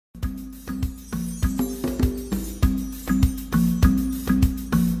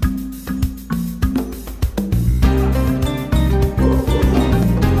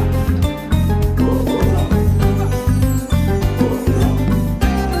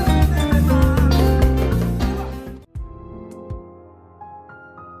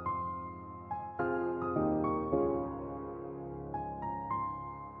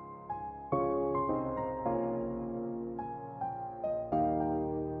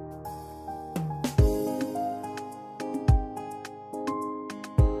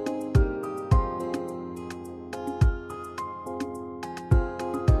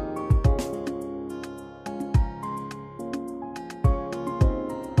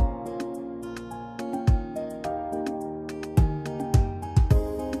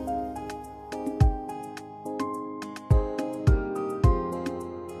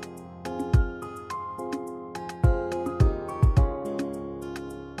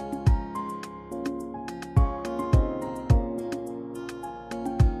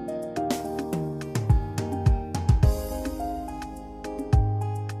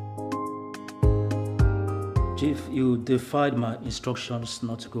Chief, you defied my instructions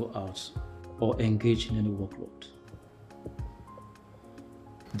not to go out or engage in any workload.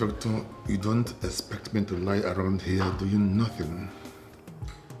 Doctor, you don't expect me to lie around here doing nothing.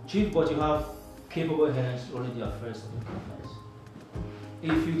 Chief, but you have capable hands running the affairs of the company.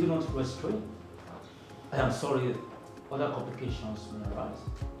 If you do not restrain, I am sorry, other complications may arise.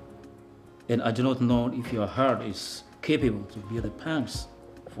 And I do not know if your heart is capable to bear the pangs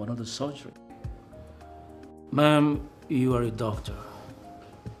for another surgery. Ma'am, you are a doctor,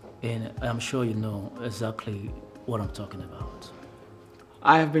 and I am sure you know exactly what I'm talking about.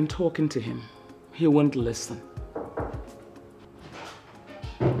 I have been talking to him. He won't listen.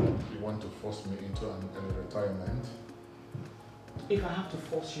 You want to force me into an early retirement? If I have to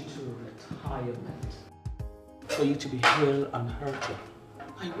force you to retirement, for you to be hale and healthy,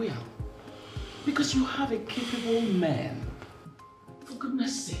 I will. Because you have a capable man, for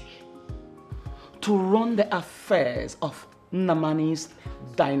goodness sake, to run the affairs of Nnamani's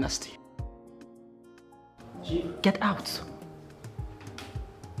dynasty. Get out.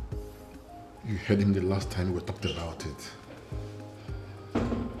 You heard him the last time we talked about it.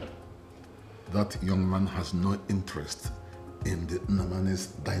 That young man has no interest in the Nnamani's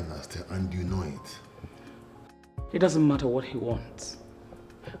dynasty, and you know it. It doesn't matter what he wants.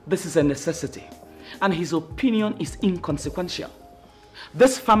 This is a necessity, and his opinion is inconsequential.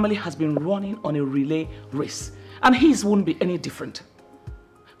 This family has been running on a relay race, and his won't be any different.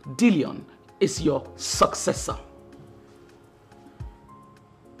 Dillion is your successor.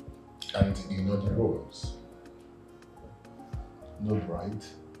 And you know the rules. No bride,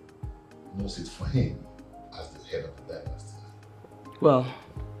 no seat for him as the head of the dynasty. Well,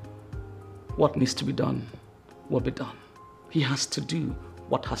 what needs to be done will be done. He has to do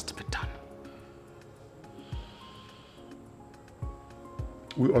what has to be done.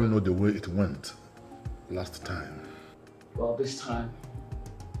 We all know the way it went last time. Well, this time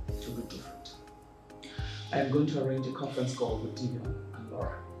it will be different. I am going to arrange a conference call with Dillion and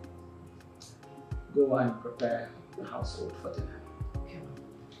Laura. Go and prepare the household for dinner.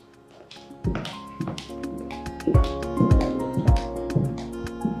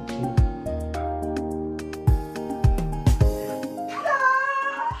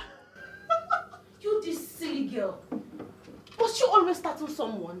 You this silly girl. Must you always startle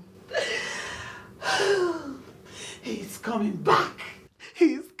someone? He's coming back.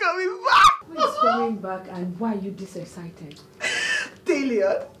 He's coming back. He's coming back, and why are you this excited?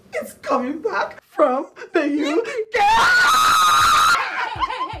 Dillion is coming back from the UK.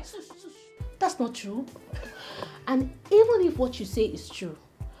 Hey, shush. That's not true. And even if what you say is true,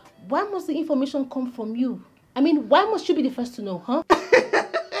 why must the information come from you? I mean, why must you be the first to know, huh?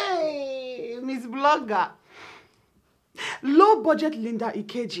 Hey, Miss Blogger. Low budget Linda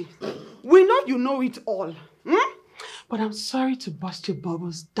Ikeji. We know you know it all. But I'm sorry to burst your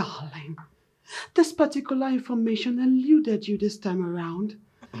bubbles, darling. This particular information eluded you this time around.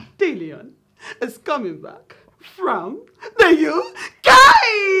 Dillion is coming back from the UK.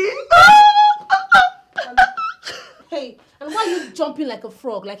 Hey, and why are you jumping like a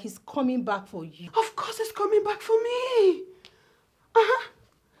frog, like he's coming back for you? Of course he's coming back for me.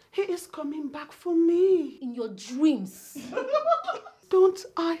 He is coming back for me. In your dreams. Don't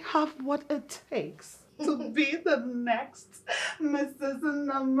I have what it takes to be the next Mrs.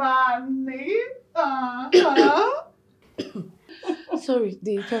 Nnamani? Sorry,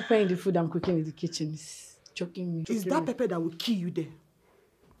 the pepper in the food I'm cooking in the kitchen is choking me. Is that pepper that will kill you there?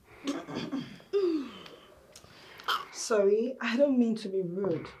 Sorry, I don't mean to be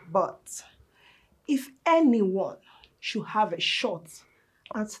rude, but if anyone should have a shot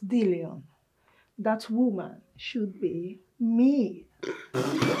at Dillion, that woman should be me.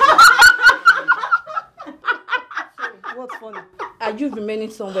 What's funny? Are you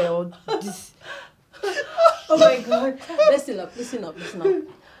remaining somewhere or this? Oh my God. Listen up.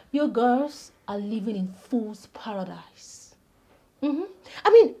 You girls are living in fool's paradise. I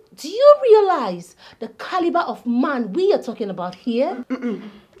mean, do you realize the caliber of man we are talking about here?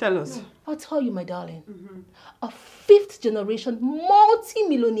 Tell us. I'll tell you, my darling. A fifth generation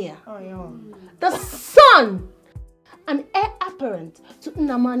multi-millionaire. Oh, yeah. The son and heir apparent to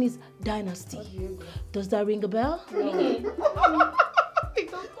Nnamani's dynasty. Does that ring a bell?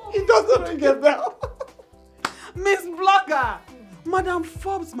 It doesn't ring a bell. Miss Blogger, Madam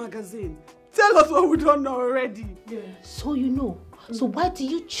Forbes magazine, tell us what we don't know already. So you know. So why do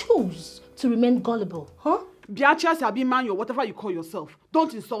you choose to remain gullible, huh? Biachia Sabiman, or whatever you call yourself,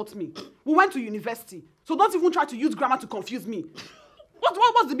 don't insult me. We went to university, so don't even try to use grammar to confuse me.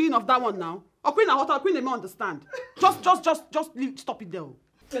 What's the meaning of that one now? Queen, I may understand. Just leave, stop it there.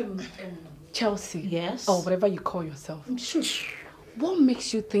 Chelsea. Yes? Or whatever you call yourself. What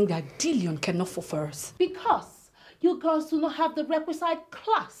makes you think that Dillion cannot fall for us? Because you girls do not have the requisite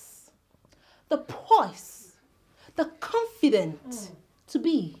class, the poise, the confidence to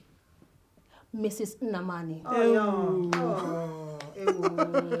be Mrs. Nnamani.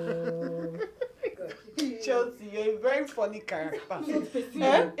 Chelsea, you're a very funny character.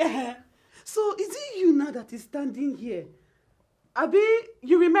 So is it you now that is standing here? Abi,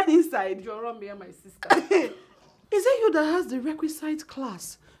 you remain inside. You're wrong, me and my sister. Is it you that has the requisite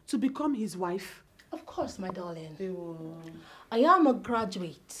class to become his wife? Of course, my darling. I am a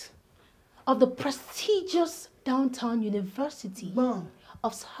graduate of the prestigious Downtown University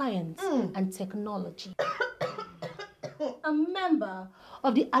of Science and Technology. A member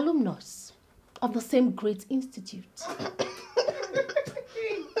of the alumnus of the same great institute.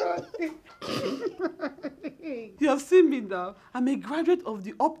 You have seen me now. I'm a graduate of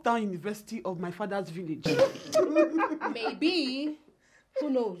the Uptown University of my father's village. Maybe. Who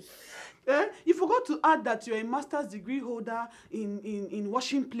knows? You forgot to add that you're a master's degree holder in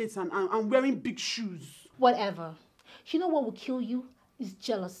washing plates and wearing big shoes. Whatever. You know what will kill you? Is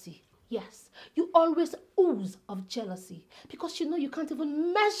jealousy. Yes, you always ooze of jealousy because you know you can't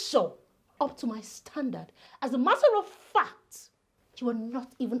even measure up to my standard. As a matter of fact, you are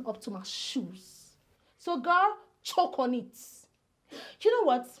not even up to my shoes. So girl, choke on it. You know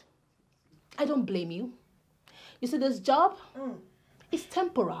what? I don't blame you. You see, this job is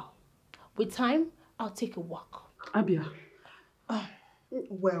temporal. With time, I'll take a walk. Abia.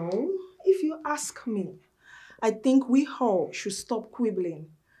 Well, if you ask me, I think we all should stop quibbling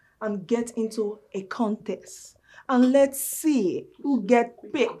and get into a contest. And let's see who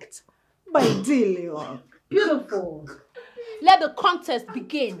get picked by Dillion. Beautiful. Let the contest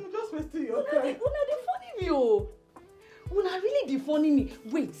begin. You're just wasting your time. Una defunny me, oh. Una really defunny me.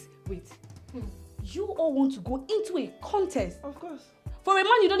 Wait. You all want to go into a contest? Of course. For a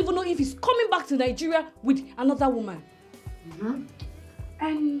man you don't even know if he's coming back to Nigeria with another woman.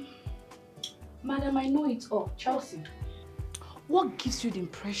 And, madam, I know it all. Chelsea, what gives you the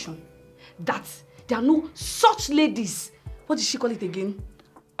impression that there are no such ladies? What did she call it again?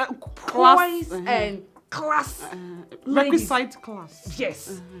 Poise and class. Requisite class.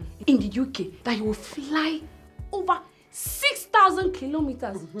 Yes. In the UK, that you will fly over 6,000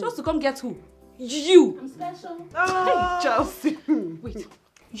 kilometers just to come get who? You. I'm special. Hey, Chelsea. Wait,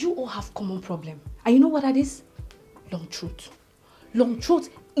 you all have common problem. And you know what that is? Long throat. Long throat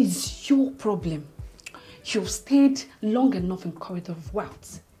is your problem. You've stayed long enough in corridor of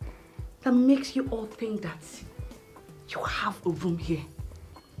wealth. That makes you all think that you have a room here.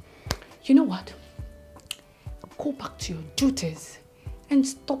 You know what? Go back to your duties and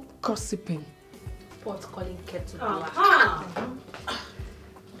stop gossiping. Pot calling kettle.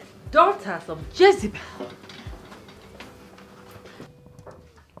 Daughters of Jezebel.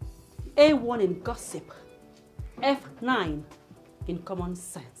 A1 in gossip. F9 in common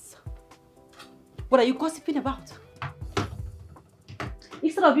sense. What are you gossiping about?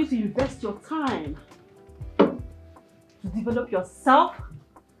 Instead of you to invest your time to develop yourself,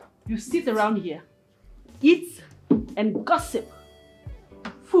 you sit around here, eat and gossip.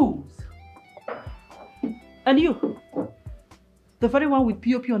 Fools. And you, the very one with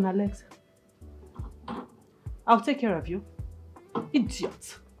POP on her legs. I'll take care of you.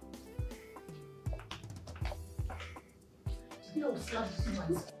 Idiot. No, slap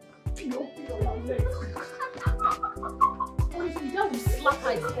POP on her legs. Oh, if you don't slap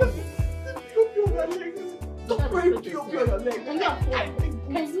her, it's funny. POP on her legs. Stop wearing POP on your legs.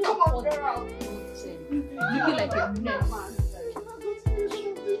 Can you Come on, girl. Looking like a mess.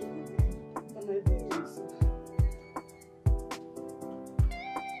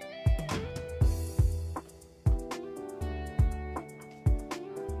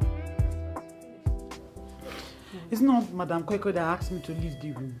 It's not Madame Kweko that asked me to leave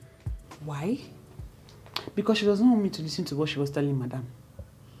the room. Why? Because she doesn't want me to listen to what she was telling Madame.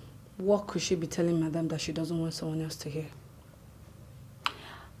 What could she be telling Madame that she doesn't want someone else to hear?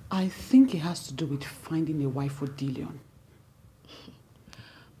 I think it has to do with finding a wife for Dillion.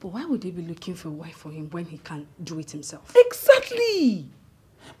 But why would they be looking for a wife for him when he can't do it himself? Exactly!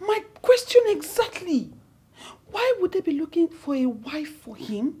 My question exactly. Why would they be looking for a wife for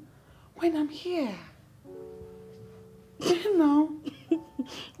him when I'm here? You know.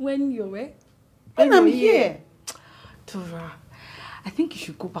 When you're where? When I'm here. Tora, I think you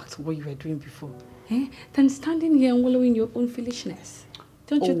should go back to what you were doing before. Than standing here and wallowing your own foolishness.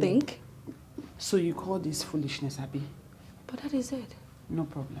 Don't you think? So you call this foolishness, Abby? But that is it. No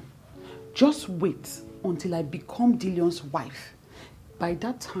problem. Just wait until I become Dillion's wife. By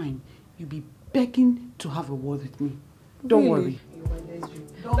that time, you'll be begging to have a word with me. Don't worry.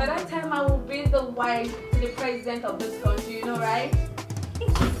 By that time, I will be the wife to the president of this country, you know, right?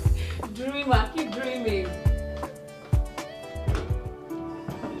 Dreamer, keep dreaming.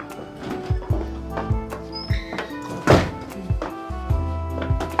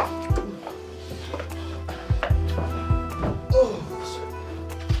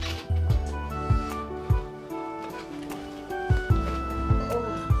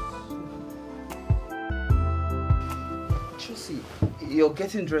 You're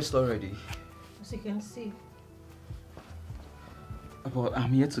getting dressed already. As you can see. But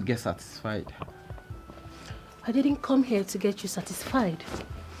I'm here to get satisfied. I didn't come here to get you satisfied.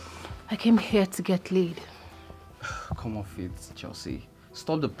 I came here to get laid. Come off it, Chelsea.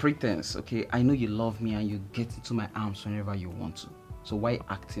 Stop the pretense, okay? I know you love me and you get into my arms whenever you want to. So why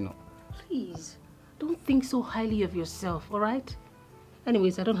acting up? Please, don't think so highly of yourself, alright?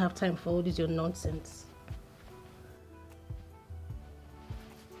 Anyways, I don't have time for all this your nonsense.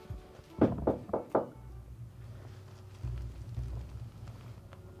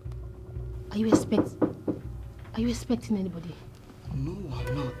 Are you expecting anybody? No,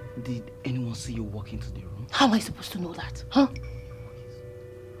 I'm not. Did anyone see you walk into the room? How am I supposed to know that, huh?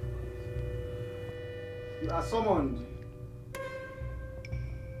 You are summoned.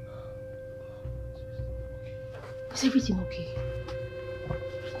 Is everything okay?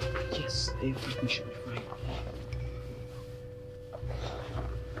 Yes, everything should be fine.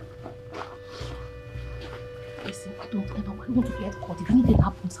 Listen, I don't want to get caught. If anything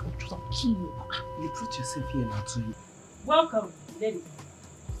happens, I'll kill you. You put yourself here now too. Welcome, ladies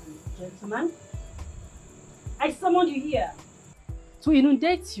and gentlemen. I summoned you here to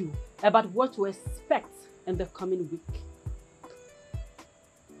inundate you about what to expect in the coming week.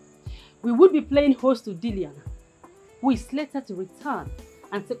 We will be playing host to Dillian, who is slated to return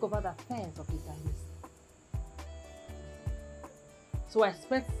and take over the affairs of the dynasty. So I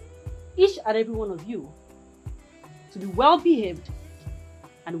expect each and every one of you to be well behaved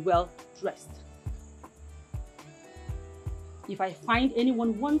and well dressed. If I find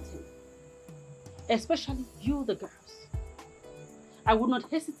anyone wanting, especially you the girls, I would not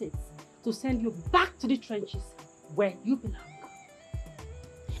hesitate to send you back to the trenches where you belong.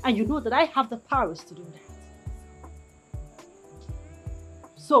 And you know that I have the powers to do that.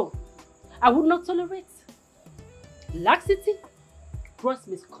 So, I would not tolerate laxity, gross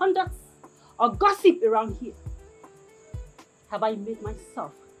misconduct, or gossip around here. Have I made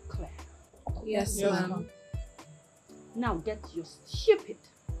myself clear? Yes, ma'am. Now get your stupid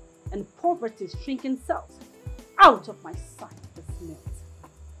and poverty-stricken selves out of my sight this minute.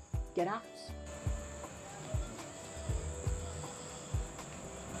 Get out.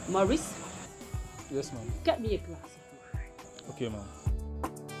 Maurice? Yes, ma'am. Get me a glass of wine. Okay, ma'am.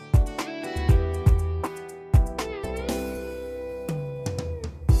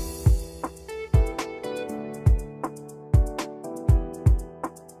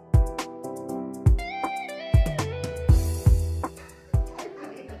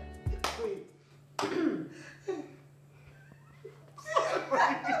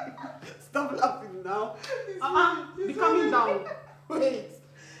 Stop laughing now. Be coming down. Wait.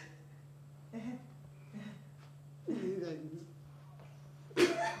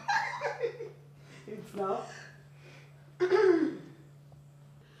 It's now.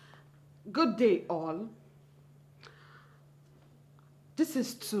 Good day, all. This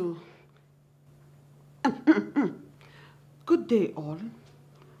is to... Good day, all.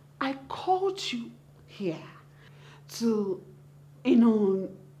 I called you here to inundate.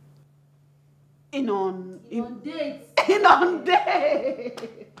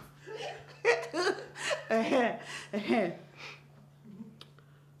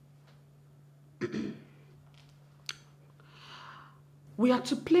 We are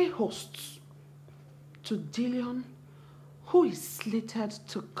to play hosts to Dillian, who is slated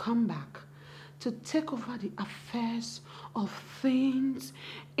to come back to take over the affairs of things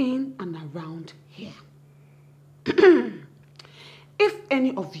in and around here. If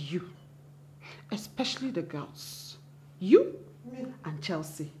any of you, especially the girls, you and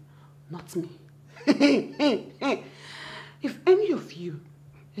Chelsea, not me, if any of you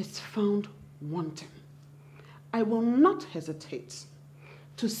is found wanting, I will not hesitate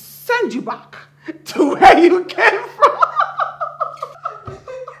to send you back to where you came from.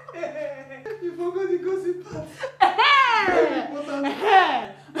 You forgot the gossip part.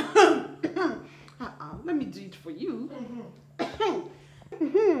 Let me do it for you.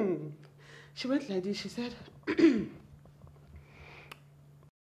 She went like this, she said,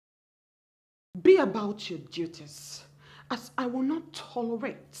 be about your duties, as I will not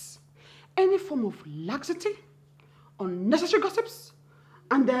tolerate any form of laxity, unnecessary gossips,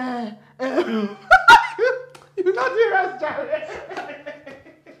 and you know the rest, Jared.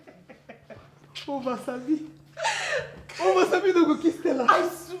 Obasabi no go kiss Stella. I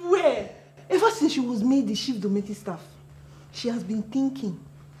swear, ever since she was made the chief domestic staff, she has been thinking,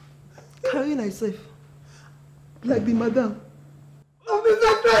 carrying herself like the madam of the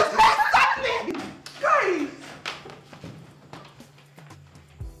secretary. Exactly! Guys!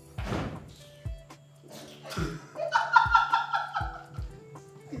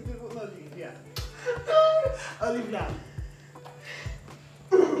 Olivia.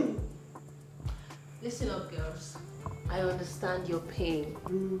 Listen up, girls. I understand your pain,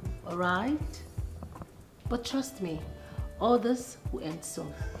 alright? But trust me, all this will end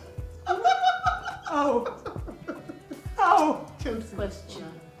soon. Ow! Ow! Question.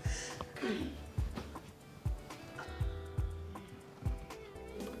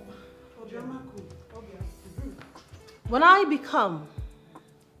 When I become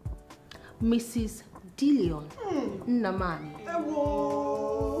Mrs. Dillion Namani,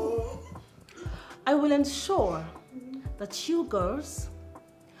 I will ensure that you girls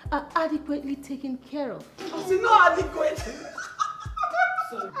are adequately taken care of. It's not adequate.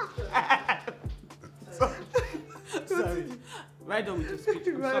 Sorry. Right on with your speech.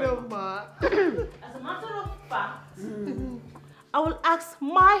 Right on, ma. As a matter of fact, I will ask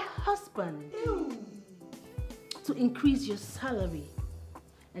my husband to increase your salary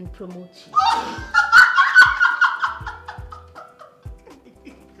and promote you.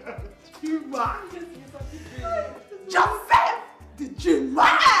 Joseph, the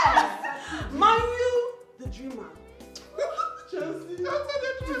dreamer. Mind you, the dreamer. Chelsea,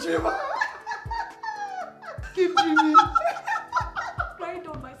 the dreamer. Keep dreaming. Right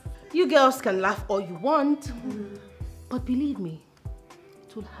on my... You girls can laugh all you want, but believe me,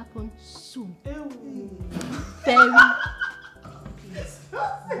 it will happen soon. Very. Please,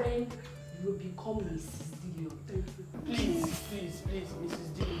 when you become Mrs. Dillion, please,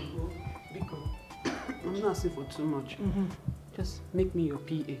 Mrs. Dillion, go. I'm not asking for too much. Just make me your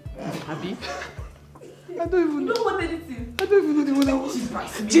PA. Happy? I don't even know. You don't want anything. I don't even know the one I want.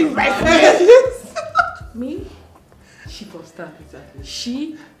 Chief Vice. Me? Chief of staff, exactly.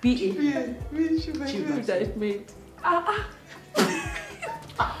 She, PA. Me, she Chief Vice mate.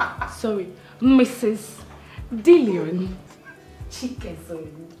 Sorry, Mrs. Dillion. Chicken,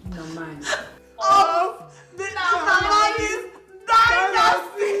 sorry, Naman. Of the Namani's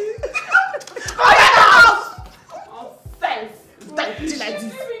dynasty. Offense. Like this.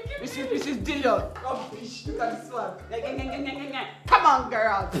 Mrs. Dillion. Rubbish. Look at this one. Come on,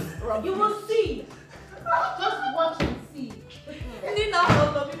 girl. You will see. Just watch and see. Nina,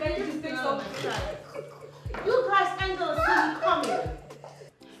 hold up. You can just take some time. You guys ain't gonna see me coming.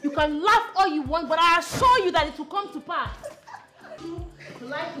 You can laugh all you want, but I assure you that it will come to pass. If you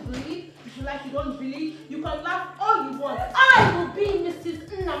like to believe, if you like you don't believe, you can laugh all you want. I will be Mrs.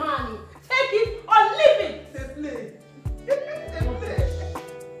 Nnamani. Take it or leave it. They play.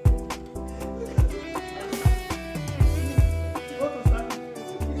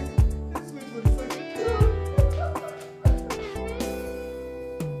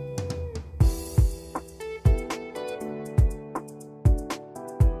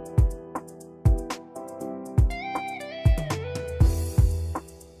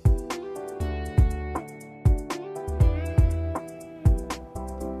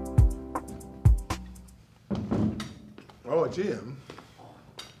 Oh, GM.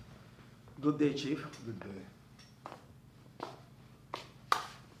 Good day, Chief. Good day.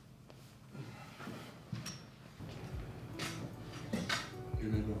 You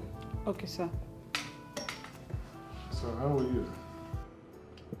may go. Okay, sir. So, how are you?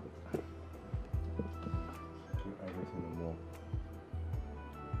 Everything more.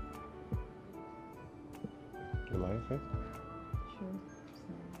 You like it? Sure.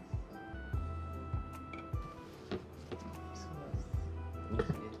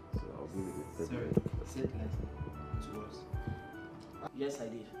 So I'll give you the Sorry, say it like to us. Yes, I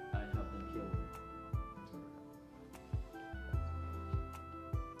did. I have them here.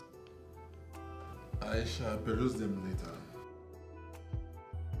 I shall peruse them later.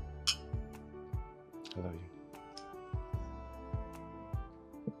 I love you.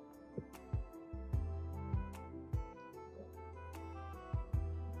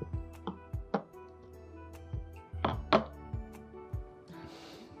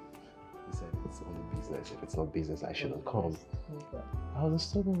 He said it's only business. If it's not business, I shouldn't come. I was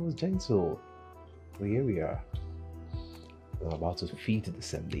stubborn, was gentle. But here we are. I'm about to feed the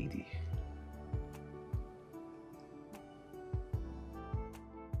same lady.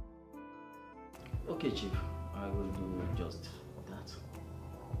 Okay, Chief. I will do just that.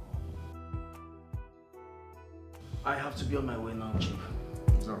 I have to be on my way now, Chief.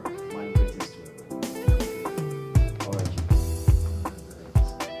 Sorry. My greetings to everyone. All right, Chief.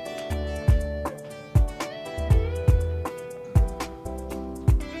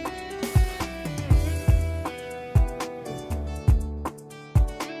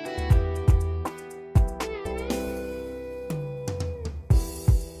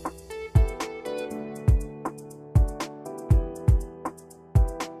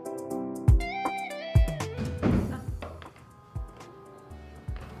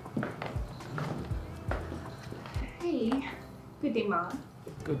 Good day, Ma.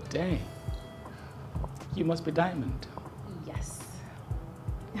 Good day. You must be Diamond. Yes.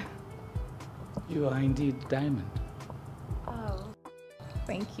 You are indeed Diamond. Oh,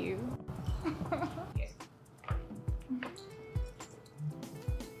 thank you. Yes.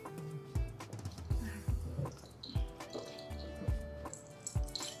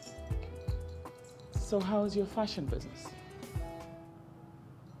 So how's your fashion business?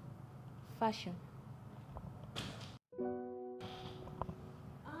 Fashion.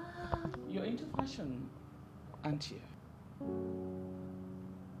 You're into fashion, aren't you?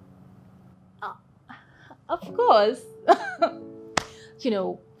 Of course. You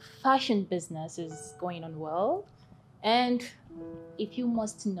know, fashion business is going on well. And if you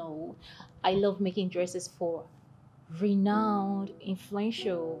must know, I love making dresses for renowned,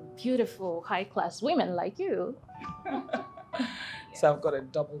 influential, beautiful, high-class women like you. So I've got a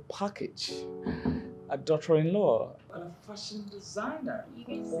double package. A daughter-in-law and a fashion designer.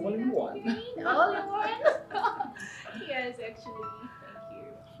 All in one. All in one? Yes, actually. Thank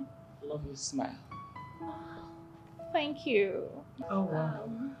you. Love your smile. Thank you. Oh, wow.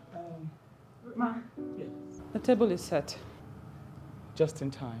 Ma. Yes. The table is set. Just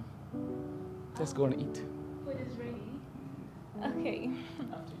in time. Let's go and eat. Food is ready. Okay.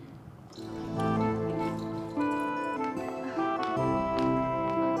 After you.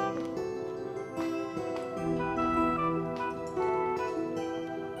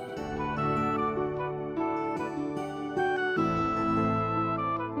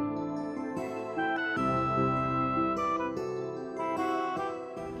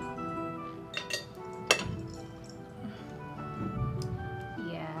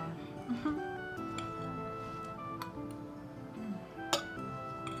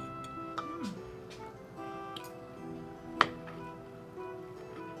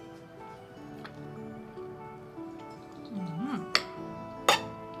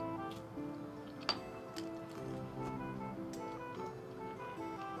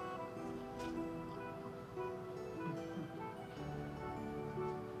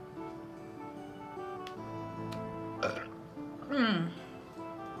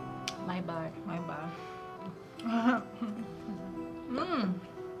 My bad.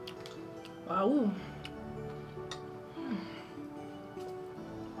 Wow.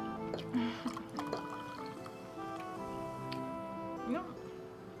 You know,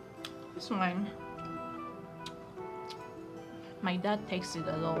 this wine, my dad takes it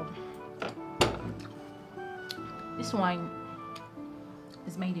a lot. This wine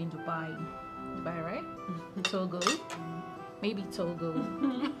is made in Dubai. Dubai, right? Togo. Maybe Togo.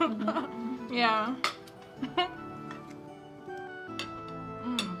 Yeah.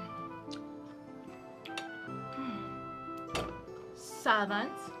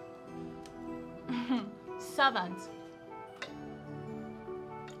 Servant. Servant.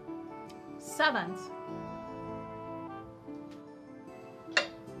 Servant.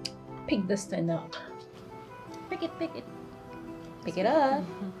 Pick this thing up. Pick it, pick it. Pick it up.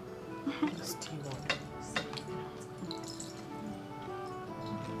 Steal up.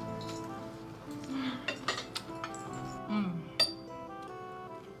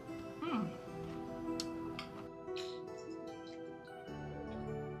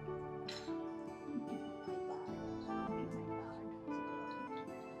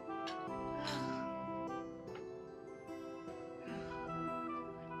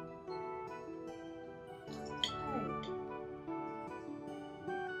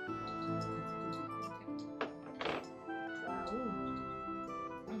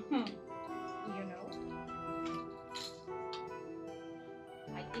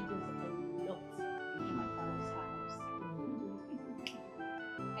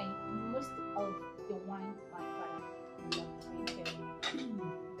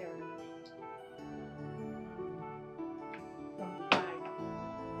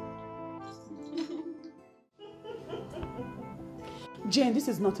 Jane, this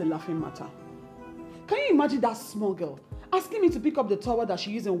is not a laughing matter. Can you imagine that small girl asking me to pick up the towel that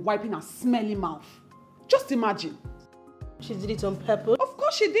she used in wiping her smelly mouth? Just imagine. She did it on purpose? Of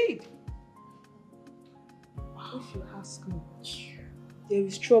course she did. If you ask me, there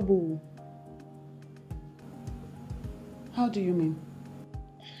is trouble. How do you mean?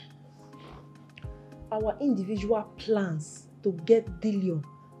 Our individual plans to get Dillion,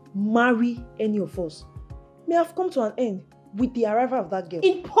 marry any of us, may have come to an end with the arrival of that girl.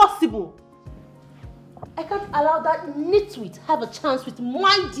 Impossible! I can't allow that nitwit have a chance with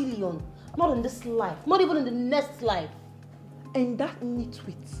my Dillion. Not in this life, not even in the next life. And that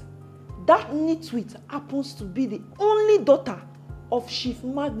nitwit happens to be the only daughter of Chief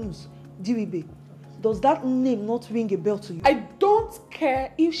Magnus Diribe. Does that name not ring a bell to you? I don't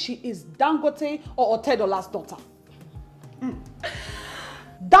care if she is Dangote or Otedola's daughter.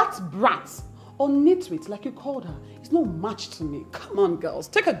 That brat, or nitwit like you called her, is no match to me. Come on, girls,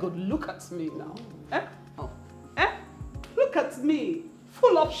 take a good look at me now. Look at me,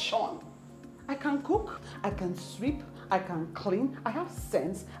 full option. I can cook, I can sweep, I can clean, I have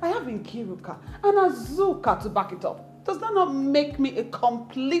sense, I have Nkiruka and Azuka to back it up. Does that not make me a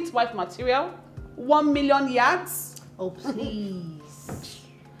complete wife material? 1 million yards? Oh, please.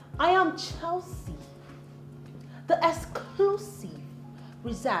 I am Chelsea, the exclusive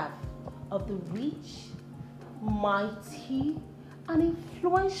reserve of the rich, mighty, and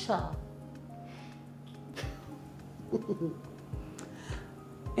influential.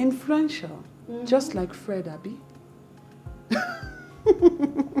 Influential? Just like Fred, Abby?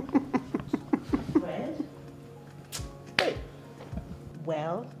 Fred? Hey.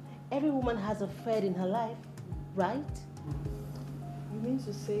 Well, every woman has a Fred in her life, right? You mean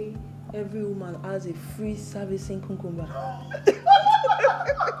to say every woman has a free servicing cucumber?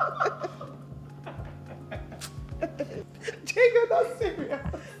 Jacob, that's serious.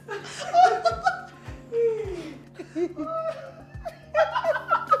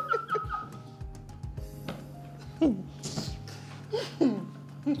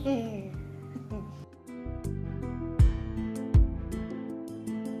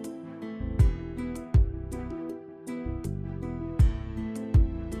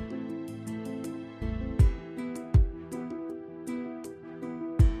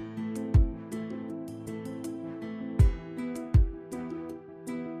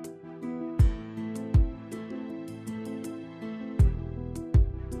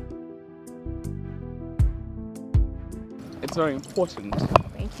 It's very important.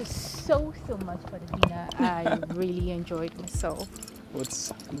 Thank you so much for the dinner. I really enjoyed myself. Well,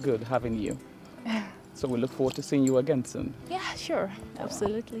 it's good having you. So we look forward to seeing you again soon. Yeah, sure.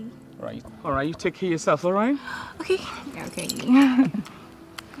 Absolutely. Right. All right, you take care of yourself, all right? Okay. Okay.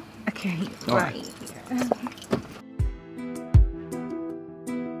 Okay. All right.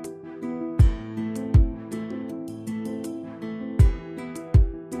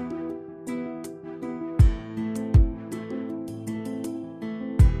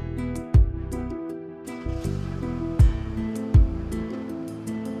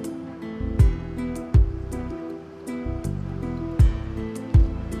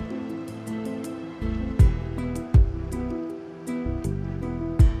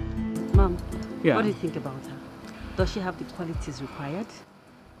 Yeah. What do you think about her? Does she have the qualities required?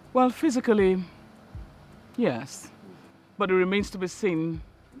 Well, physically, yes. But it remains to be seen,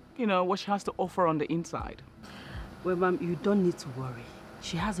 you know, what she has to offer on the inside. Well, ma'am, you don't need to worry.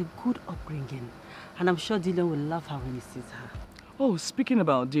 She has a good upbringing. And I'm sure Dillion will love her when he sees her. Oh, speaking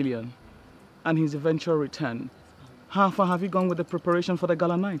about Dillion and his eventual return, how far have you gone with the preparation for the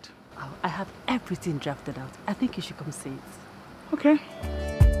gala night? Oh, I have everything drafted out. I think you should come see it. Okay.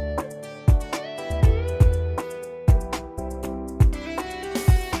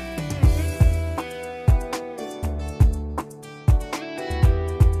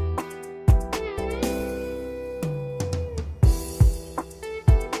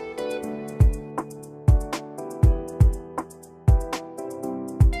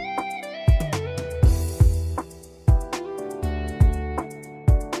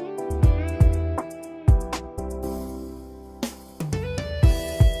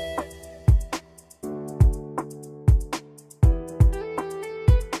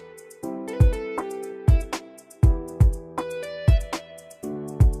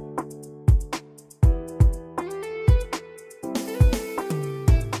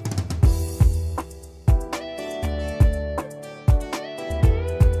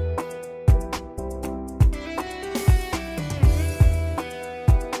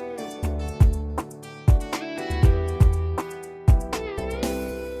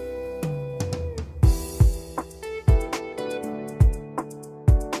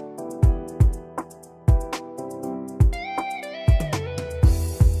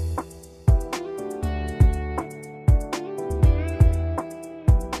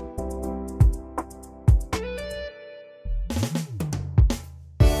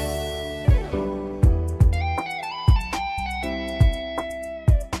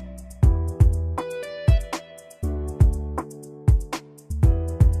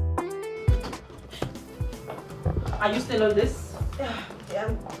 Are you still on this?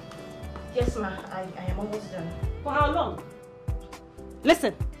 Yes, ma. I am almost done. For how long?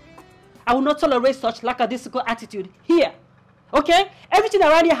 Listen, I will not tolerate such lackadaisical attitude here. Okay? Everything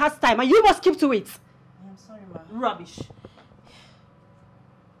around here has time and you must keep to it. I'm sorry, ma. Rubbish.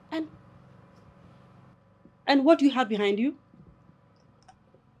 And what do you have behind you?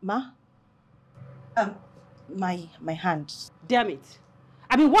 Ma? My hands. Damn it.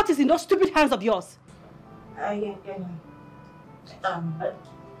 I mean, what is in those stupid hands of yours?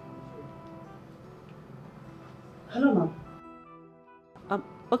 Hello, ma'am.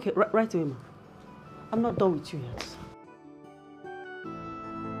 Okay, right away, ma'am. I'm not done with you yet.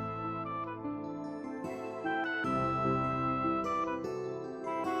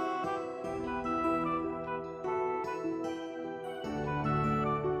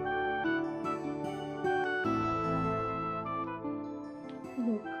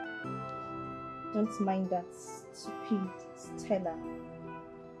 Look, don't mind that stupid Stella.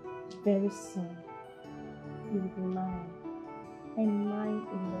 Very soon, you will be mine. And mine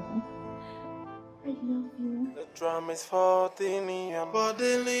alone. I love you. The drum is for Dinian. For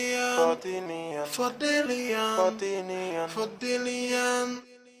Dinian. For Dinian. For Dinian. For Dinian. For Dinian.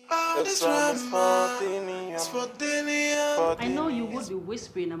 The drum is for Dinian. For Dinian. I know you would be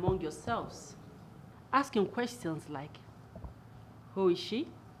whispering among yourselves, asking questions like, who is she?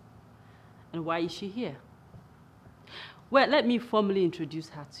 And why is she here? Well, let me formally introduce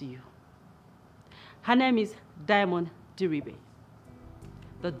her to you. Her name is Diamond Diribe,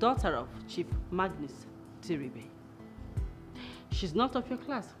 the daughter of Chief Magnus Diribe. She's not of your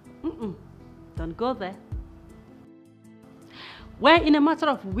class. Don't go there. Where in a matter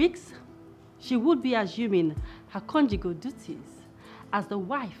of weeks, she would be assuming her conjugal duties as the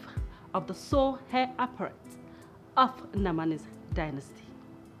wife of the sole heir apparent of Nnamani's dynasty.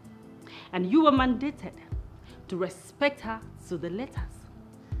 And you were mandated to respect her to the letters.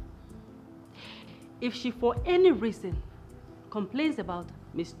 If she for any reason complains about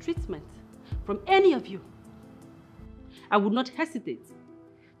mistreatment from any of you, I would not hesitate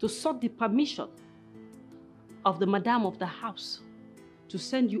to sought the permission of the madam of the house to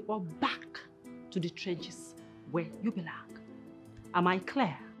send you all back to the trenches where you belong. Am I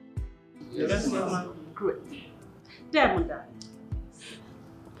clear? Yes, ma'am. Great. Diamond, darling.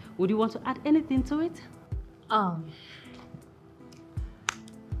 Would you want to add anything to it?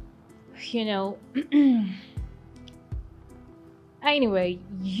 You know, anyway,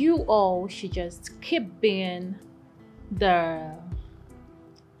 you all should just keep being the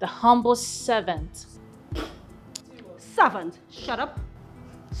humble servant. Servant, shut up.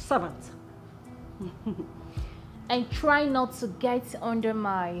 Servant. And try not to get under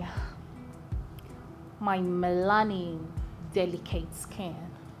my melanin delicate skin.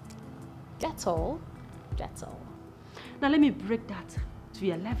 That's all. That's all. Now let me break that to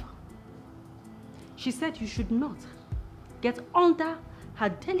your level. She said you should not get under her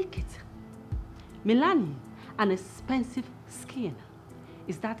delicate melanin and expensive skin.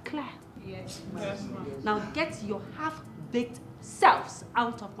 Is that clear? Yes, ma'am. Now get your half-baked selves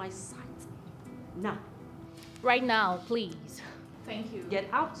out of my sight. Now. Right now, please. Thank you. Get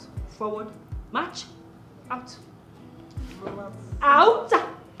out, forward, march, out. Out,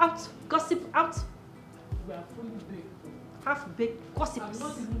 out, gossip, out. We are fully baked. Half-baked gossips. I'm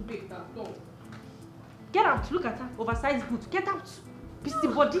not even baked at all. Get out, look at her, oversized boots. Get out,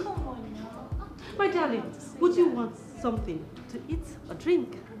 busybody. Come on now. My darling, would you want something to eat or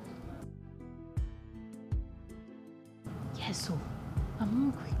drink? Yes, so I'm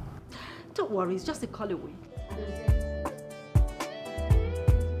hungry. Don't worry, it's just a call away.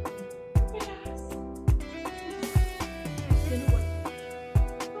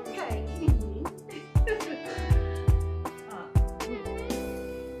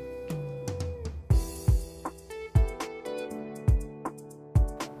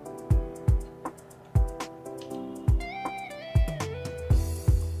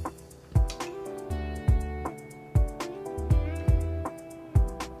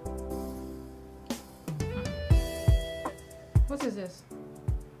 What is this?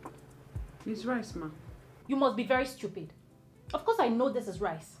 It's rice, ma. You must be very stupid. Of course I know this is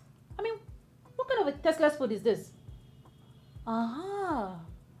rice. I mean, what kind of a tasteless food is this? Aha.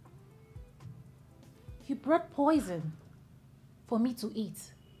 You brought poison for me to eat.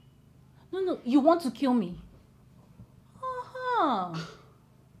 No, you want to kill me. Aha.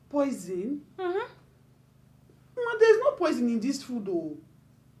 Poison? Mm-hmm. Ma, there's no poison in this food, though.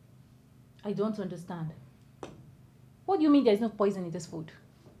 I don't understand. What do you mean there's no poison in this food?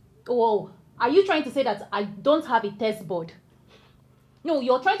 Oh, are you trying to say that I don't have a taste bud? No,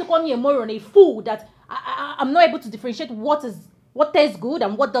 you're trying to call me a moron, a fool, that I'm not able to differentiate what tastes good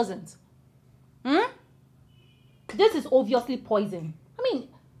and what doesn't. This is obviously poison. I mean,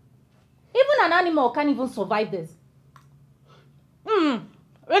 even an animal can't even survive this.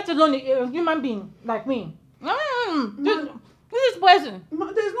 Let alone a human being like me. This is poison.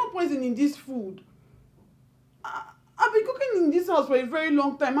 There's no poison in this food. I've been cooking in this house for a very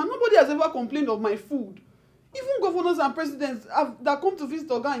long time and nobody has ever complained of my food. Even governors and presidents that come to visit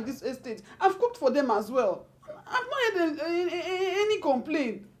Oga in this estate, I've cooked for them as well. I've not had any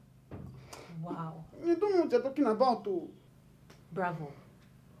complaint. Wow. You don't know what you're talking about, though. Bravo.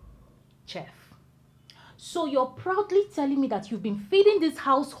 Chef. So you're proudly telling me that you've been feeding this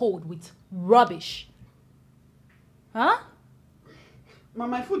household with rubbish? Huh?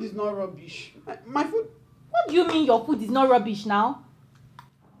 My food is not rubbish. My food... What do you mean your food is not rubbish now?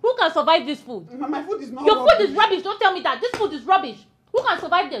 Who can survive this food? My food is not Your rubbish. food is rubbish. Don't tell me that. This food is rubbish. Who can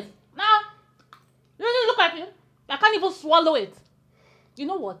survive this? Now, look at me. I can't even swallow it. You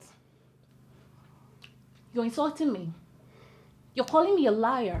know what? You're insulting me. You're calling me a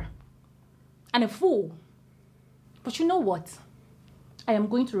liar and a fool. But you know what? I am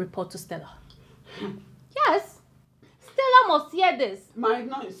going to report to Stella. Yes. Stella must hear this. Might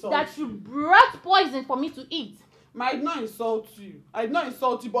not insult that you brought poison for me to eat. Might not insult you. I'd not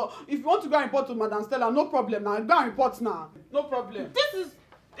insult you, but if you want to go and report to Madam Stella, no problem now. Go and report now. No problem. This is...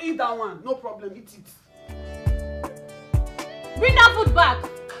 Eat that one. No problem. Eat it. Bring that food back.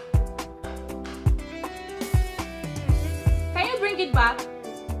 Can you bring it back?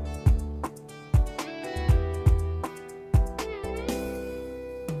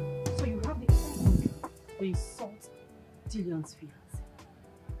 So you have the food to insult Dillion's fiance.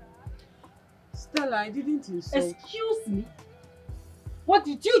 Stella, I didn't insult. Excuse me? What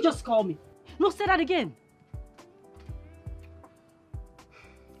did you just call me? No, say that again.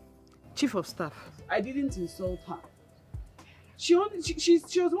 Chief of Staff, I didn't insult her. She was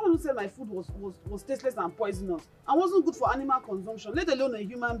the one who said my food was tasteless and poisonous and wasn't good for animal consumption, let alone a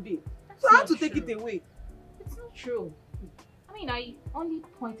human being. So I had to take it away. It's not true. I mean, I only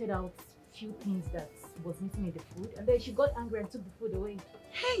pointed out a few things that was missing in the food, and then she got angry and took the food away.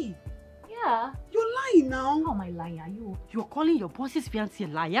 Hey! Yeah. You're lying now. How am I lying? Are you? You're calling your boss's fiancé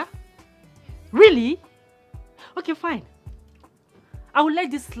a liar? Really? Okay, fine. I will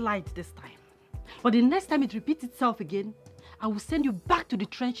let this slide this time. But the next time it repeats itself again, I will send you back to the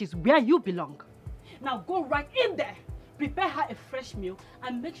trenches where you belong. Now go right in there, prepare her a fresh meal,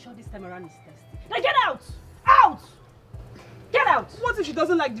 and make sure this time around is tasty. Now get out! Out! Get out! What if she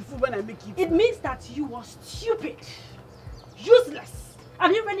doesn't like the food when I make it? It means that you are stupid, useless,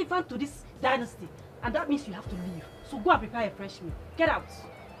 and irrelevant to this dynasty. And that means you have to leave. So go and prepare a fresh meal. Get out.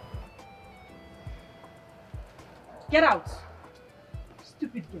 Get out.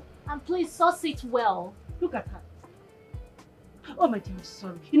 Stupid girl. And please sauce it well. Look at her. Oh my dear, I'm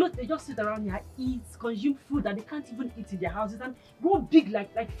sorry. You know, they just sit around here, eat, consume food that they can't even eat in their houses and grow big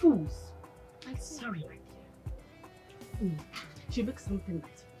like fools. I'm sorry, my dear. She makes something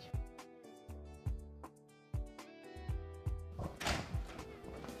nice for you.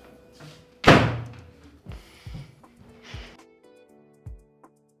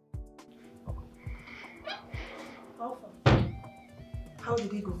 How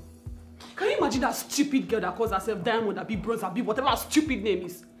did it go? Can you imagine that stupid girl that calls herself Diamond, Abi, Bronze, Abi, whatever her stupid name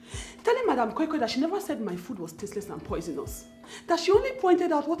is? Telling Madam Kwekwe that she never said my food was tasteless and poisonous. That she only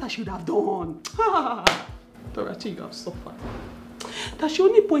pointed out what I should have done. Torachi, you have suffered. That she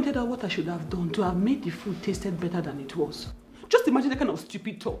only pointed out what I should have done to have made the food tasted better than it was. Just imagine that kind of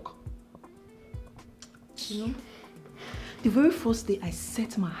stupid talk. You know, the very first day I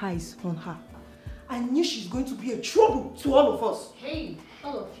set my eyes on her, I knew she's going to be a trouble to all of us. Hey,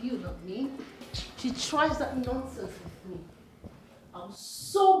 all of you, not me. She tries that nonsense with me. I'll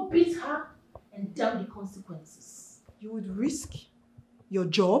so beat her and damn the consequences. You would risk your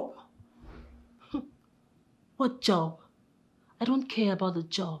job? What job? I don't care about the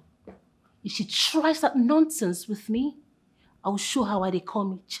job. If she tries that nonsense with me, I'll show her why they call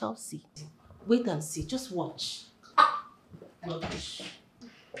me Chelsea. Wait and see, just watch. Rubbish.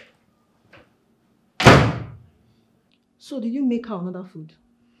 So did you make her another food?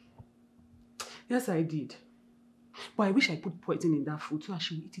 Yes, I did. But I wish I put poison in that food so that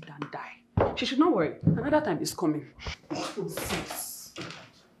she will eat it and die. She should not worry. Another time is coming. Sis.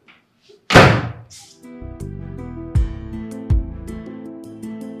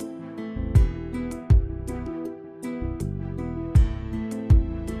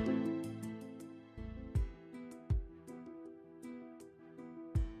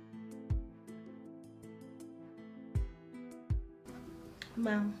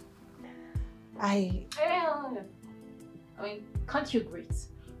 Ma'am, I mean, can't you greet?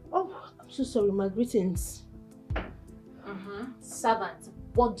 Oh, I'm so sorry. My greetings. Servant,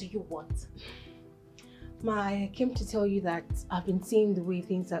 what do you want? I came to tell you that I've been seeing the way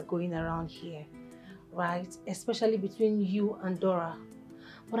things are going around here, right? Especially between you and Dora.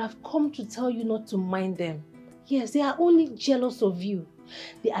 But I've come to tell you not to mind them. Yes, they are only jealous of you.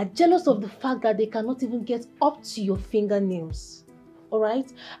 They are jealous of the fact that they cannot even get up to your fingernails.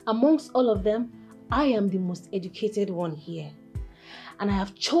 Alright? Amongst all of them, I am the most educated one here. And I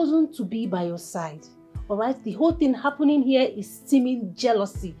have chosen to be by your side. Alright? The whole thing happening here is steaming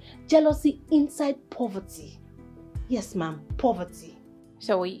jealousy. Jealousy inside poverty. Yes, ma'am. Poverty.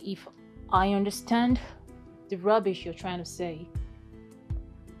 So if I understand the rubbish you're trying to say,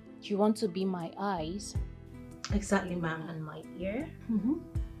 you want to be my eyes? Exactly, ma'am. And my ear?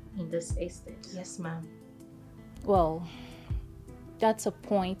 In this estate? Yes, ma'am. Well, that's a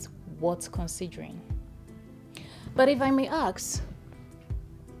point worth considering. But if I may ask,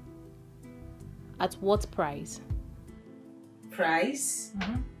 at what price? Price?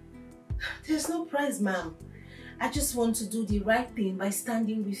 There's no price, ma'am. I just want to do the right thing by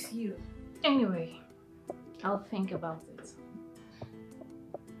standing with you. Anyway, I'll think about it.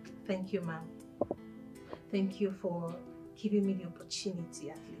 Thank you, ma'am. Thank you for giving me the opportunity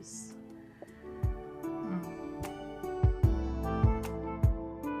at least.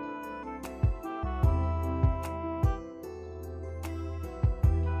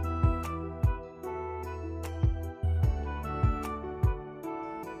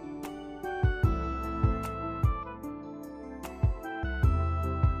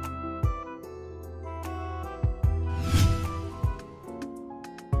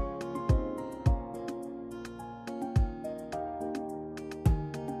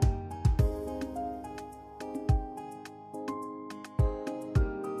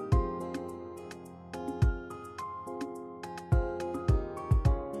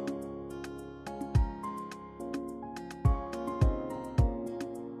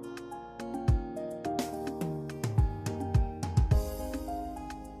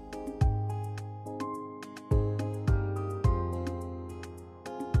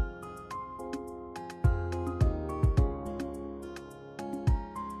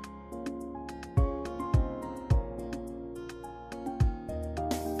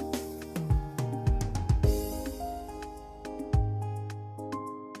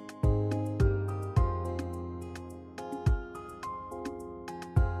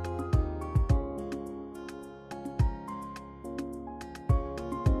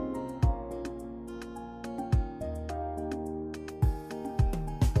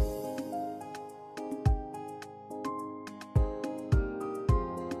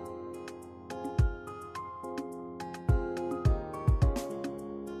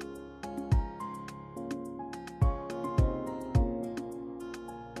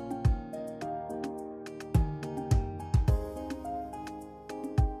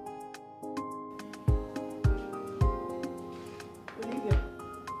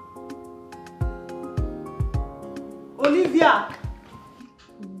 Olivia!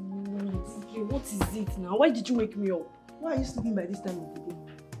 What is it now? Why did you wake me up? Why are you sleeping by this time of the day?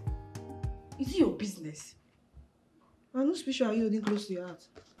 Is it your business? I'm not special. Are you holding close to your heart?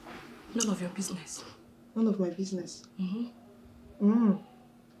 None of your business. None of my business.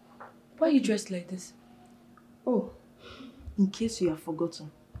 Why are you dressed like this? Oh, in case you have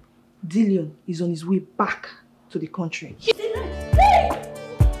forgotten, Dillion is on his way back to the country. Hey!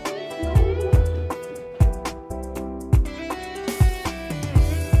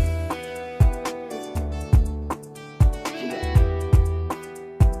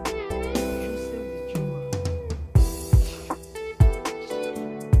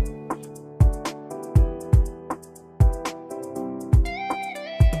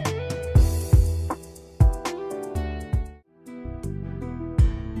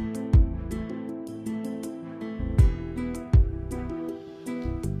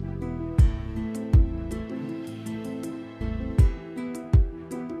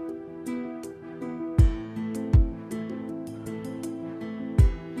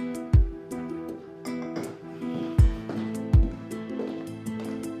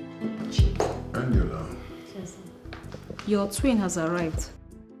 Your twin has arrived.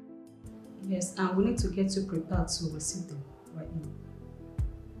 Yes, and we need to get you prepared to receive them right now.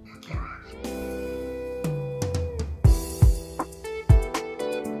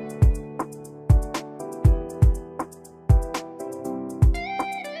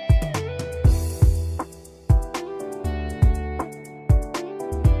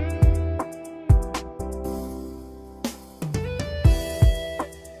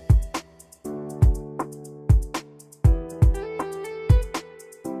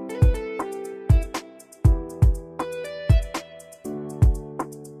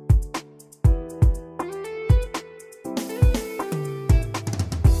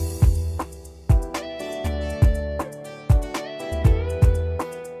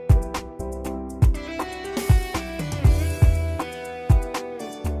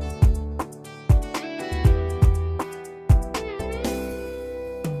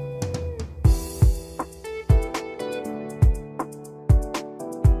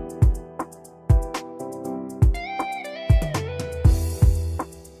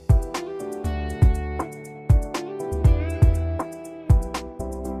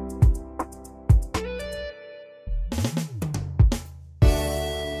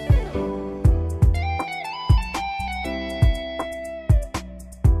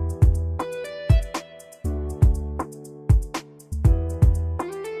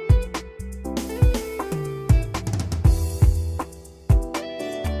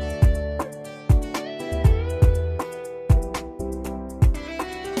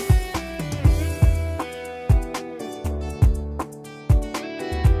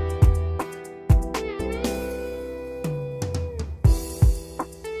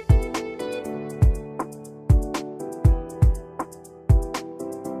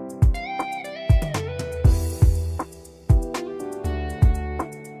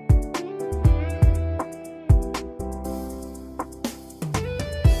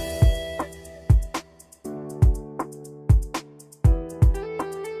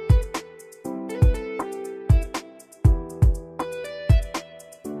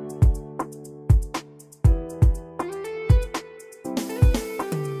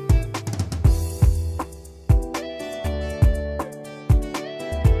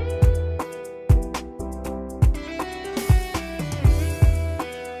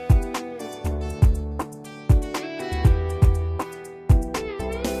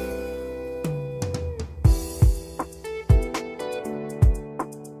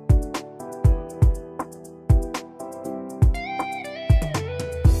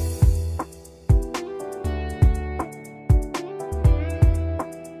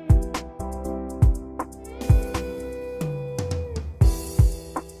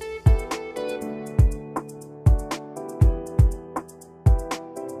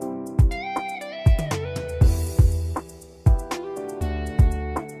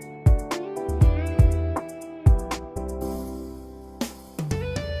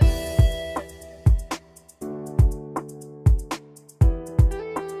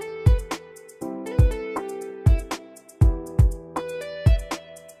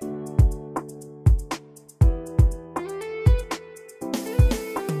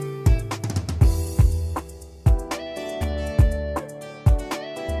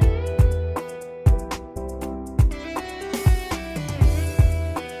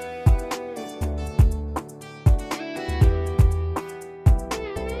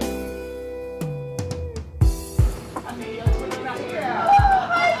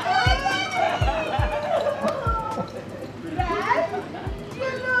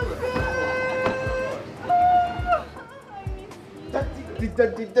 Look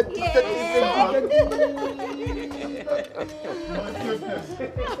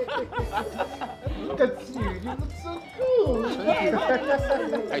at you. You look so good.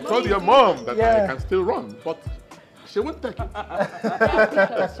 I told your mom that I can still run, but she won't take it.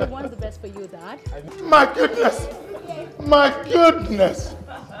 Because she wants the best for you, Dad. My goodness! My goodness!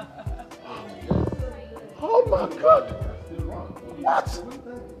 Oh my God! What?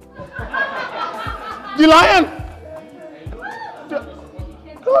 The lion!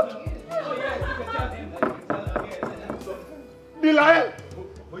 God! The lion!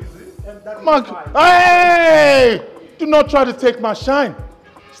 Mark, hey! Do not try to take my shine.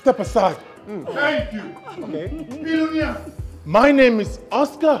 Step aside. Thank you. Okay. Billionaire. My name is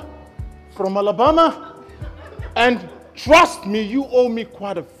Oscar from Alabama. And trust me, you owe me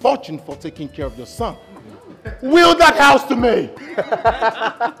quite a fortune for taking care of your son. Will that house to me.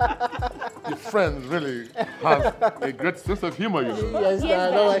 Your friend really has a great sense of humor, you know. Yes,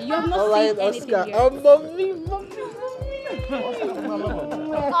 Dad. You have not seen anything yet. Oh, mommy.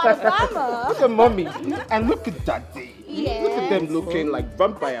 Look at mommy. And look at daddy. Yes. Look at them looking like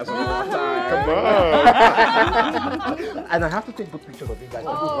vampires all the time. Come on. And I have to take good pictures of you guys.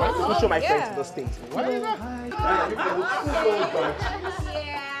 To show my friends to the States.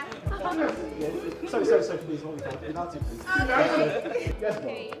 Sorry, please. Without you, please.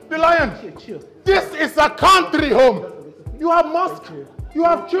 The lion. This is a country home. You have mosque. You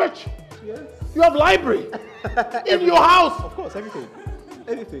have church. You have library. In your house. Of course, everything.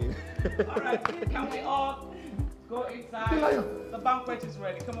 Alright, can we all go inside? The banquet is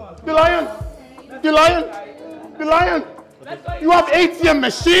ready. Come on. The lion. You have ATM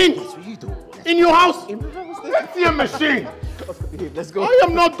machine. In your house. ATM machine. Let's go. I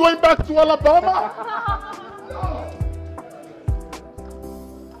am not going back to Alabama.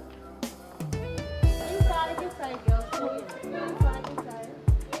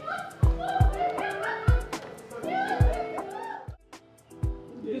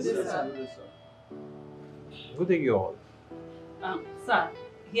 Good day, you all. Sir,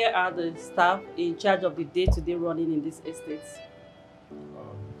 here are the staff in charge of the day-to-day running in this estate.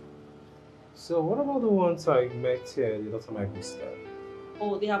 So what about the ones I met here the last time I visited?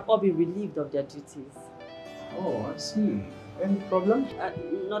 Oh, they have all been relieved of their duties. Oh, I see. Any problem?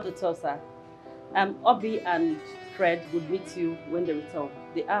 Not at all, sir. Obi and Fred would meet you when they return.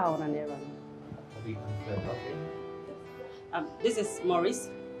 They are on an errand. Obi and Fred, okay. This is Maurice.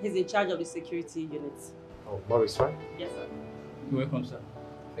 He's in charge of the security units. Oh, Maurice, right? Yes, sir. You're welcome, sir.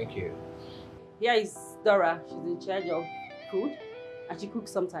 Thank you. Here is Dora. She's in charge of food, and she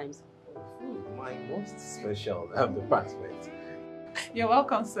cooks sometimes. My most special department. You're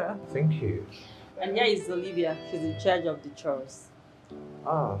welcome, sir. Thank you. And here is Olivia. She's in charge of the chores.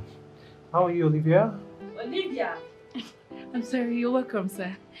 Ah, how are you, Olivia? Olivia! I'm sorry, you're welcome,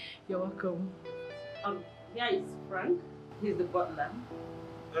 sir. You're welcome. Here is Frank. He's the butler.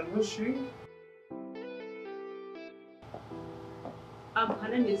 And who's she? Her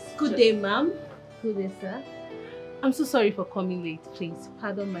name is... Good day, ma'am. Good day, sir. I'm so sorry for coming late. Please,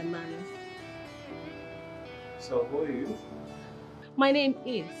 pardon my manners. So, who are you? My name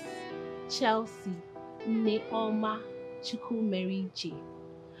is Chelsea Neoma Chukwumeri J,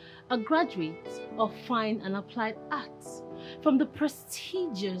 a graduate of Fine and Applied Arts from the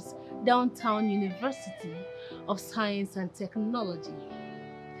prestigious Downtown University of Science and Technology.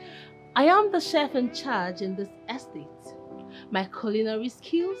 I am the chef in charge in this estate. My culinary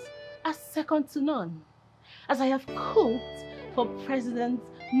skills are second to none, as I have cooked for President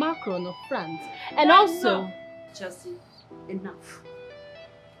Macron of France and also... No. Chelsea, enough.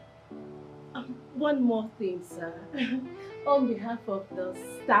 One more thing, sir. On behalf of the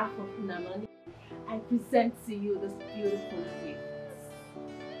staff of Namani, I present to you this beautiful gift.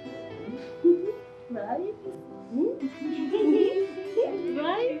 Right?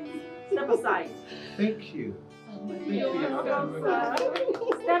 Right? Step aside. Thank you. You're welcome, sir.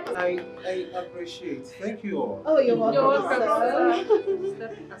 Step aside. I appreciate. Thank you all. Oh, you're welcome, You're welcome,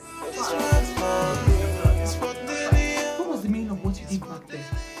 sir. What was the meaning of what you did back there?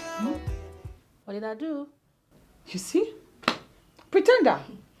 What did I do? You see? Pretender.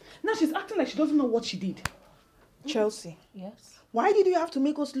 Now she's acting like she doesn't know what she did. Chelsea, Yes. why did you have to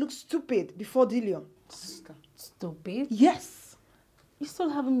make us look stupid before Dillion? Stupid? Yes. You still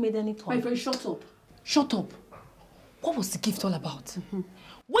haven't made any point. My friend, shut up. Shut up. What was the gift all about?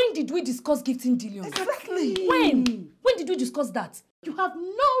 When did we discuss gifting Dillion? Exactly. When? When did we discuss that? You have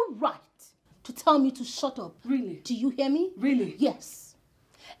no right to tell me to shut up. Really? Do you hear me? Really? Yes.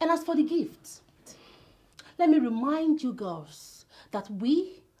 And as for the gift, let me remind you girls that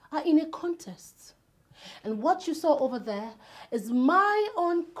we are in a contest. And what you saw over there is my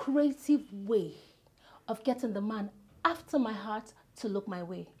own creative way of getting the man after my heart to look my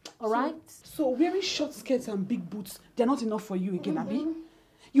way. All right? So wearing short skirts and big boots, they're not enough for you again, Abi?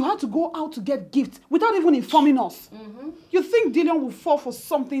 You had to go out to get gifts without even informing us. You think Dillion will fall for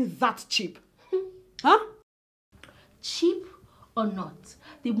something that cheap? Huh? Cheap or not,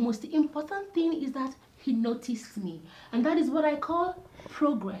 the most important thing is that he noticed me. And that is what I call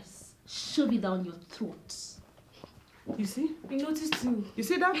progress. Shove it down your throat. You see? He noticed you. You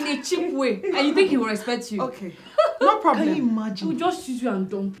see that? In a cheap way. And you think he will respect you. Okay. No problem. Can you imagine? He will just use you and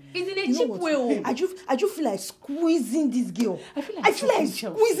dump. It's in a cheap way. Oh. I just feel like squeezing this girl. I feel like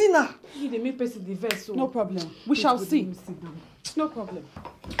squeezing her. They make person the verse. So. No problem. We shall see. No problem.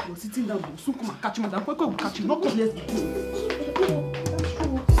 You're sitting down. Soon come and catch me. That will catch you. Not let's go.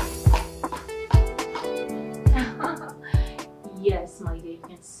 Yes, my dear, you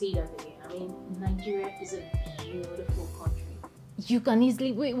can see that again. I mean, Nigeria is a beautiful country. You can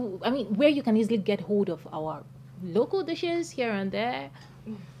easily, where you can easily get hold of our local dishes here and there.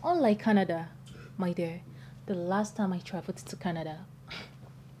 Unlike Canada, my dear, the last time I traveled to Canada,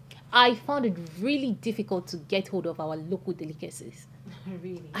 I found it really difficult to get hold of our local delicacies.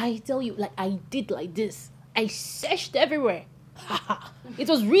 Really? I tell you, like I did like this. I searched everywhere. It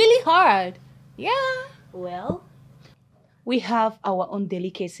was really hard. Yeah. Well, we have our own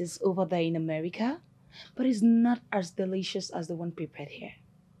delicacies over there in America, but it's not as delicious as the one prepared here.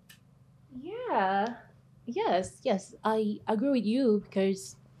 Yeah. Yes, I agree with you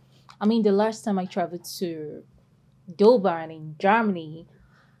because, I mean, the last time I traveled to Dober in Germany,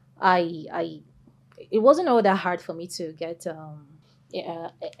 it wasn't all that hard for me to get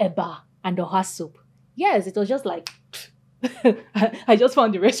eba and oha soup. Yes, it was just like, I just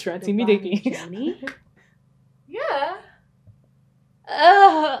found the restaurant immediately. Yeah.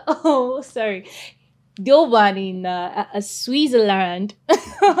 Sorry. Dilban in Switzerland.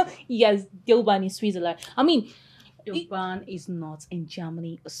 Yes, Dilban in Switzerland. I mean, Dilban is not in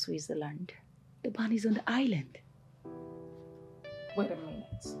Germany or Switzerland. Dilban is on the island. Wait a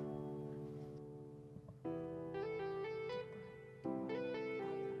minute.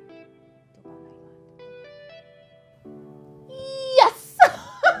 Yes!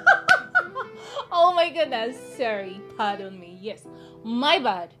 Oh my goodness. Sorry. Pardon me. Yes. My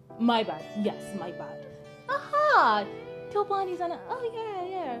bad. Yes, my bad. Aha! Dilban is on. Oh,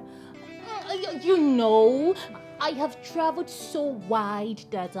 yeah. You know, I have traveled so wide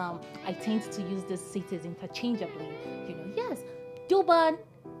that I tend to use the cities interchangeably. You know, yes. Dilban,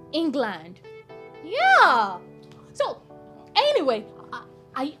 England. Yeah. So, anyway,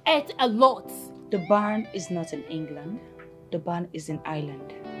 I ate a lot. The barn is not in England. The barn is in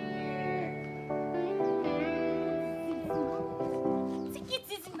Ireland.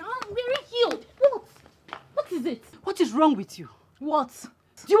 What is it? What is wrong with you? What?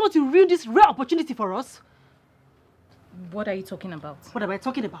 Do you want to ruin this rare opportunity for us? What are you talking about? What am I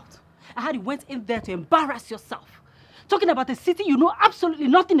talking about? I heard you went in there to embarrass yourself. Talking about a city you know absolutely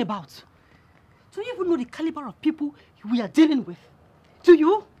nothing about. Do you even know the caliber of people we are dealing with? Do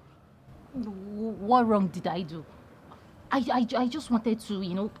you? What wrong did I do? I just wanted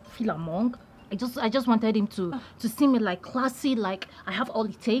to, feel among. I just wanted him to see me like classy, like I have all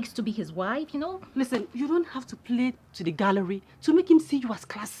it takes to be his wife, Listen, you don't have to play to the gallery to make him see you as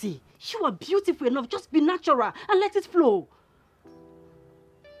classy. You are beautiful enough. Just be natural and let it flow.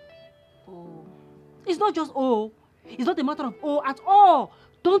 Oh. It's not just oh. It's not a matter of oh at all.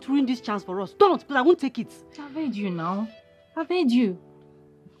 Don't ruin this chance for us. Don't, because I won't take it. I've heard you now. I've heard you.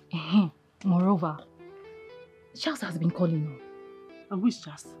 Moreover, Charles has been calling you. And who is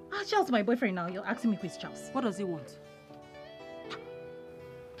Charles? Charles, my boyfriend now. You're asking me who is Charles. What does he want?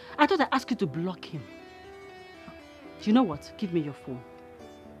 I thought I asked you to block him. Do you know what? Give me your phone.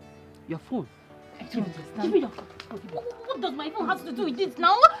 Your phone. I don't understand. Give me your phone. What does my phone have to do with this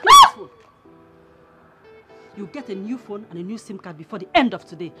now? You get a new phone and a new SIM card before the end of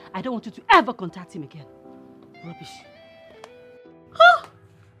today. I don't want you to ever contact him again. Rubbish.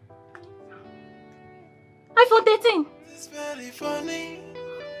 iPhone 13. It's very funny.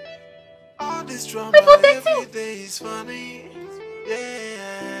 All this drama every day is funny.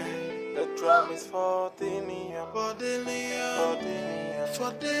 Yeah. The drum is for Dillion. For Dillion.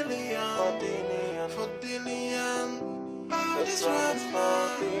 For Dillion. For Dillion. All this drama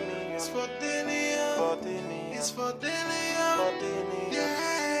is for Dillion. It's for Dillion. Yeah.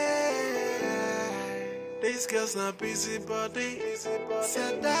 These girls not busybody.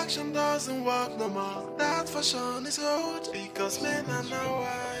 Seduction doesn't work no more. That for sure is old. Because men are now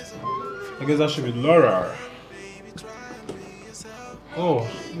wise. I guess that should be Laura. Oh,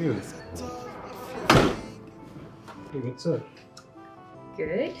 news. Even so.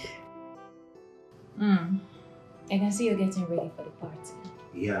 Good. I can see you're getting ready for the party.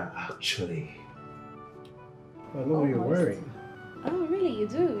 Yeah, actually. I know what you're wearing. Oh, really? You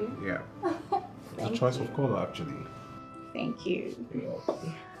do? Yeah. It's a choice of color, actually. Thank you. You're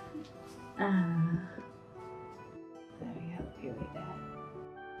welcome. Let me help you with that.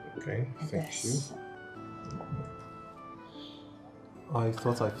 Okay, thank you. I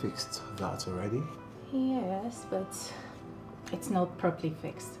thought I fixed that already. Yes, but it's not properly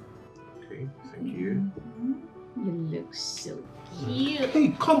fixed. Okay, thank you. You look so cute. Hey,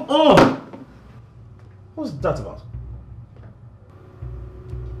 come on! What's that about?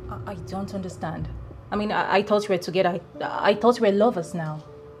 I don't understand. I mean, I thought we were together. I thought we were lovers now.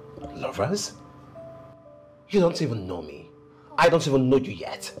 Lovers? You don't even know me. I don't even know you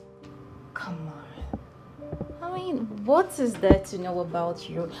yet. Come on. I mean, what is there to know about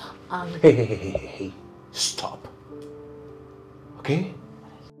you? Hey. Stop. Okay?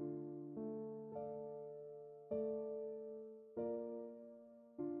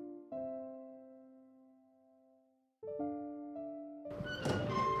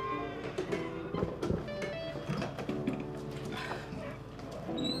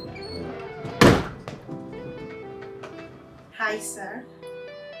 Hi, sir.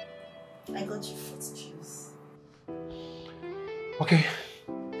 I got you fruit juice. Okay.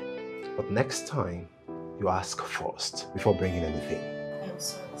 But next time, you ask first before bringing anything. I'm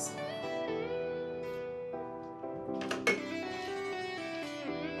sorry, sir.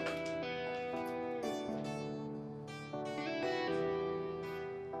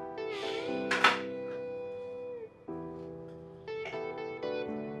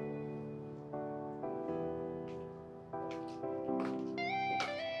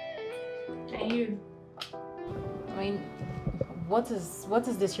 What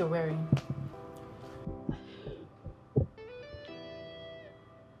is this you're wearing?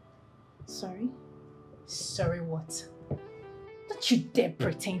 Sorry? Sorry what? Don't you dare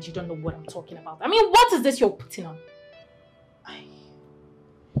pretend you don't know what I'm talking about. I mean, what is this you're putting on? I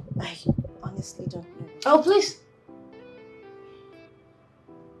honestly don't know. Oh, please.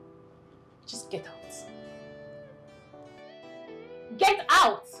 Just get out. Get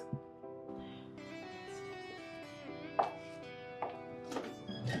out!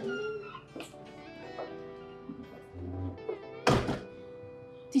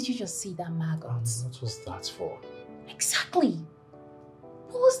 Did you just see that maggot? What was that for? Exactly.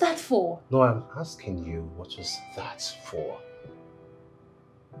 What was that for? No, I'm asking you, what was that for?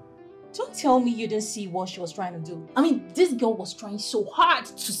 Don't tell me you didn't see what she was trying to do. I mean, this girl was trying so hard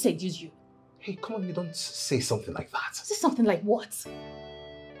to seduce you. Hey, come on, you don't say something like that. Say something like what?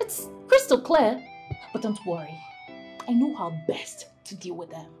 It's crystal clear. But don't worry. I know how best to deal with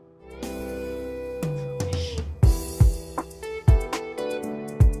them.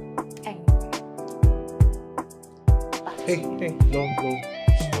 Hey, no.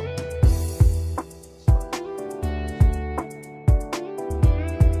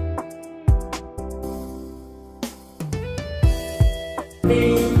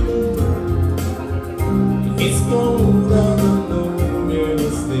 It's cold, I don't know where to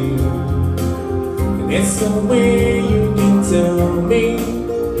stay. There's somewhere you can tell me.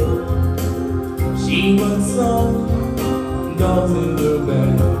 She was some dogs in the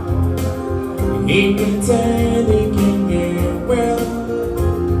bed. He pretend he can get well.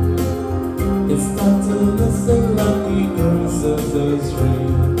 It's time to listen like the girls of the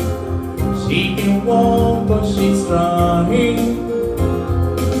street. She can walk but she's trying.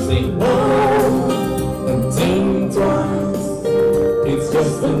 Say whoa and think twice. It's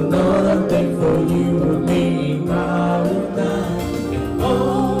just another thing for you and me in paradise. And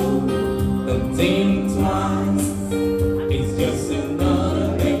oh and think twice. It's just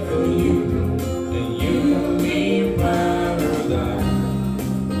another thing for you and you and me in paradise.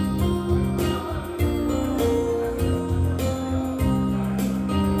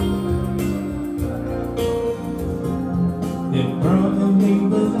 It probably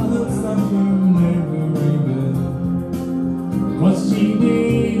looks like you never even what she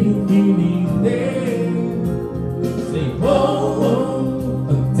did if you need it. Say whoa,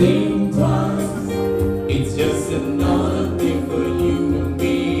 a think twice. It's just another thing for you and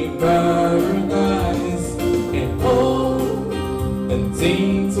me in paradise. And oh, and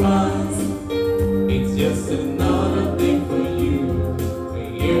think twice. It's just another thing for you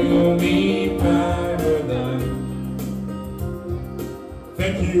and me in paradise.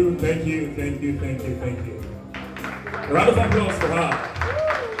 Thank you. A round of applause for her.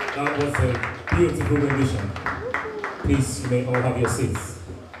 That was a beautiful rendition. Please, you may all have your seats.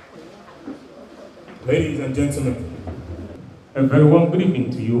 Ladies and gentlemen, a very warm good evening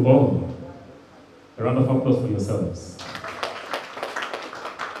to you all. A round of applause for yourselves.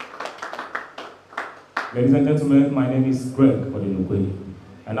 Ladies and gentlemen, my name is Greg Odinukwe,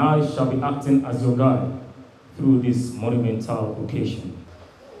 and I shall be acting as your guide through this monumental occasion.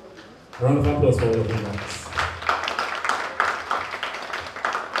 A round of applause for all of you guys.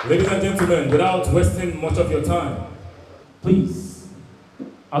 Ladies and gentlemen, without wasting much of your time, please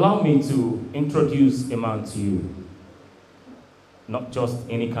allow me to introduce a man to you. Not just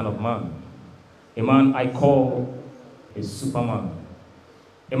any kind of man. A man I call a Superman.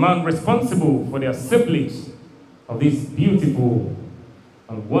 A man responsible for the assemblage of these beautiful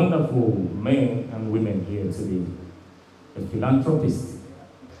and wonderful men and women here today. A philanthropist.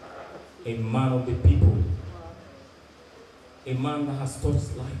 A man of the people. A man that has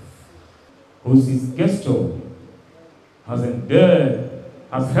touched life. Whose gesture has endeared,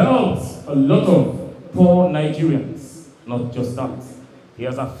 has helped a lot of poor Nigerians. Not just that. He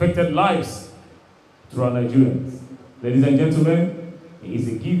has affected lives through our Nigerians. Ladies and gentlemen, he is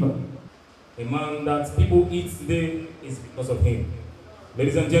a giver. A man that people eat today is because of him.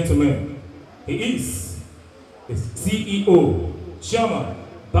 Ladies and gentlemen, he is the CEO, Chairman,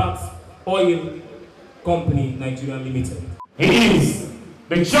 Bath Oil Company Nigeria Limited. He is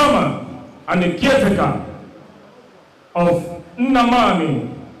the Chairman and the caretaker of Nnebe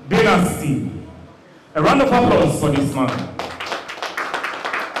Dynasty. A round of applause for this man.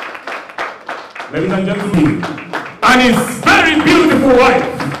 Ladies and gentlemen, and his very beautiful wife,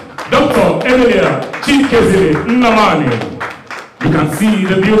 Dr. Emilia Chikezile Nnamani. You can see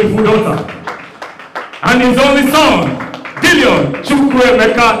the beautiful daughter. And his only son, Dillion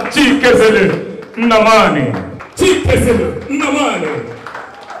Chukwuemeka Chikezile Nnamani. Chikezile Nnamani.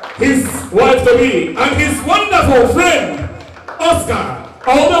 His wife-to-be and his wonderful friend, Oscar,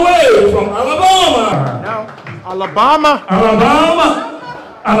 all the way from Alabama. Now, Alabama.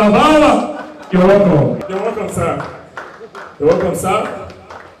 You're welcome. You're welcome, sir. You're welcome, sir.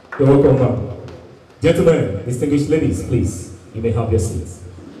 You're welcome, ma'am. Gentlemen, distinguished ladies, please, you may have your seats.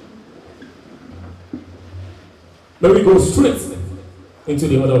 Let me go straight into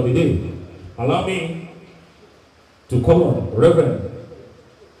the order of the day. Allow me to call on Reverend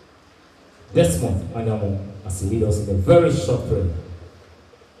Desmond Anyamo as he leads us in a very short prayer.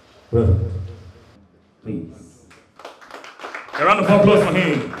 Reverend, please. A round of applause for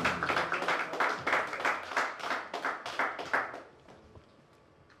him.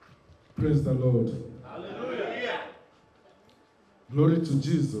 Praise the Lord. Hallelujah. Glory to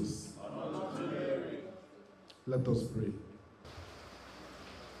Jesus. Let us pray.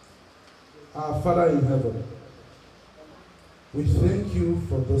 Our Father in heaven, we thank you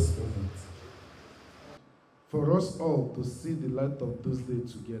for this moment. For us all to see the light of this day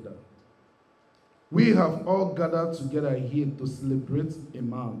together. We have all gathered together here to celebrate a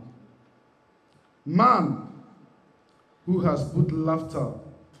man. Man who has put laughter,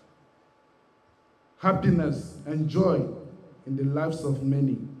 happiness, and joy in the lives of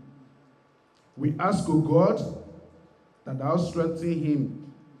many. We ask, O God, that thou strengthen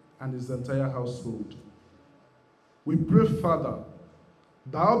him and his entire household. We pray, Father,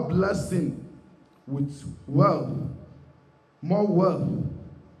 thou bless him with wealth, more wealth,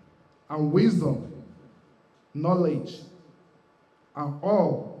 and wisdom, knowledge, and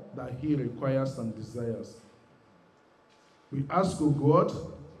all that he requires and desires. We ask, O God,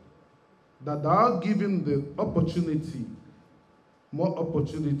 that thou give him the opportunity, more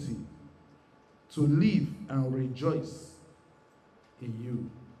opportunity, to live and rejoice in you.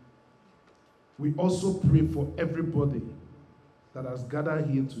 We also pray for everybody that has gathered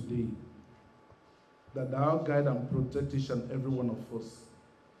here today, that thou guide and protect each and every one of us.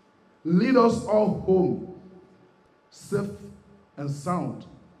 Lead us all home, safe and sound,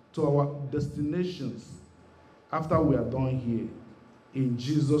 to our destinations after we are done here. In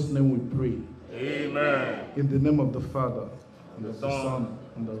Jesus' name we pray. Amen. In the name of the Father, and of the Son,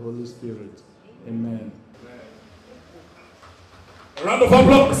 and the Holy Spirit. Amen. A round of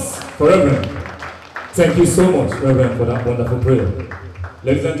applause for Reverend. Thank you so much, Reverend, for that wonderful prayer.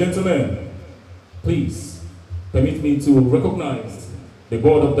 Ladies and gentlemen, please permit me to recognize the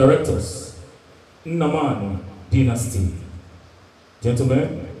board of directors, Nnebe Dynasty.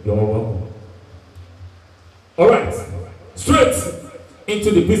 Gentlemen, you're all welcome. All right, straight into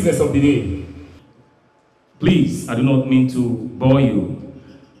the business of the day. Please, I do not mean to bore you,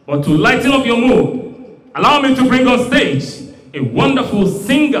 but to lighten up your mood, allow me to bring on stage a wonderful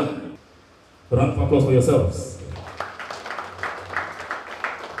singer. A round of applause for yourselves.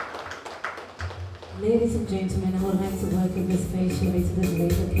 Ladies and gentlemen, I would like to welcome you especially to this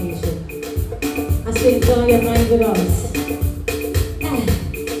late occasion. I I say enjoy your night with us.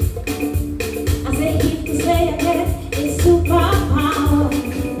 I say if you say again, it's superpower.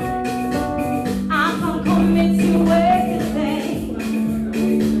 I can commit to everything.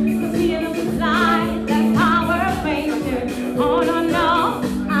 Cause you look like that Power Ranger. Oh no, no,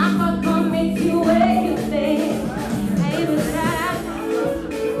 I can commit to everything. Hey, the sad,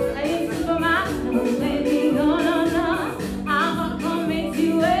 hey, Superman, no baby, no, no, no. I can commit to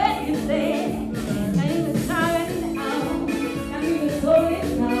everything. Hey, the silent out, and you the story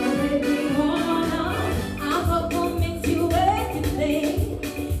now, baby, no, no, no. I can commit to everything.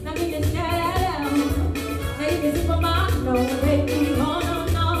 Now me just hey, the Superman, no baby, no, no,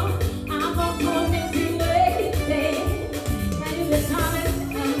 no. I can commit to everything. Now you the silent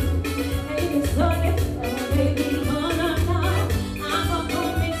out, hey, the story now, baby, no, no, no. I can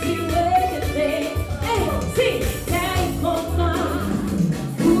commit to everything. Hey, see, take over.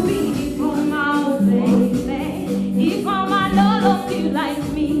 Who be for my baby? If I'm a love you like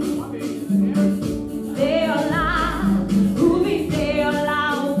me. They all lie. Who be they all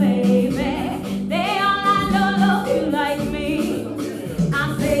lie, baby? They all lie, love you like me. I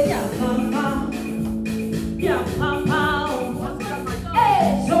say, yeah, papa. Yeah, papa. Hey,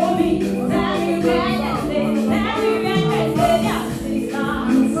 show me. Tell me where you live. Tell me where you live. Yeah,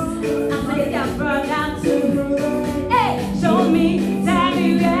 sisters. I say, yeah, brother too. Hey, show me. Tell me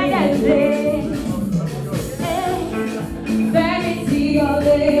where you live. Hey, verity your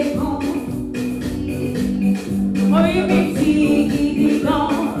leg home. Oh, you be tea,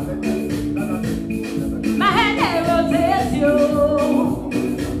 gone. My head rotates you.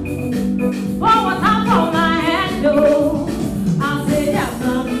 Oh, what I'm for my head, though. I say, yeah,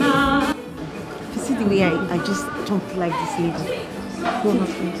 mama. You see the way I just don't like this lady.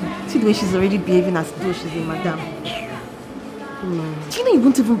 See the way she's already behaving as though she's a madam. Do you know you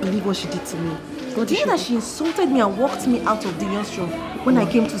won't even believe what she did to me? Do you know that she insulted me and walked me out of the restroom when I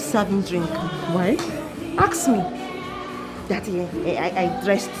came to serve him drink? Why? Ask me. That I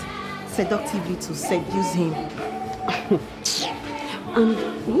dressed seductively to seduce him. And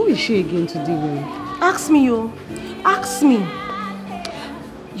who is she again to deal with? Ask me, yo. Ask me.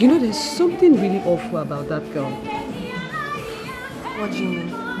 You know, there's something really awful about that girl. What do you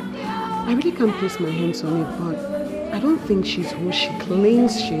mean? I really can't place my hands on it, but I don't think she's who she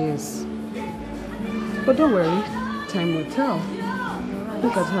claims she is. But don't worry, time will tell.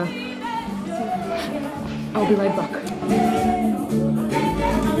 Look at her. I'll be right back.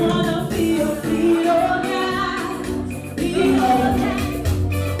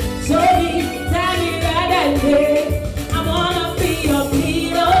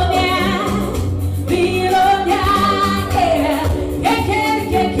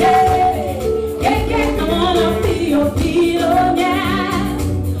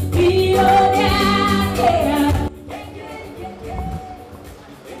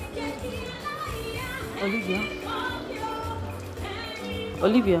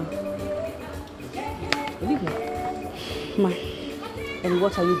 Olivia. Ma. And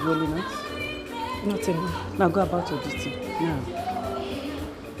what are you dwelling at? Nothing. Now go about your duty. Now.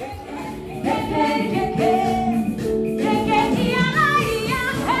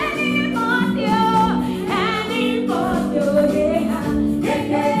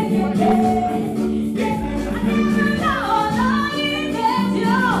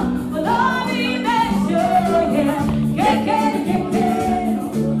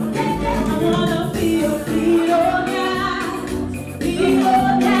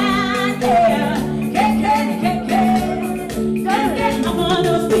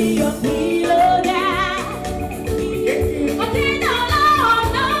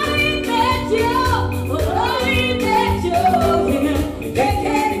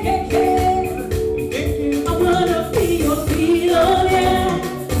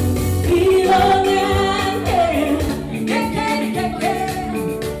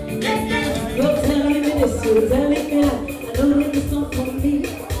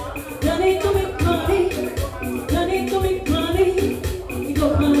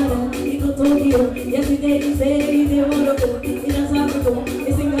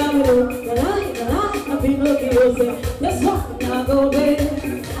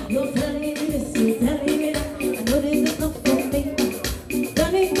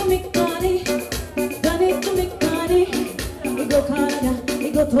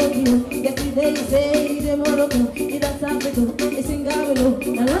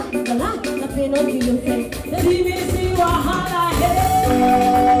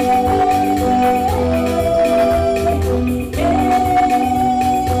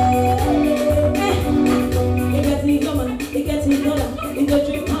 It gets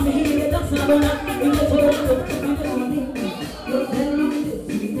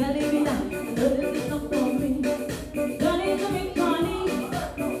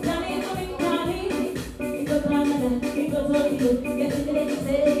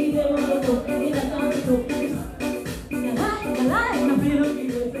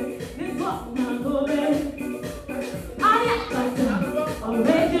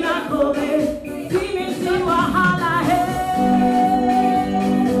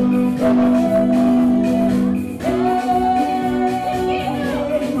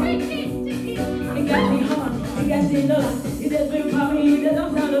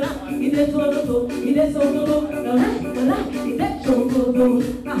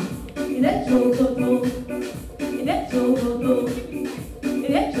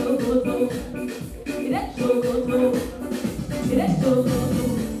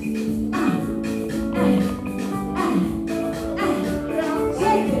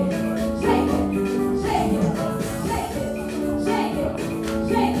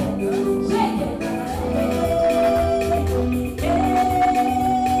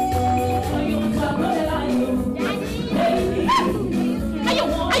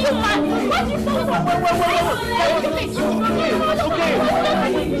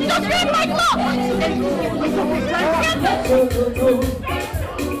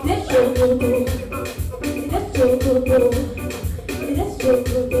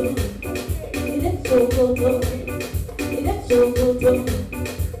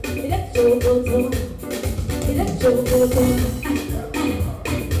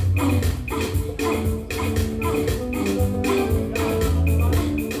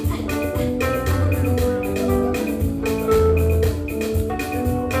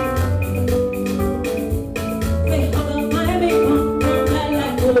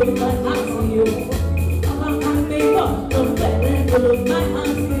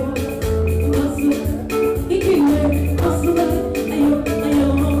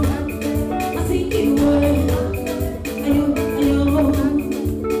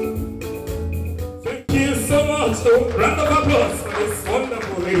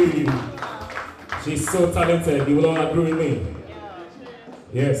Talented, you will all agree with me.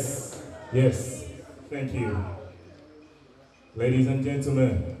 Yes, yes, thank you. Ladies and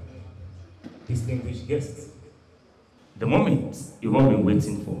gentlemen, distinguished guests, the moment you've all been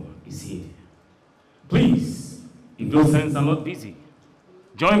waiting for is here. Please, if those hands are not busy,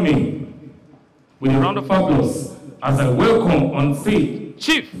 join me with a round of applause as I welcome on stage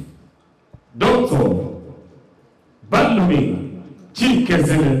Chief Dr. Balumi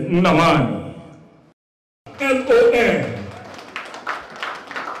Chikesele Nnamani. L-O-N.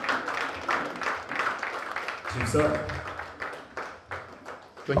 Chief, sir.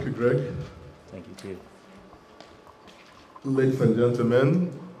 Thank you, Greg. Thank you, Chief. Ladies and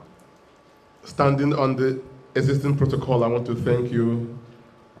gentlemen, standing on the existing protocol, I want to thank you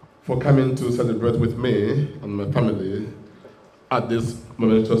for coming to celebrate with me and my family at this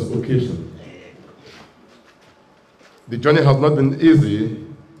momentous occasion. The journey has not been easy,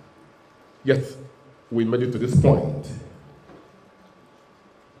 yet we made it to this point.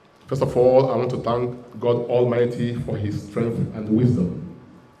 First of all, I want to thank God Almighty for His strength and wisdom.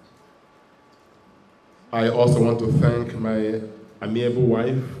 I also want to thank my amiable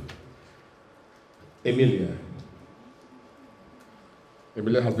wife, Emilia.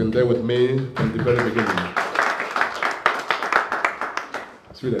 Emilia has been there with me from the very beginning.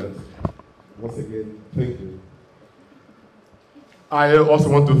 Sweetheart, once again, thank you. I also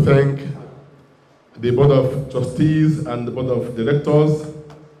want to thank the Board of Trustees and the Board of Directors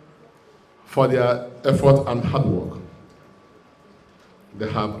for their effort and hard work. They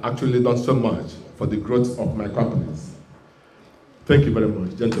have actually done so much for the growth of my companies. Thank you very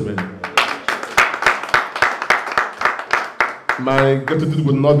much, gentlemen. My gratitude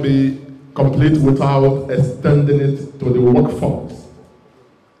would not be complete without extending it to the workforce,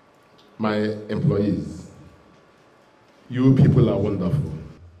 my employees. You people are wonderful.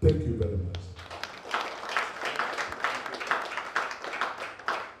 Thank you very much.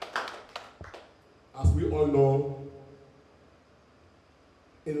 As we all know,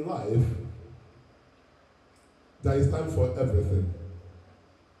 in life, there is time for everything.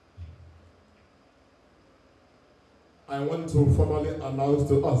 I want to formally announce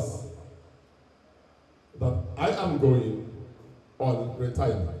to us that I am going on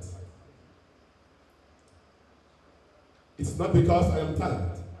retirement. It's not because I am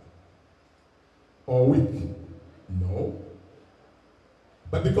tired or weak, no,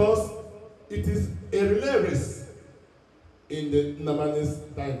 but because it is a relay race in the Nnamani's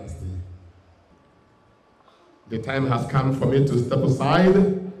dynasty. The time has come for me to step aside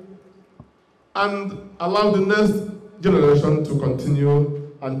and allow the next generation to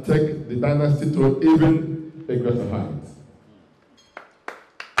continue and take the dynasty to even a greater height.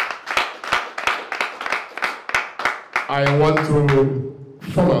 I want to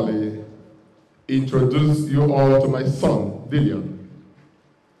formally introduce you all to my son, Dillian.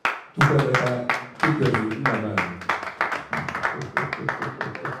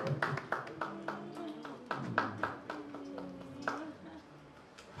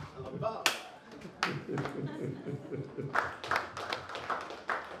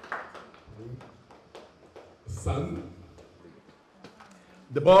 Son,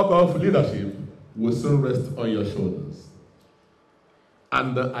 The bulk of leadership will soon rest on your shoulders.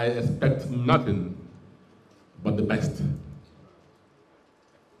 And I expect nothing but the best.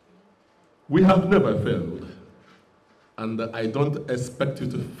 We have never failed, and I don't expect you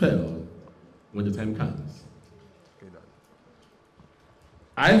to fail when the time comes.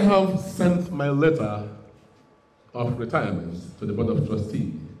 I have sent my letter of retirement to the Board of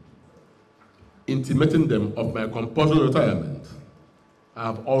Trustees, intimating them of my compulsory retirement. I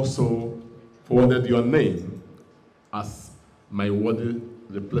have also forwarded your name as my worthy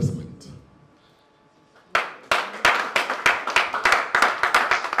replacement.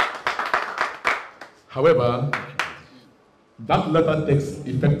 However, that letter takes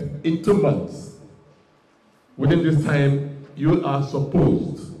effect in 2 months. Within this time, you are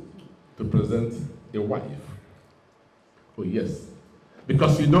supposed to present a wife. Oh yes,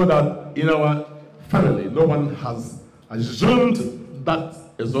 because you know that in our family, no one has assumed that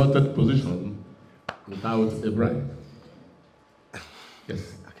exalted position without a bride.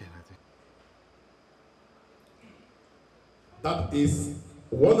 Yes. Okay, that is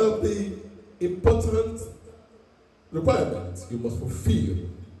one of the important requirements you must fulfill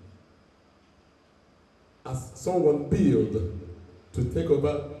as someone billed to take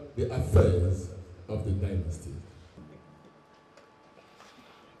over the affairs of the dynasty.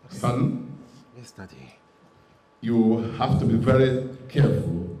 Son, yes, Daddy. You have to be very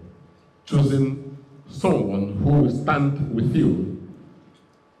careful choosing someone who will stand with you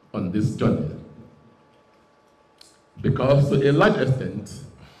on this journey. Because to a large extent,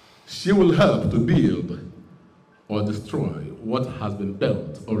 she will help to build or destroy what has been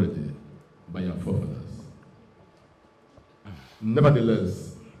built already by your forefathers.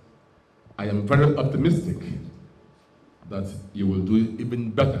 Nevertheless, I am very optimistic that you will do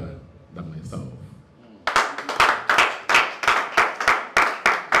even better than myself.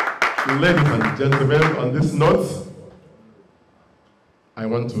 Ladies and gentlemen, on this note, I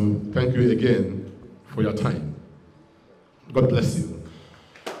want to thank you again for your time. God bless you.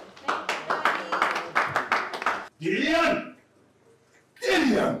 Gideon!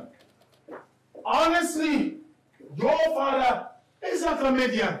 Gideon! Honestly, your father is a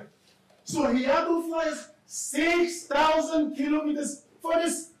comedian. So he had to fly 6,000 kilometers for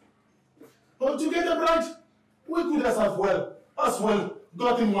this. But to get a bride, we could as well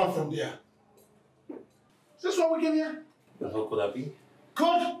gotten one from there. Is this what we came here? How could that be?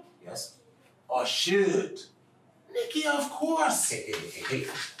 Could? Yes. Or should? Nikki, of course. Hey.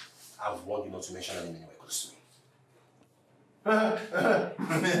 I've warned you not to mention her name anywhere close to me.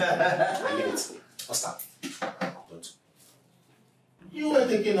 Leave it. I'll stop. Don't. You were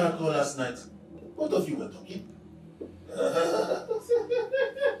taking our call last night. Both of you were talking.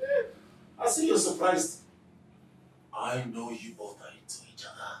 I see you're surprised. I know you both are into each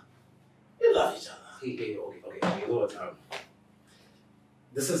other. You love each other. Hey, okay. You know what?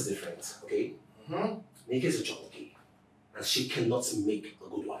 This is different, okay? Nikki is a jockey, and she cannot make a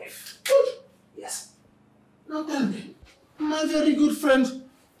good wife. Good? Yes. Now tell me, my very good friend,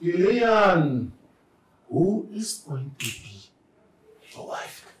 Gillian, who is going to be your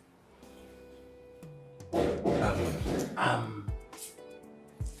wife?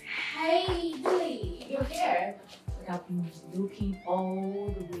 Hey, Billy, you're here. I've been looking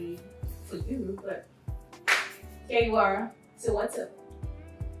all the way for you, but here you are. So what's up?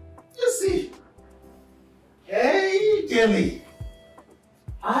 You see, hey, Dilly,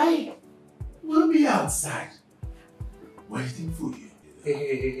 I will be outside waiting for you.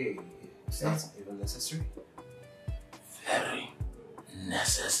 Hey. It's not even necessary. Very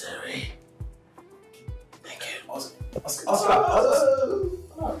necessary. Thank you. Oscar.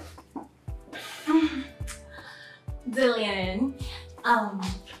 Dillian,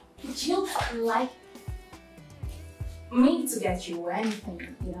 would you like me to get you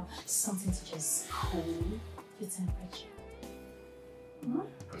anything, something to just cool your temperature?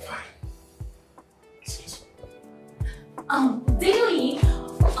 I'm fine. Excuse me. Dilly,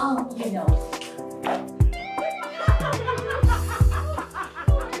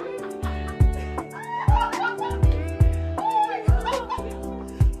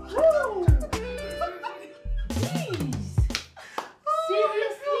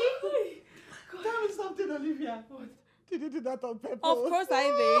 Did you do that on purpose? Of course I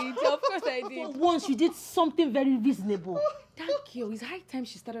did. Of course I did. For once, you did something very reasonable. That girl, it's high time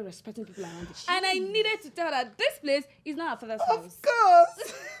she started respecting people around her. And I needed to tell her that this place is not her father's house. Of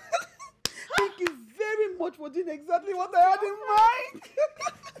course. Thank you very much for doing exactly what I had in mind.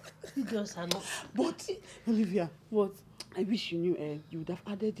 You just are not. But, Olivia, what? I wish you knew you would have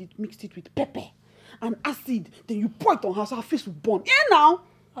added it, mixed it with pepper. and acid, then you pour it on her so her face will burn. Yeah, now.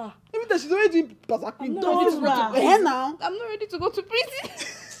 Even though she's already doing Pasakwi. Don't rush. Yeah, now. I'm not ready to go to prison.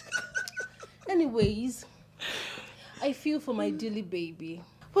 Anyways, I feel for my dearly baby.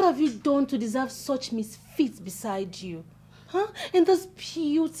 What have you done to deserve such misfits beside you? Huh? In this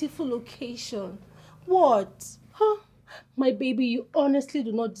beautiful location. What? Huh? My baby, you honestly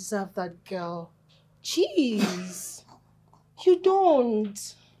do not deserve that girl. Jeez. You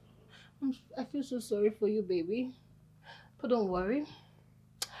don't. I feel so sorry for you, baby. But don't worry.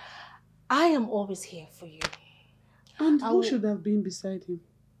 I am always here for you. And who should have been beside him?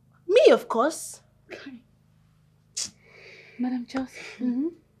 Me, of course. Madam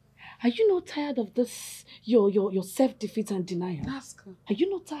Chelsea, are you not tired of this, your self-defeat and denial? Ask her. Are you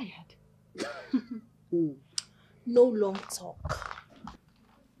not tired? No long talk.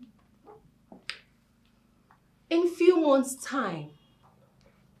 In few months' time,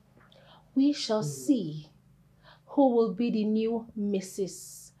 we shall see who will be the new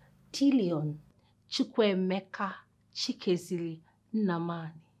Mrs. Tillion Chukwemeka Chikezili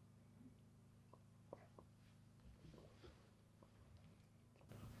Namani.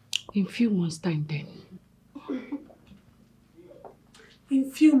 In few months' time then.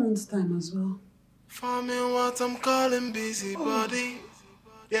 In few months' time as well. Farming what I'm calling busybody.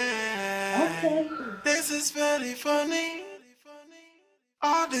 Yeah. Okay. This is very funny.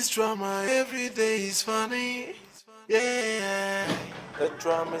 All this drama every day is funny. Yeah. The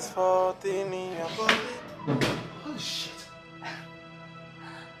drama is 14 in your body. Oh shit.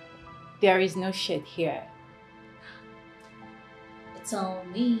 There is no shit here. It's all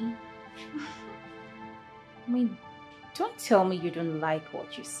me. I mean, don't tell me you don't like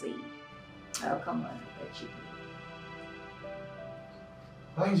what you see. Oh, come on, Reggie.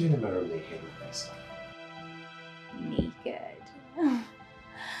 Why are you in the mirror naked with myself? Naked.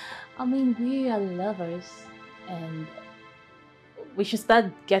 I mean, we are lovers and we should start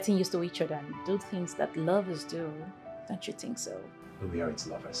getting used to each other and do things that lovers do. Don't you think so? We are its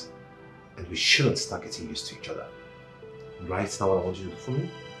lovers. And we shouldn't start getting used to each other. Right now, what I want you to do for me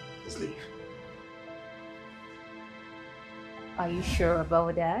is leave. Are you sure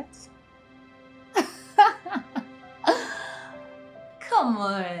about that? Come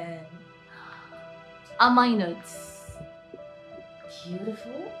on. Am I not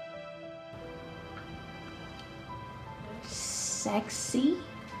beautiful? Sexy?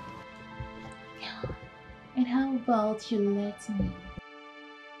 And how about you let me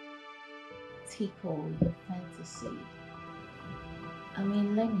tickle your fantasy? I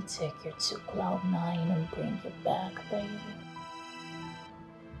mean, let me take you to Cloud9 and bring you back, baby.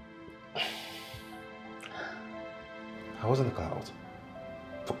 I was on the cloud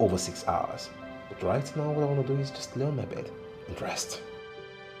for over 6 hours. But right now, what I want to do is just lay on my bed and rest.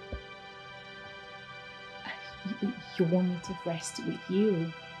 You want me to rest with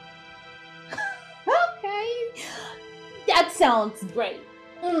you? Okay. That sounds great.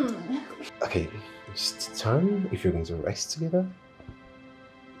 Okay, just turn if you're going to rest together.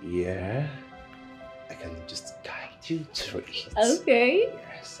 Yeah. I can just guide you through it. Okay.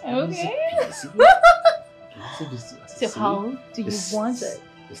 Yes. Okay. So how do you want it?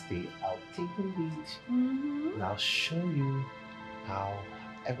 Just I'll take the lead. And I'll show you how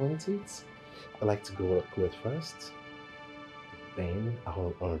I want it. I like to go up close first. Then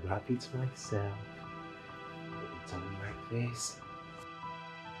I'll unwrap it myself. Put it on my face.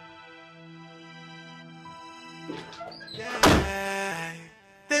 Yeah.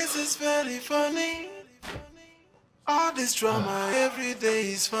 This is very funny. All this drama every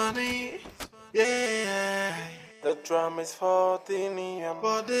day is funny. Yeah. The drama is 14 in your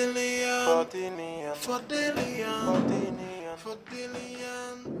body. 14 in your body. 14 in your body.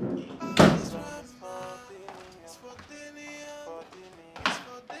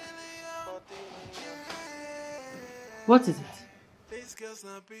 What is it?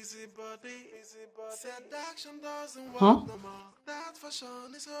 Huh?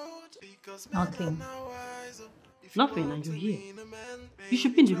 Nothing. Nothing, and you're here. You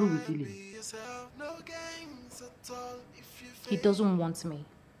should be in the room with Dilly. He doesn't want me.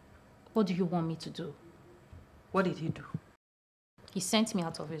 What do you want me to do? What did he do? He sent me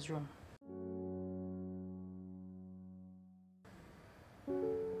out of his room.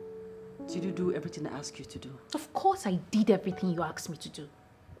 Did you do everything I asked you to do? Of course I did everything you asked me to do.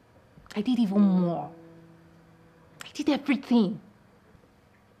 I did even more. I did everything.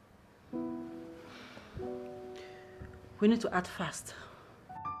 We need to act fast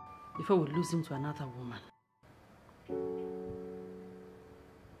before we lose him to another woman.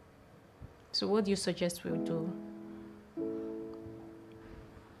 So what do you suggest we do?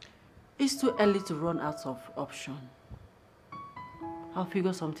 It's too early to run out of option. I'll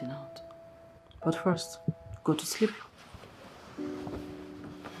figure something out. But first, go to sleep.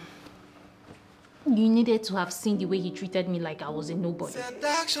 You needed to have seen the way he treated me like I was a nobody.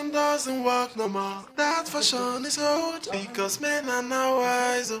 Seduction doesn't work no more. That fashion is old. Because men are now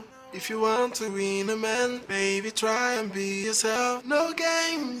wiser. If you want to win a man, baby, try and be yourself. No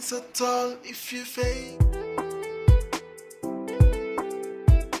games at all if you fail.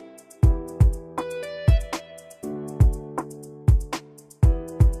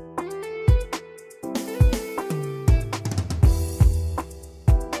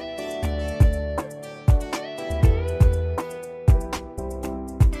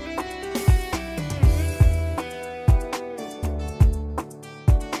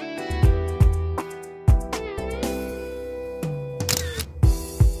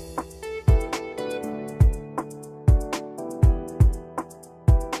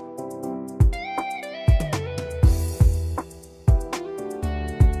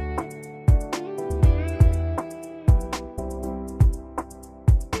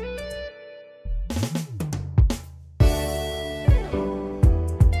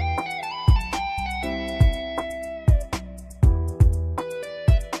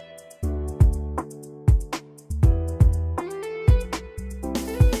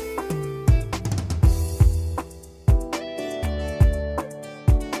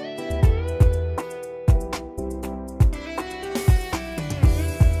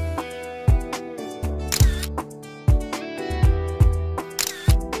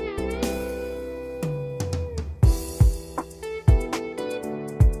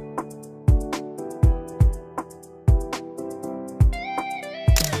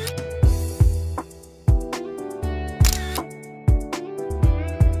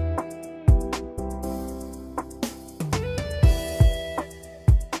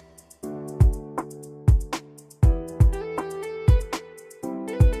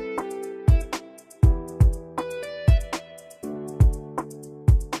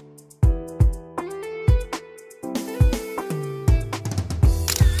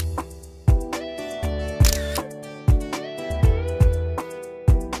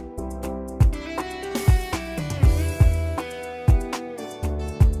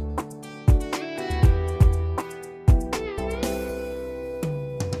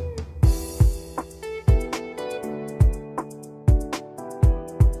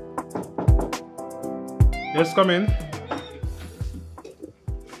 Yes, come in.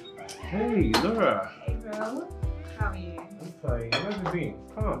 Hey, Laura. Hey, bro. How are you? I'm fine. Where have you been?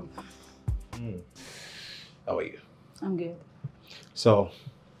 Come on. How are you? I'm good. So,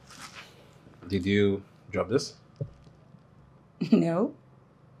 did you drop this? No.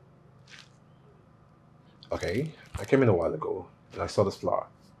 Okay. I came in a while ago and I saw this flower.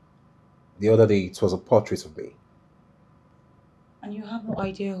 The other day, it was a portrait of me. And you have no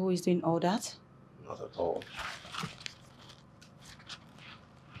idea who is doing all that? Not at all.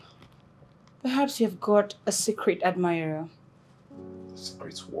 Perhaps you've got a secret admirer.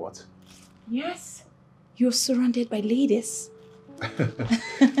 Secret what? Yes. You're surrounded by ladies.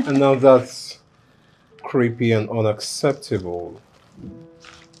 And now that's creepy and unacceptable.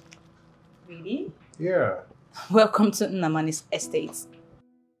 Really? Yeah. Welcome to Nnamani's estate.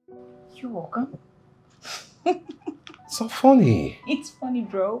 You're welcome. It's so funny. It's funny,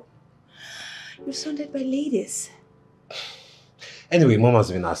 bro. You're surrounded by ladies. Anyway, Mom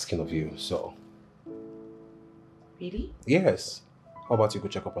has been asking of you, so... Really? Yes. How about you go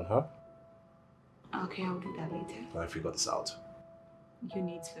check up on her? Okay, I'll do that later. I figure this out. You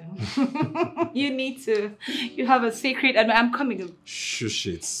need to. You need to. You have a secret and I'm coming. Shush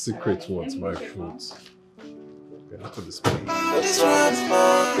it. Secret what? My foot. Okay, look at this place. This one's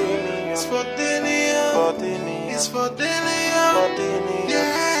for Dini. It's for Dini. It's for Dini.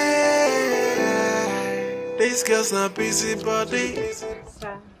 Yeah. These girls not busy body.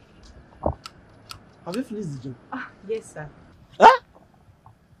 Sir. Have you finished the job? Yes, sir. Huh?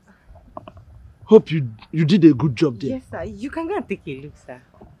 Hope you did a good job there. Yes, sir. You can go and take a look, sir.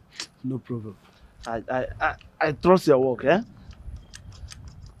 No problem. I trust your work, eh?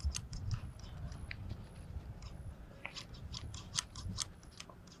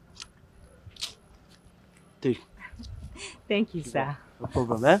 Take. Thank you, sir. No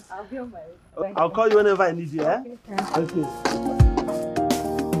problem, eh? I'll be on my way. I'll call you whenever I need you, eh? Okay.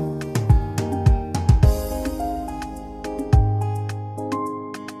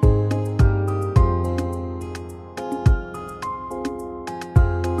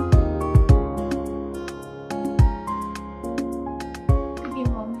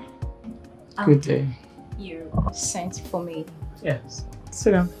 Good day. You sent for me. Yes.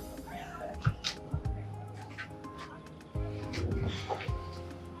 Sit down.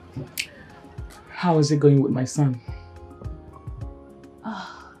 How is it going with my son?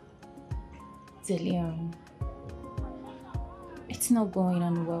 Ah, Dillian. It's not going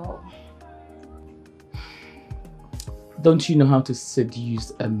on well. Don't you know how to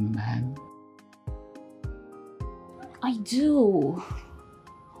seduce a man? I do.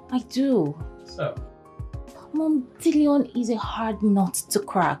 So? Mom, Dillian is a hard nut to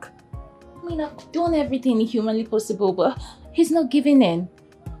crack. I mean, I've done everything humanly possible, but he's not giving in.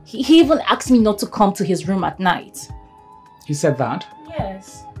 He even asked me not to come to his room at night. He said that?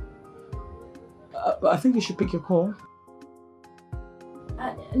 Yes. I think you should pick your call.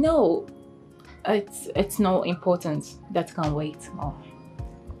 No, it's not important. That can wait, Mom.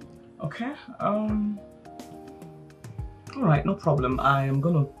 Okay. All right, no problem. I am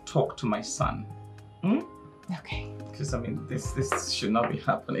going to talk to my son. Okay. Because I mean, this should not be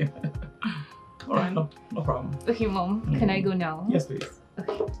happening. All right, no problem. Okay, Mom. Can I go now? Yes, please.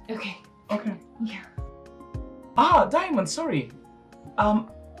 Okay. Yeah. Ah, Diamond, sorry.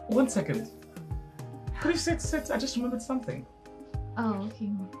 1 second. Could you sit? I just remembered something. Oh, okay.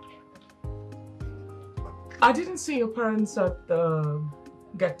 I didn't see your parents at the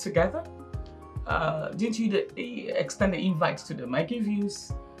get together. Didn't you extend the invites to them? I gave you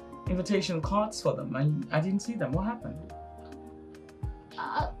invitation cards for them and I didn't see them. What happened?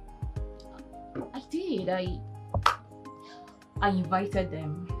 I did. I invited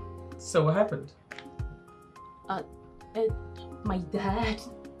them. So what happened? My dad,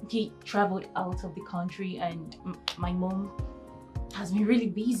 he traveled out of the country and my mom has been really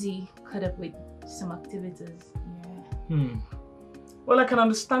busy, caught up with some activities. Yeah. Well, I can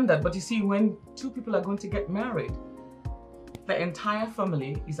understand that, but you see, when two people are going to get married, the entire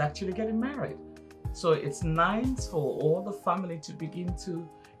family is actually getting married. So it's nice for all the family to begin to,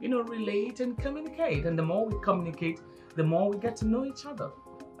 relate and communicate. And the more we communicate, the more we get to know each other.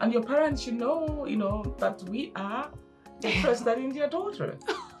 And your parents should know, that we are interested in your daughter.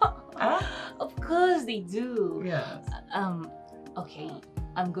 Huh? Of course they do. Yes. Okay,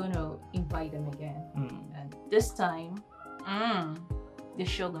 I'm gonna invite them again. And this time, they're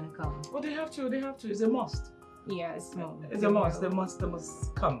sure gonna come. Well, they have to. It's a must. Yes, no. It's a must. They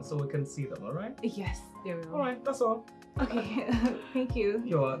must come so we can see them, all right? Yes, they will. All right, that's all. Okay, thank you.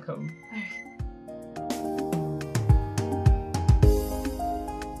 You're welcome.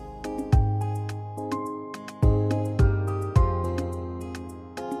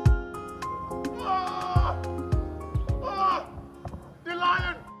 The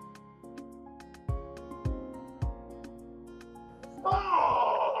lion!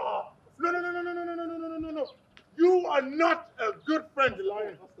 Oh! No. You are not a good friend, the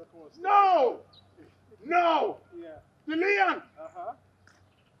lion. No! The lion!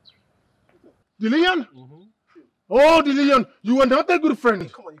 The lion? Oh, the lion, you are not a good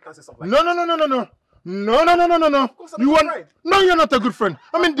friend. Come on, you can't say something like No. No. You're not a good friend.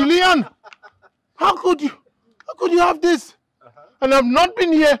 I mean, the lion. How could you have this? And I've not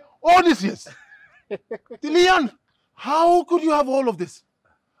been here all these years. The lion, how could you have all of this?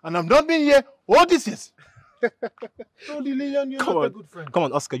 And I've not been here all these years. So, the lion, you're not a good friend. Come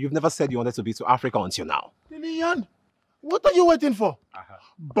on, Oscar, you've never said you wanted to be to Africa until now. The lion, what are you waiting for?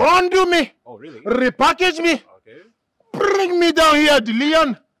 Bundle me. Oh, really? Repackage me. Okay. Bring me down here, the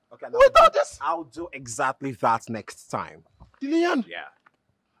lion. Okay, without this. I'll do exactly that next time. The lion. Yeah.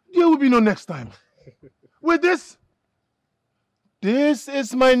 There will be no next time. With this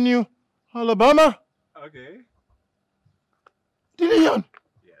is my new Alabama. Okay. The lion.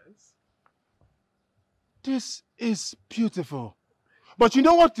 Yes. This is beautiful. But you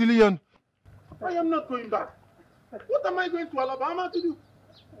know what, the lion? I am not going back. What am I going to Alabama to do?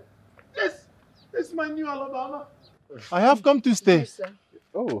 This is my new Alabama. I have come to stay.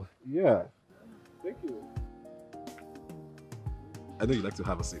 Oh, yeah. Thank you. I know you like to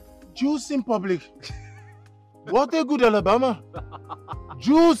have a seat. Juice in public. What a good Alabama.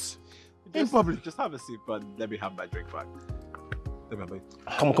 Juice in public. Just have a seat, but let me have my drink back.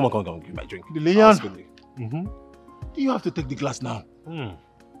 Come on, give me my drink. The lion. You have to take the glass now. The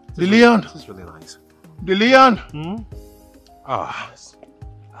lion. This is really nice. The lion.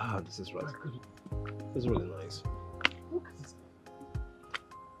 This is right. This is really nice.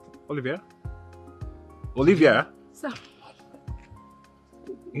 Olivia? Sir.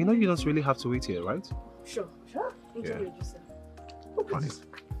 You know you don't really have to wait here, right? Sure. Enjoy your juice, sir. Look at this.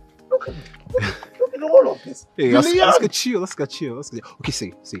 Look at all of this. Hey, let's get chill. Okay,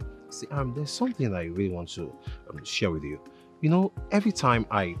 see. There's something I really want to share with you. You know, every time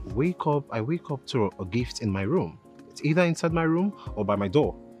I wake up to a gift in my room. It's either inside my room or by my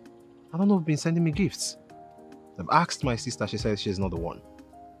door. I don't know who's been sending me gifts. I've asked my sister, she says she's not the one.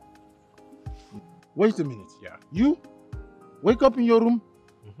 Wait a minute. Yeah. You wake up in your room,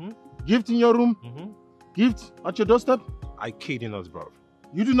 gift in your room, gift at your doorstep. I kid you not, bro.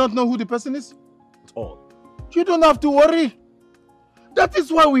 You do not know who the person is? At all. You don't have to worry. That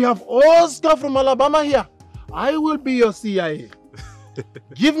is why we have Oscar from Alabama here. I will be your CIA.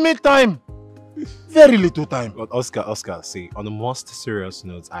 Give me time. Very little time. But Oscar, see, on a most serious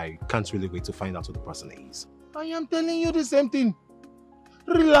note, I can't really wait to find out who the person is. I am telling you the same thing.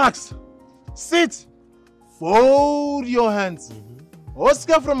 Relax. Sit. Fold your hands.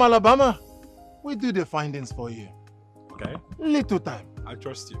 Oscar from Alabama. We do the findings for you. Okay. Little time. I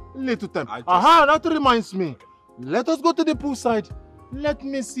trust you. Little time. I trust Aha, that reminds me. Let us go to the poolside. Let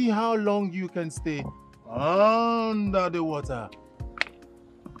me see how long you can stay under the water.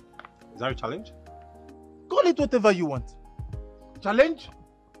 Is that a challenge? Call it whatever you want. Challenge?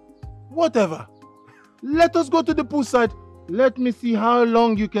 Whatever. Let us go to the poolside. Let me see how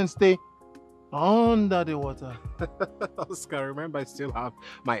long you can stay under the water. Oscar, remember I still have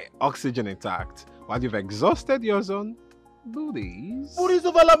my oxygen intact. While you've exhausted your own booties. Booties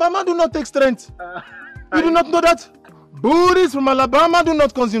of Alabama do not take strength. You do not know that? Booties from Alabama do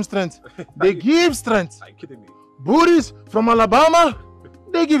not consume strength. They give strength. Are you kidding me? Booties from Alabama,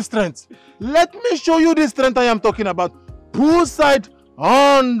 they give strength. Let me show you the strength I am talking about. Poolside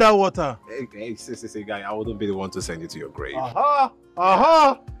underwater. Hey, guy, I wouldn't be the one to send you to your grave. Aha!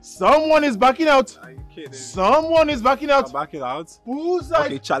 Aha! Someone is backing out. Are you kidding? Someone is backing out. I'm backing out? Poolside.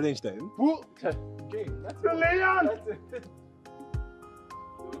 Okay, challenge then. Okay, that's the lion.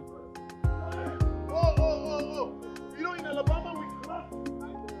 Oh. You know, in Alabama, we clap.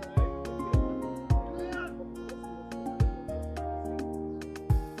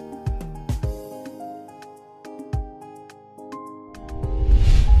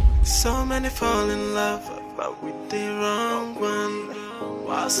 So many fall in love, but with the wrong one.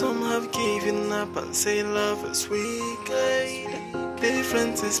 While some have given up and say love is wicked.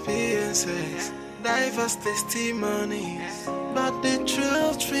 Different experiences, diverse testimonies. But the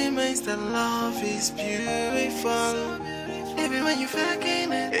truth remains that love is beautiful. Even when you're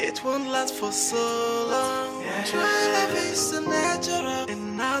faking it, it won't last for so long. True love is a natural,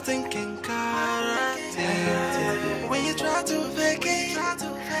 and nothing can correct it. When you try to fake it,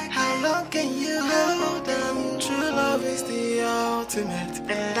 how long can you hold on? True love is the ultimate,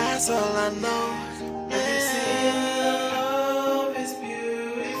 and that's all I know. Love is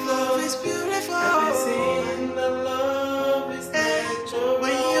beautiful. Love is beautiful. Love is natural.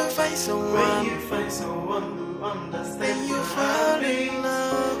 When you find someone who understands, then you fall in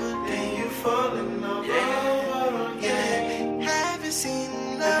love. Then you fall in love. Yeah. Have you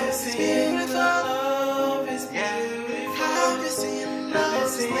seen love is beautiful? Love is beautiful. Have you seen love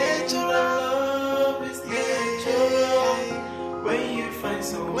is natural? Love is natural. When you find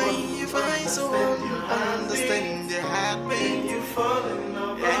someone who understands your heart, when you fall in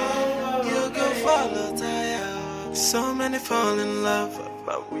love, you go follow tire. So many fall in love,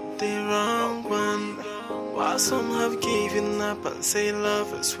 but with the wrong one. While some have given up and say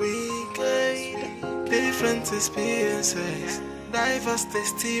love is wicked. Different experiences, diverse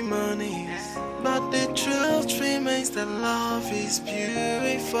testimonies. But the truth remains that love is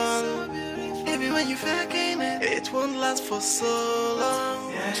beautiful. Even when you're faking it, it won't last for so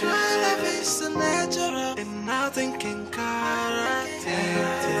long. True love is a natural, and nothing can correct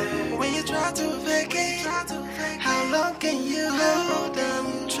it. When you try to fake it, how long can you hold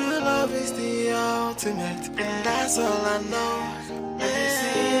on? True love is the ultimate, and that's all I know.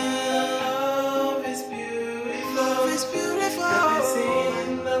 Love is beautiful. Love is beautiful.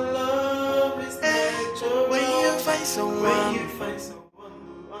 Love is natural. When you find someone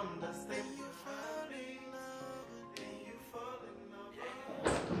who understands.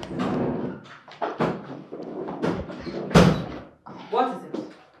 What is it?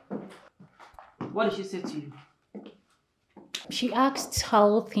 What did she say to you? She asked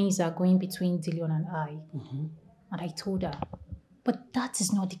how things are going between Dillion and I. And I told her, but that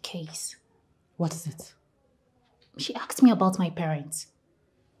is not the case. What is it? She asked me about my parents.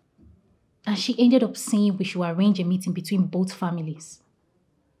 And she ended up saying we should arrange a meeting between both families.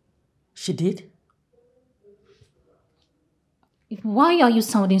 She did? Why are you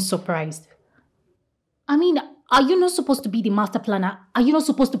sounding surprised? I mean, are you not supposed to be the master planner? Are you not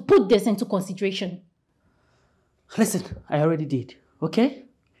supposed to put this into consideration? Listen, I already did, okay?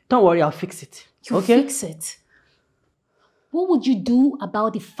 Don't worry, I'll fix it. You'll fix it? What would you do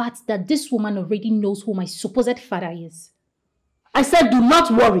about the fact that this woman already knows who my supposed father is? I said do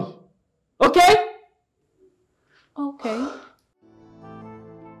not worry, okay? Okay.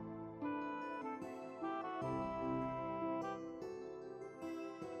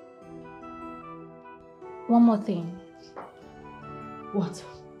 One more thing. What?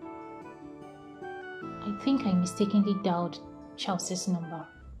 I think I mistakenly dialed Chelsea's number.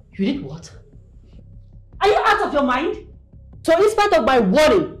 You did what? Are you out of your mind? So in spite of my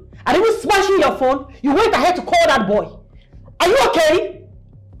warning and even smashing your phone, you went ahead to call that boy. Are you okay?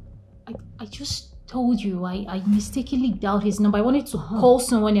 I just told you I mistakenly dialed his number. I wanted to call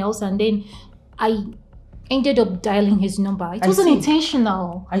someone else and then I ended up dialing his number. It wasn't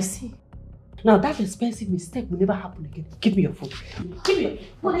intentional. I see. Now that expensive mistake will never happen again. Give me your phone. Give me your phone.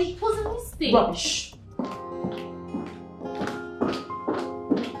 But it was a mistake. Rubbish.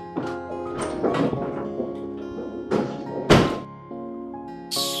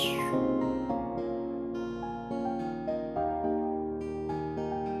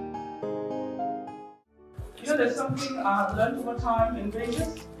 You know, there's something I've learned over time in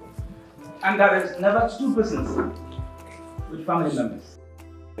Vegas, and that is never to do business with family members.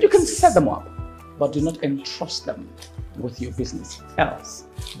 You can set them up, but do not entrust them with your business, else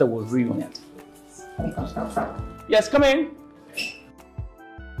they will ruin it. Yes, come in.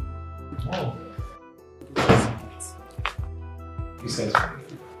 Oh. You said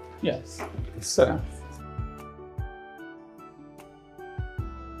yes, sir.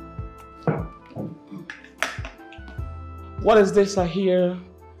 What is this I hear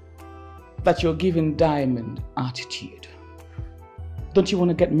that you're giving diamond attitude? Don't you want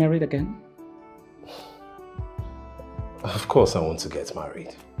to get married again? Of course I want to get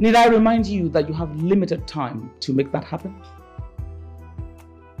married. Need I remind you that you have limited time to make that happen?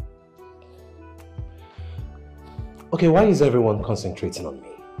 Okay, why is everyone concentrating on me?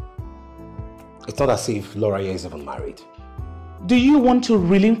 It's not as if Laura here is even married. Do you want to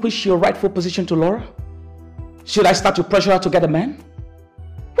relinquish your rightful position to Laura? Should I start to pressure her to get a man?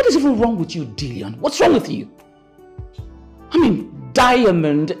 What is even wrong with you, Dillian? What's wrong with you? I mean,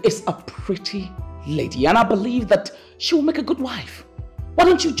 Diamond is a pretty lady and I believe that she will make a good wife. Why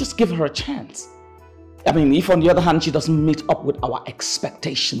don't you just give her a chance? I mean, if on the other hand she doesn't meet up with our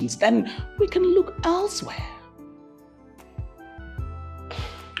expectations, then we can look elsewhere.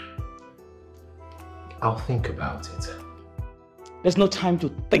 I'll think about it. There's no time to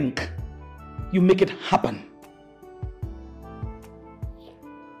think. You make it happen.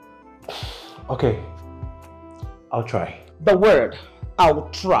 Okay, I'll try. The word "I will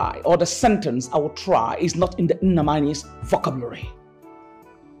try" or the sentence "I will try" is not in the Nnamani's vocabulary.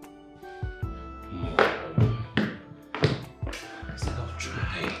 I said I'll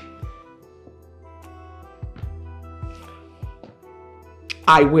try.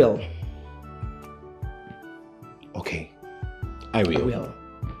 I will. Okay, I will. I will.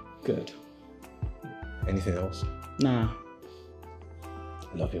 Good. Anything else? Nah.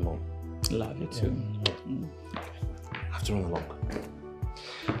 Love you, Mom. Love you too. I have to run along.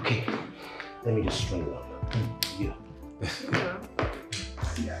 Okay, let me just run along. Yeah.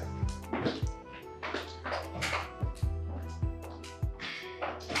 Yeah.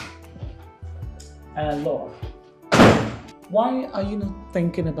 Laura, why are you not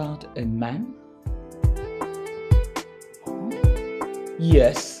thinking about a man?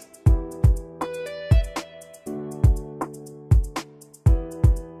 Yes.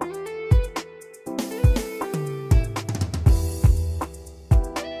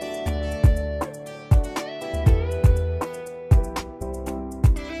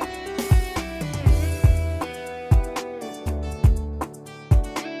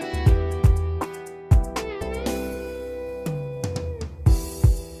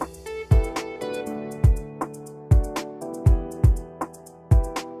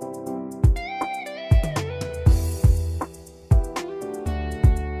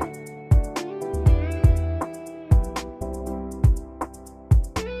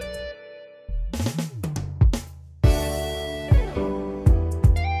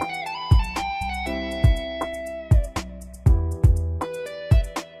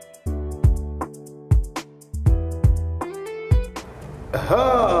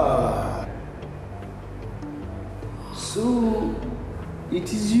 Aha! So,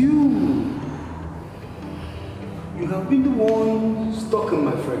 it is you. You have been the one stalking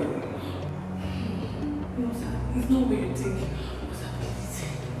my friend. No, sir. It's not what you think. No, sir, please.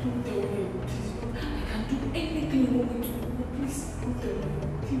 Don't tell me. Please. I can do anything you want me to do. Please, don't tell me.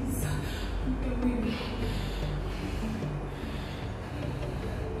 Please, sir. Don't tell me.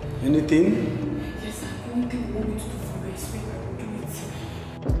 Anything? Yes, sir. Anything you want me to do for me, I swear I will do it.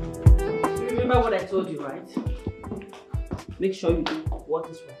 You remember what I told you, right? Make sure you do what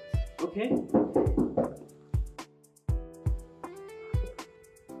is right, okay?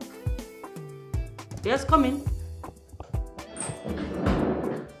 Yes, come in.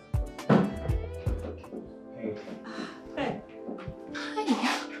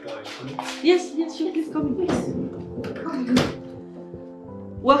 Yes, sure, please come in, please. Come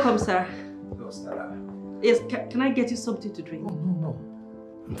in. Welcome, sir. Yes, can I get you something to drink? No.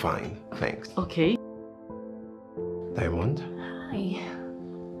 I'm fine, thanks. Okay. Diamond? Hi.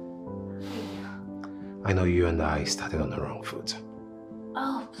 I know you and I started on the wrong foot.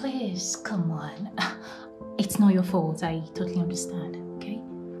 Oh, please, come on. It's not your fault. I totally understand, okay?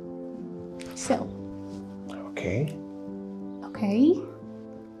 So. Okay. Okay.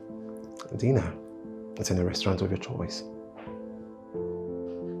 Dinner. It's in a restaurant of your choice.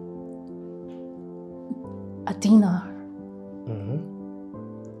 A dinner?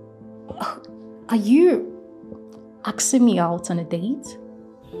 Are you asking me out on a date?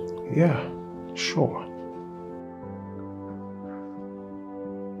 Yeah, sure.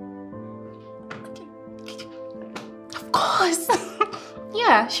 Of course.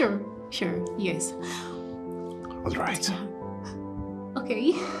 Yeah, sure, yes. All right.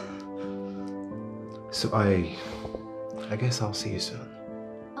 Okay. So I guess I'll see you soon.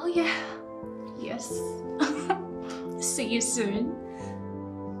 Oh yeah. Yes. See you soon.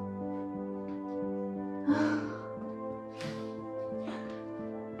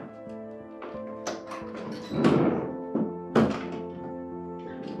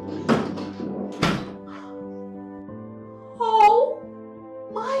 Oh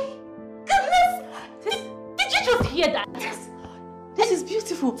my goodness! Did you just hear that? Yes. This is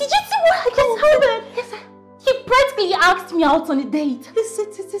beautiful. Did you see what just happened? Yes. He practically asked me out on a date. Please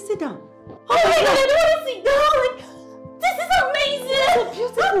sit down. Oh my god, I don't want to sit down. Like, this is amazing. So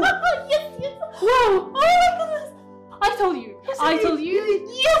beautiful. Yes. Wow. Oh my goodness. I told you. Yes, I told you.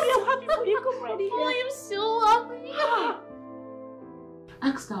 Yes. I'm happy for you. Come ready. Oh, I am so happy.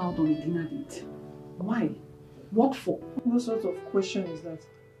 Asked her out on a dinner date. Why? What for? What sort of question is that?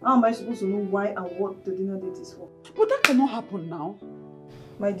 How am I supposed to know why and what the dinner date is for? But that cannot happen now.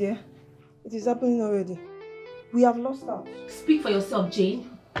 My dear, it is happening already. We have lost out. Speak for yourself, Jane.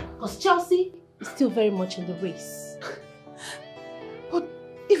 Because Chelsea is still very much in the race. But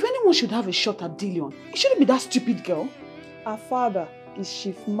if anyone should have a shot at Dillion, it shouldn't be that stupid girl. Her father is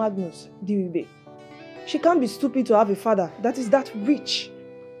Chief Magnus Diribe. She can't be stupid to have a father that is that rich.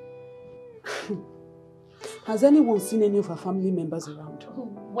 Has anyone seen any of her family members around?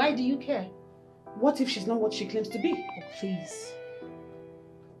 Why do you care? What if she's not what she claims to be? Oh, please.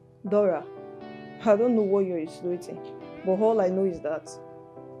 Dora, I don't know what you're insinuating, but all I know is that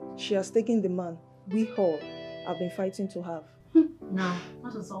she has taken the man we all have been fighting to have. No,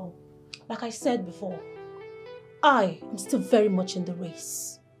 not at all. Like I said before, I am still very much in the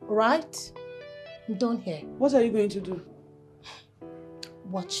race. Alright? I'm done here. What are you going to do?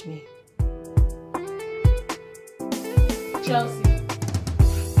 Watch me. Chelsea.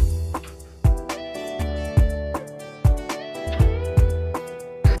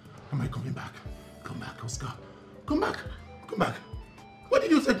 Am I coming back? Come back, Oscar. Come back. What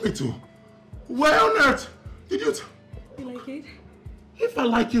did you take me to? Where on earth did you... You like it? If I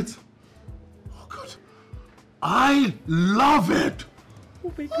like it. Oh, good. I love it.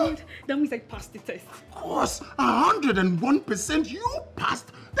 Oh my god, that means I passed the test. Of course, 101% you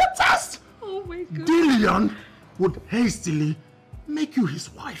passed the test. Oh my god. Dillion would hastily make you his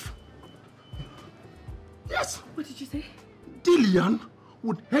wife. Yes. What did you say? Dillion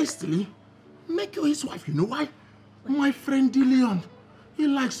would hastily make you his wife. You know why? My friend Dillion, he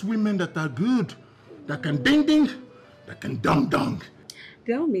likes women that are good, that can ding ding, that can dong dong.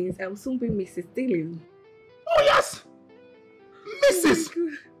 That means I'll soon be Mrs. Dillion. Oh yes! Mrs.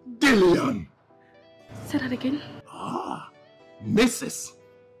 Dillion. Say that again. Mrs.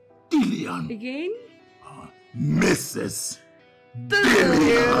 Dillion. Again? Mrs.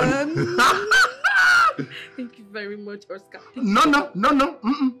 Dillion. Thank you very much, Oscar. No.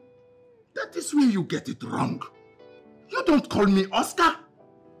 That is where you get it wrong. You don't call me Oscar.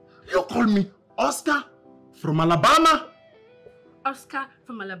 You call me Oscar from Alabama. Oscar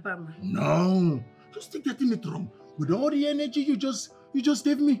from Alabama. No, you're still getting it wrong. With all the energy you just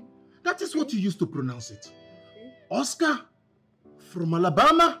gave me. That is what you used to pronounce it. Oscar from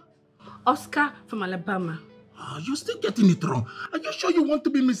Alabama. Oscar from Alabama. You're still getting it wrong. Are you sure you want to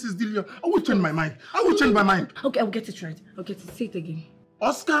be Mrs. Dillion? I will change my mind. Okay, I'll get it right. I'll get it. Say it again.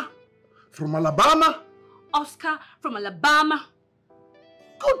 Oscar from Alabama. Oscar from Alabama.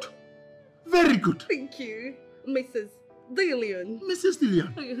 Good. Very good. Thank you, Mrs. Dillion. Mrs.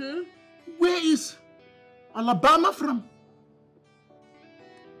 Dillion. Where is Alabama from?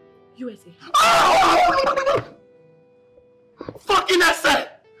 USA. Oh! Fucking essay!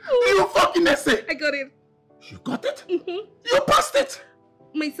 You fucking essay! I got it. You got it? You passed it!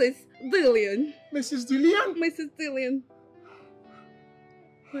 Mrs. Dillion. Mrs. Dillion? Mrs. Dillion.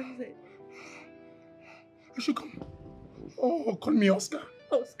 What is it? You should come. Oh, call me Oscar.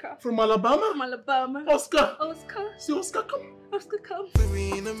 Oscar. From Alabama? From Alabama. Oscar. Oscar. See Oscar, come. Oscar, come.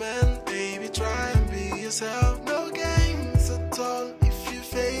 Being a man, baby, try and be yourself. No games at all. If you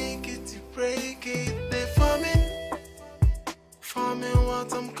fake it, you break it. They forming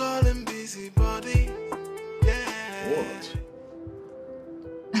what I'm calling busybody. Yeah. What?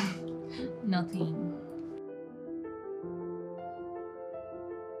 Nothing.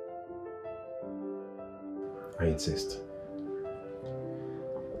 I insist.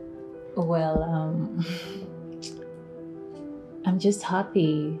 Well, I'm just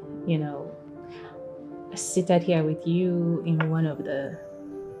happy, seated here with you in one of the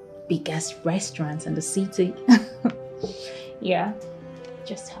biggest restaurants in the city. Yeah,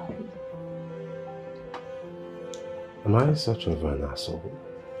 just happy. Am I such of an asshole?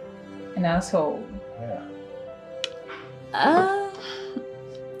 An asshole? Yeah.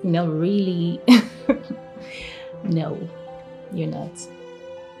 No, really. No, you're not.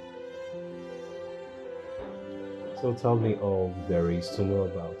 So tell me all there is to know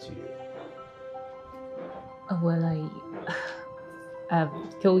about you. Well, I've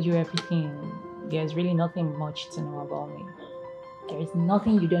told you everything. There's really nothing much to know about me. There is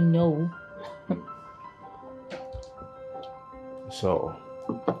nothing you don't know. So,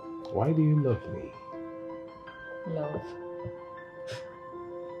 why do you love me? Love.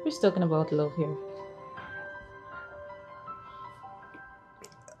 Who's talking about love here?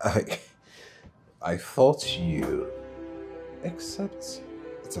 I thought you... Except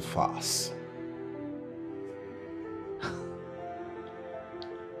it's a farce.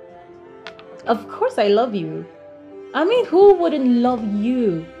 Of course I love you. I mean, who wouldn't love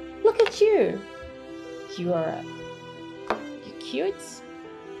you? Look at you. You're cute.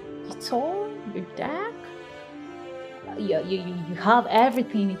 You're tall. You're dark. You have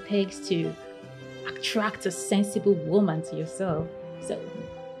everything it takes to attract a sensible woman to yourself. So,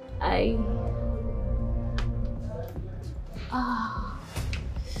 I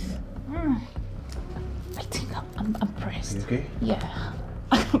think I'm pressed. You okay? Yeah.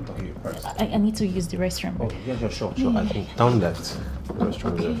 Okay, you're pressed. I need to use the restroom. Oh, yeah, sure. I think down left. The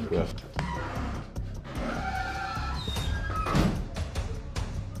restroom is left.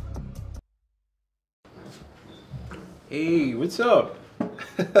 Hey, what's up?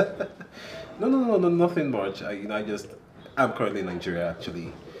 No, nothing much. I'm currently in Nigeria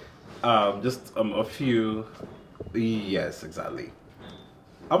actually. Just a few. Yes, exactly.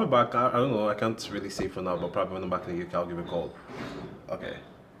 I'll be back. I don't know. I can't really say for now, but probably when I'm back in the UK, I'll give you a call. Okay.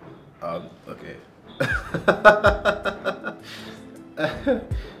 Okay.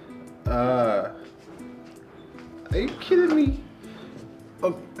 Are you kidding me?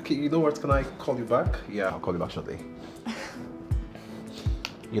 Oh, okay, you know what? Can I call you back? Yeah, I'll call you back shortly.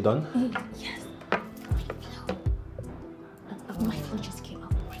 You done? Yes. My phone just came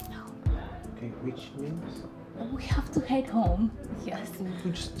up right now. Okay, which means? We have to head home. Yes.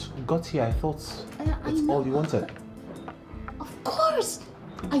 We just got here. I thought that's all you wanted. Of course.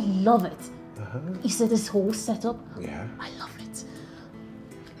 I love it. You see this whole setup? Yeah. I love it.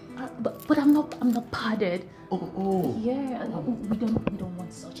 But I'm not padded. Oh. Yeah. We don't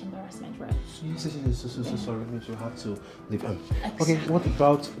want such embarrassment, right? Yes. So sorry. You have to leave. Okay. What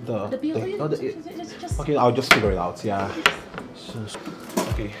about the bill? Okay, I'll just figure it out. Yeah.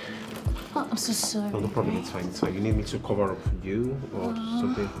 Okay. Oh, I'm so sorry. No problem. It's fine. You need me to cover up you or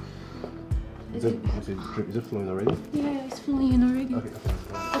something? Is it flowing already? Yeah, it's flowing in already. Okay.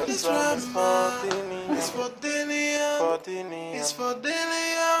 It's for Delia.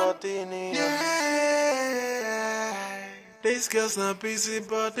 Yeah. These girls not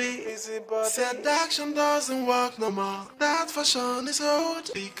busybody. Said action doesn't work no more. That fashion is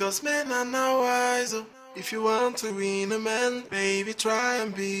old because men are now wise. If you want to win a man, baby, try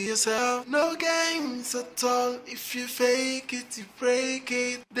and be yourself. No games at all. If you fake it, you break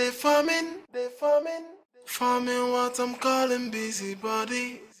it. They forming what I'm calling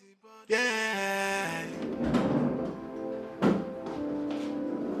busybody. Yeah.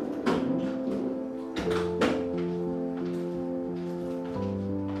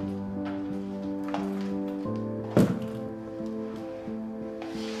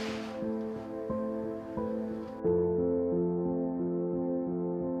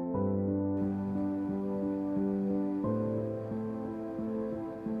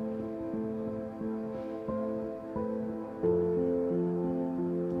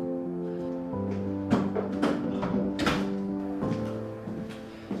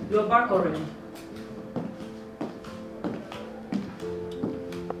 You're back already?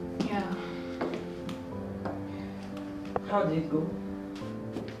 Yeah. How did it go?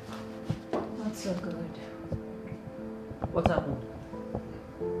 Not so good. What happened?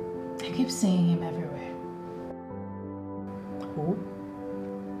 I keep seeing him everywhere. Who?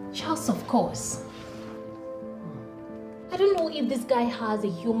 Charles, of course. I don't know if this guy has a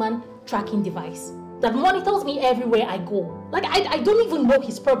human tracking device that monitors me everywhere I go. Like, I don't even know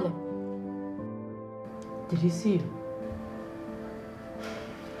his problem. Did he see you?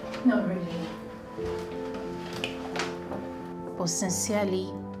 Not really. But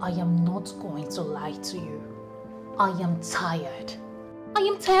sincerely, I am not going to lie to you. I am tired. I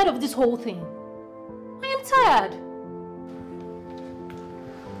am tired of this whole thing. I am tired.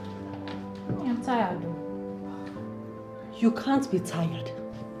 I am tired. You can't be tired.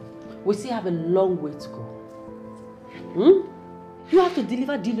 We still have a long way to go. Hmm? You have to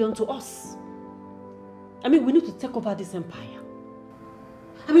deliver Dillion to us. I mean, we need to take over this empire.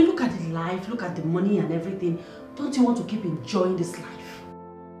 I mean, look at the life, look at the money and everything. Don't you want to keep enjoying this life?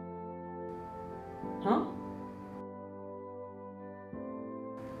 Huh?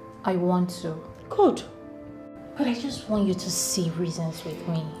 I want to. Good. But I just want you to see reasons with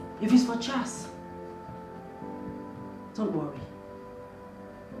me. If it's for Chas, don't worry.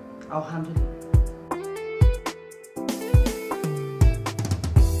 I'll handle it.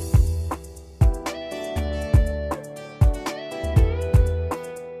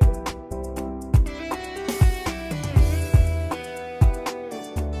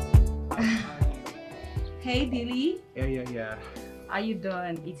 Hey, Dilly. Yeah. Are you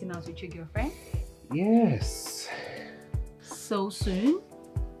done eating out with your girlfriend? Yes. So soon?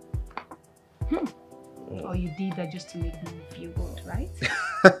 Or you did that just to make me feel good, right?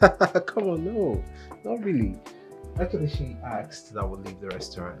 Come on, no. Not really. Actually, she asked that I would leave the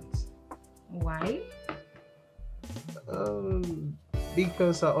restaurant. Why?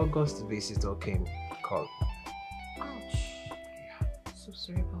 Because our August visitor came called. Ouch. So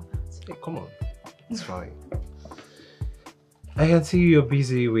sorry about that. Hey, come on. It's fine. I can see you're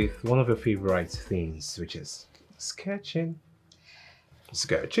busy with one of your favorite things, which is sketching.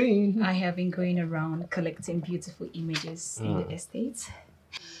 Sketching. I have been going around collecting beautiful images in the estate.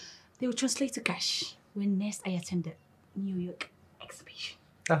 They will translate to cash when next I attend the New York exhibition.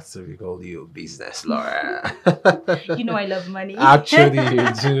 That's what we call you business, Laura. You know I love money. Actually,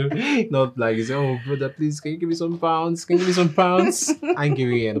 you do. Not like you say, oh brother, please, can you give me some pounds? Can you give me some pounds? I ain't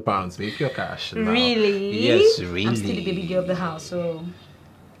giving you any pounds, make your cash now. Really? Yes, really. I'm still the baby girl of the house, so...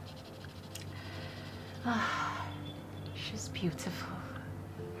 she's beautiful.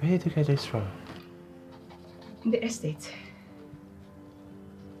 Where did you get this from? In the estate.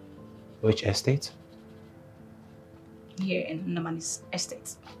 Which estate? Here in Namani's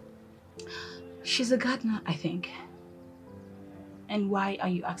estate. She's a gardener, I think. And why are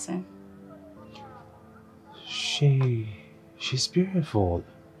you asking? She's beautiful.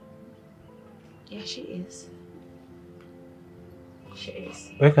 Yeah, she is. She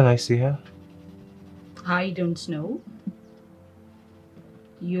is. Where can I see her? I don't know.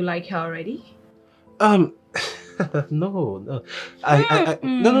 You like her already? No. No.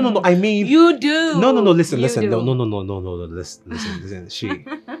 I mean, you do. No. Listen. You No. do. Listen.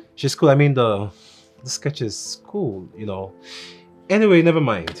 She's cool. I mean, the sketch is cool. You know. Anyway, never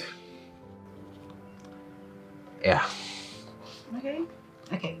mind. Yeah. Okay.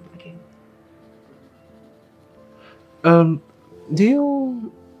 Do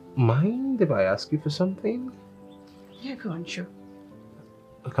you mind if I ask you for something? Yeah, go on, sure.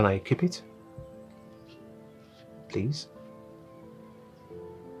 Can I keep it? Please?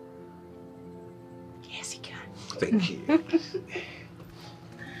 Yes, you can. Thank you.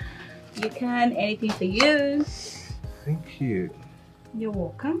 You can. Anything for you. Thank you. You're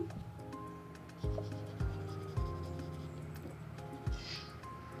welcome.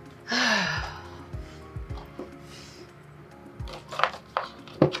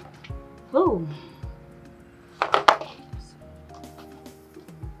 Oh.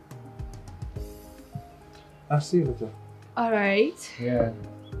 I'll see you later. All right. Yeah.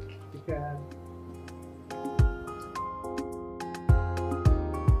 You can.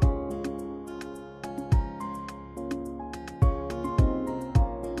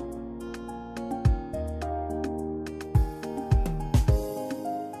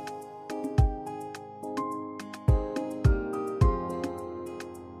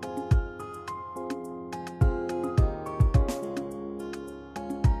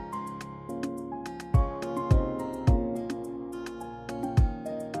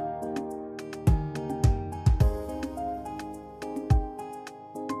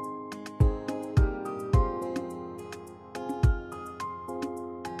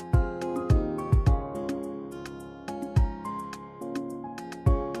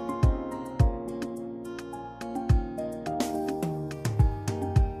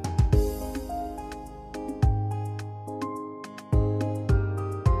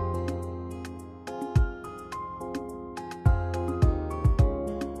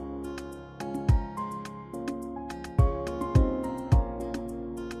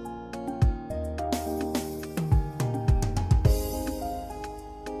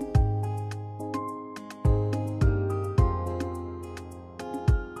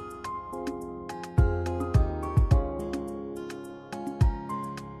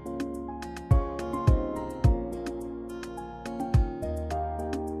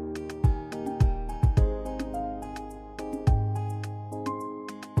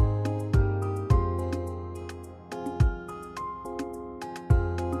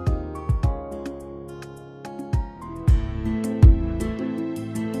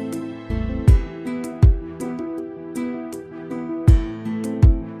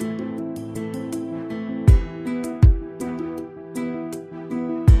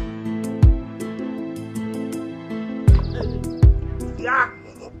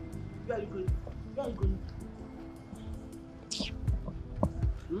 Where are you going? Where are you going?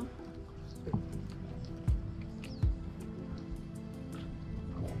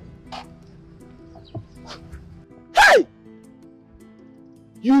 Hey!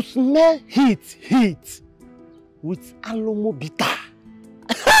 You smell heat with alomo bitter.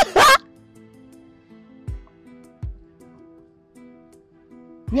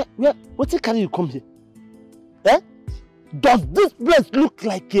 What's it carry you come here? Eh? Does this place look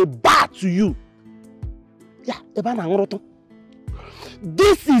like a bar to you? Yeah,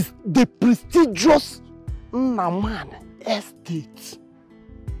 this is the prestigious Naman estate.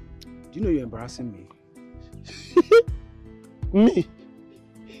 Do you know you're embarrassing me? Me?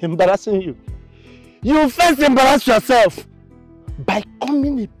 Embarrassing you? You first embarrass yourself by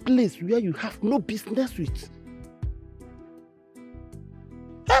coming a place where you have no business with.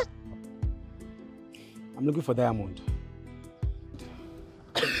 Huh? I'm looking for diamond.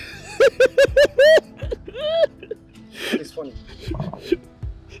 It's funny.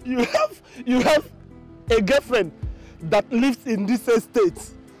 You have a girlfriend that lives in this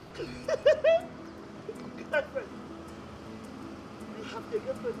estate. Girlfriend. You have a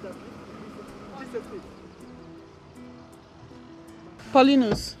girlfriend that lives in this estate.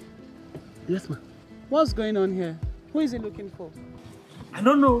 Paulinus. Yes, ma'am. What's going on here? Who is he looking for? I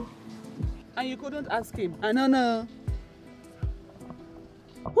don't know. And you couldn't ask him? I don't know.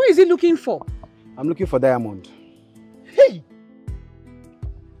 Who is he looking for? I'm looking for diamond. Hey!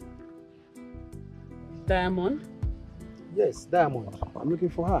 Diamond? Yes, diamond. I'm looking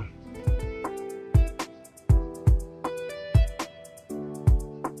for her.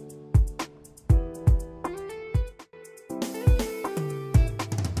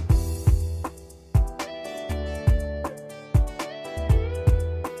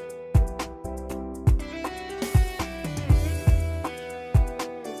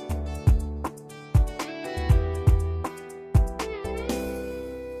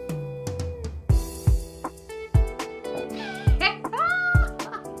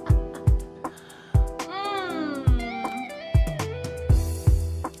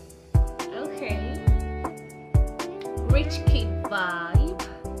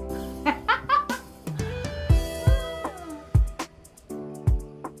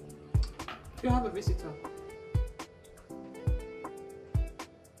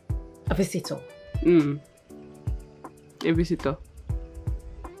 Visitor. A visitor.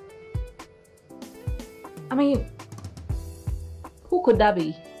 I mean, who could that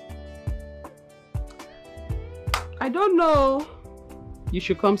be? I don't know. You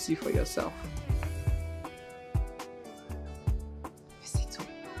should come see for yourself. Visitor.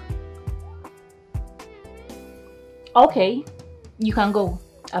 Okay, you can go.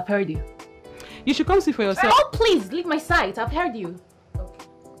 I've heard you. You should come see for yourself. Oh, please, leave my sight. I've heard you.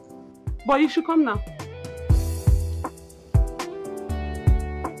 But you should come now.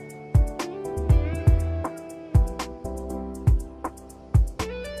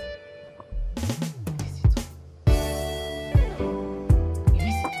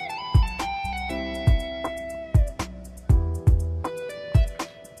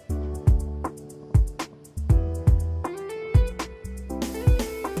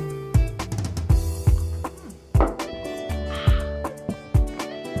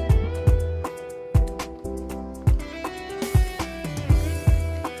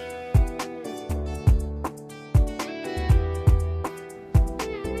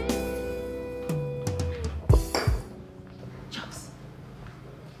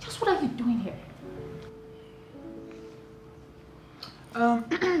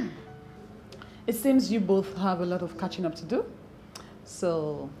 It seems you both have a lot of catching up to do,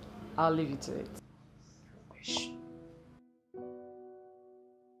 so I'll leave you to it.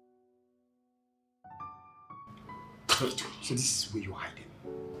 So this is where you're hiding?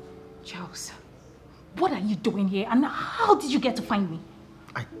 Charles, what are you doing here and how did you get to find me?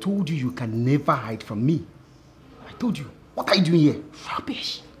 I told you you can never hide from me. I told you. What are you doing here?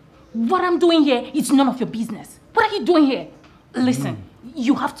 Rubbish. What I'm doing here is none of your business. What are you doing here? Listen,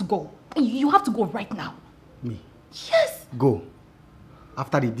 you have to go. You have to go right now. Me? Yes. Go.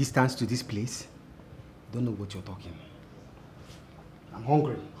 After the distance to this place, don't know what you're talking. I'm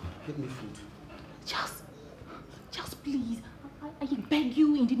hungry. Get me food. Charles, please. I beg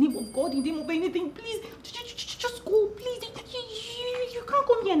you in the name of God, in the name of anything, please. Just go, please. You can't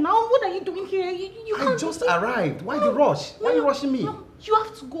come here now. What are you doing here? You can't. I just arrived. Why the rush? Why are you rushing me? No, you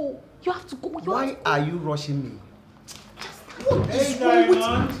have to go. You have to go. Why are you rushing me? What is wrong with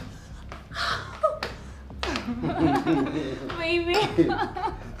you? Baby.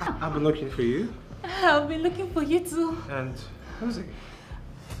 I've been looking for you. I've been looking for you too. And who's it?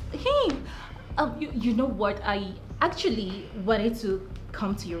 Hey, you know what? I actually wanted to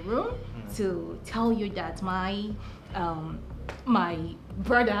come to your room to tell you that my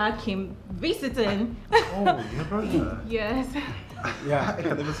brother came visiting. Oh, your brother? Yes. Yeah, I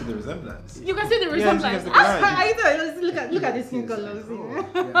can even see the resemblance. You can see the resemblance. Look at the skin colors.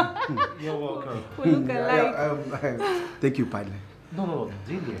 You're welcome. We look alike. Thank you, partner. No,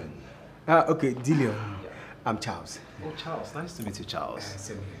 Dillian. Okay, Dillian. I'm Charles. Oh, Charles. Nice to meet you, Charles.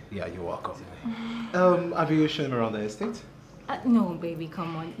 Same here. Yeah, you're welcome. Have you shown him around the estate? No, baby,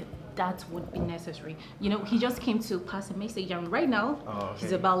 come on. That would be necessary. You know, he just came to pass a message, and right now,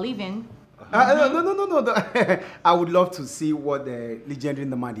 he's about leaving. No. I would love to see what the legendary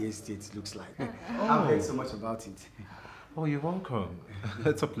Namadi estate looks like. I've heard so much about it. Oh, you're welcome.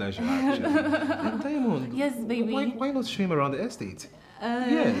 It's a pleasure, actually. Diamond. Yes, baby. Why not show him around the estate?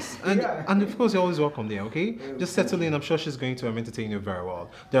 Yes, and of course you're always welcome there, okay? Just settle in, I'm sure she's going to entertain you very well.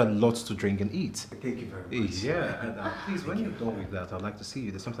 There are lots to drink and eat. Thank you very much. Yeah, and please, when you're done with that, I'd like to see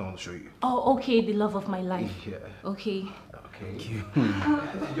you. There's something I want to show you. Oh, okay, the love of my life. Yeah. Okay. Thank you.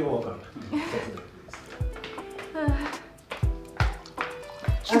 You're welcome.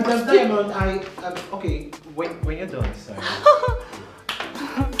 And Diamond, okay, when you're done, sorry.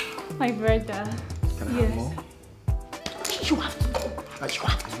 My brother. Can I have more? You have to go. You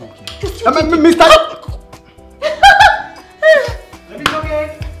have to go. Mr. Let me go again.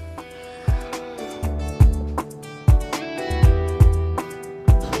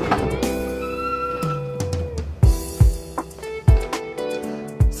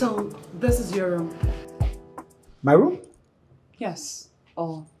 So, this is your room? My room? Yes.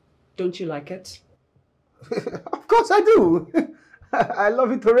 Or don't you like it? Of course I do. I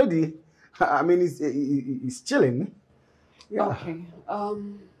love it already. I mean, it's chilling. Yeah. Okay.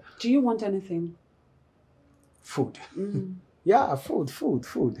 Do you want anything? Food. Yeah, food.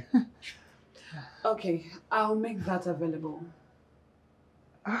 Okay, I'll make that available.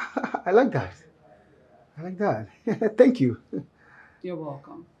 I like that. Thank you. You're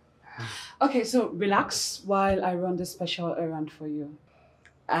welcome. Okay, so relax while I run this special errand for you.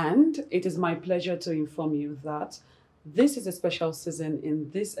 And it is my pleasure to inform you that this is a special season in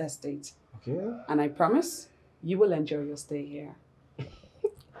this estate. Okay. And I promise you will enjoy your stay here.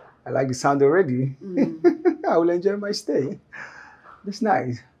 I like the sound already. I will enjoy my stay. That's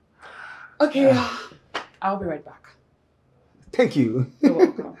nice. Okay, I'll be right back. Thank you. You're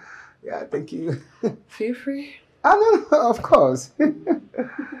welcome. Yeah, thank you. Feel free. No, of course.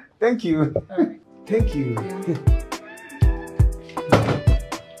 Thank you. All right. Thank you. Yeah.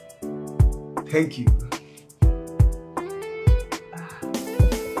 Thank you.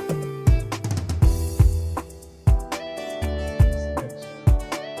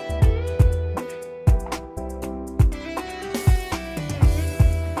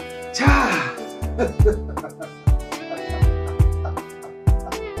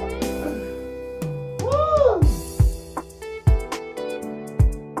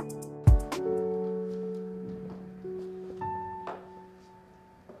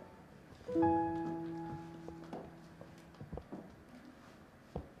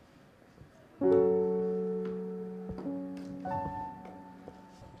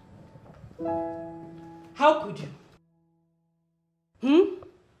 How could you?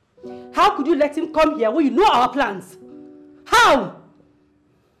 How could you let him come here when you know our plans? How?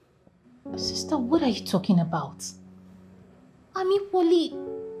 Sister, what are you talking about? I'm equally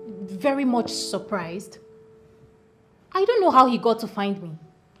very much surprised. I don't know how he got to find me.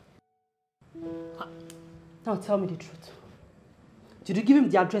 Now tell me the truth. Did you give him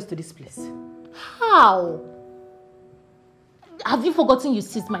the address to this place? How? Have you forgotten you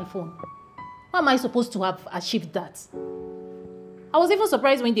seized my phone? How am I supposed to have achieved that? I was even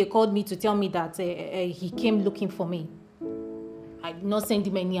surprised when they called me to tell me that he came looking for me. I did not send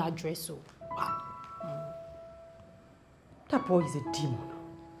him any address, so... That boy is a demon.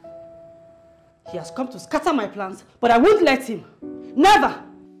 He has come to scatter my plans, but I won't let him. Never!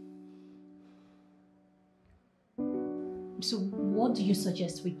 So what do you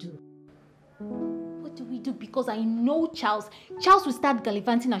suggest we do? What do we do? Because I know Charles will start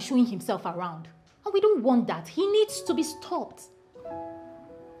gallivanting and showing himself around. And we don't want that. He needs to be stopped.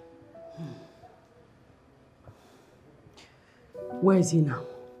 Where is he now?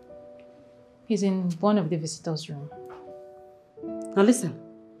 He's in one of the visitors' room. Now listen.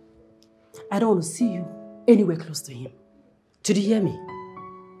 I don't want to see you anywhere close to him. Did you hear me?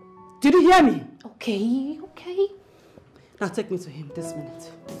 Did you hear me? Okay. Now take me to him this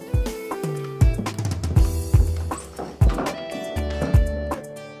minute.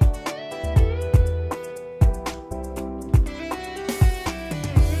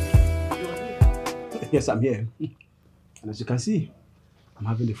 Yes, I'm here. And as you can see, I'm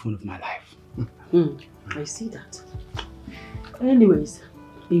having the fun of my life. I see that. Anyways,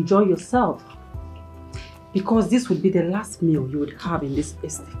 enjoy yourself. Because this would be the last meal you would have in this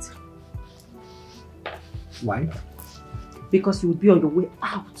estate. Why? Because you would be on your way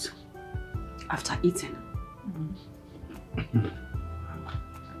out after eating.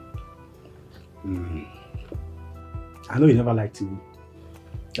 I know you never liked me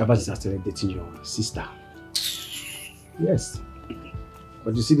ever since I started dating your sister. Yes.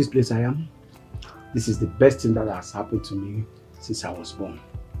 But you see this place I am? This is the best thing that has happened to me since I was born.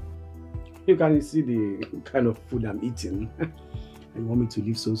 You can see the kind of food I'm eating. And you want me to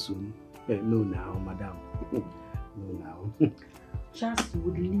leave so soon? No now, madam. No now. Just you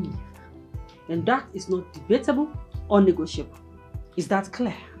would leave. And that is not debatable or negotiable. Is that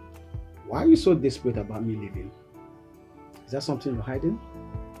clear? Why are you so desperate about me leaving? Is that something you're hiding?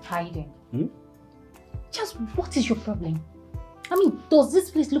 Hiding? Just what is your problem? I mean, does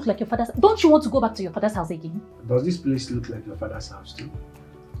this place look like your father's? Don't you want to go back to your father's house again? Does this place look like your father's house too?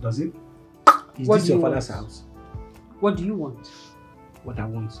 Does it? Is What this do your you father's want? house? What do you want? What I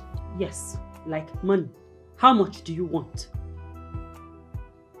want? Yes, like money. How much do you want?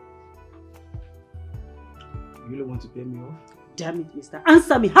 You really want to pay me off? Damn it, mister.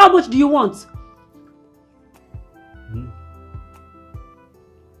 Answer me. How much do you want?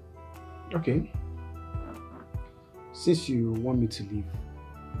 Okay. Since you want me to leave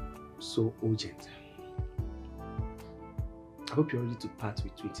so urgent, I hope you're ready to part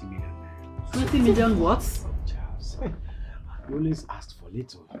with 20 million. 20 million what? Charles, you always asked for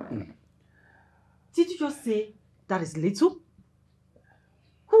little. Did you just say that is little?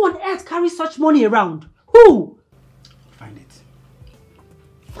 Who on earth carries such money around? Who? Find it.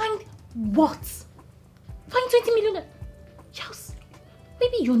 Find what? Find 20 million? Charles,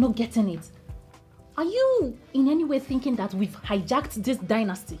 maybe you're not getting it. Are you in any way thinking that we've hijacked this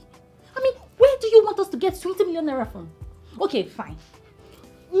dynasty? I mean, where do you want us to get 20 million naira from? Okay, fine.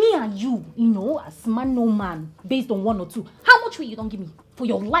 Me and you, as man no man, based on 1 or 2, how much will you don't give me? For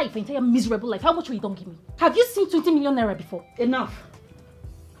your life, entire miserable life, how much will you don't give me? Have you seen 20 million naira before? Enough.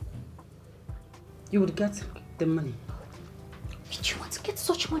 You would get the money. Did you want to get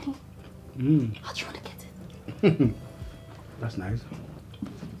such money? How do you want to get it? That's nice.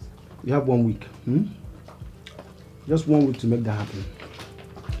 You have 1 week. Just 1 week to make that happen.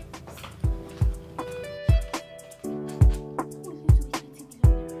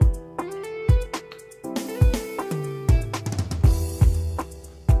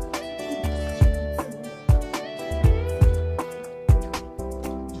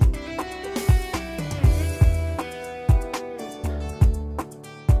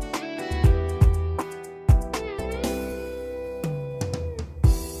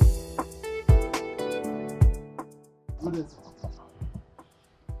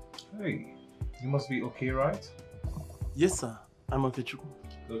 Hey, you must be okay, right? Yes, sir. I'm okay.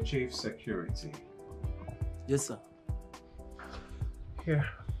 The chief security. Yes, sir. Here.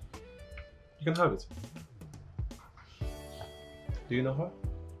 You can have it. Do you know her?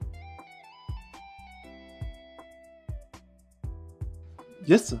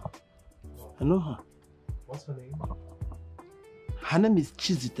 Yes, sir. I know her. What's her name? Her name is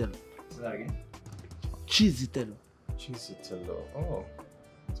Chizitelo. Say that again? Chizitelo. Chizitelo. Oh,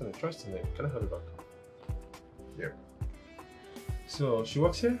 that's an interesting name. Can I have it back? Here. So, she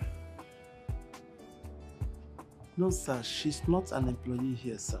works here? No, sir. She's not an employee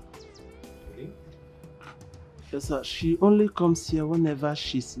here, sir. Really? Yes, sir. She only comes here whenever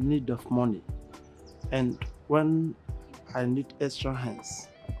she's in need of money. And when I need extra hands.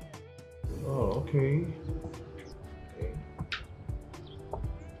 Oh, okay. Okay.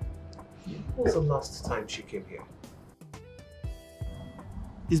 When was the last time she came here?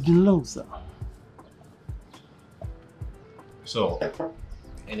 It's been long, sir. So,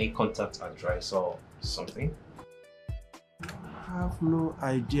 any contact address or something? I have no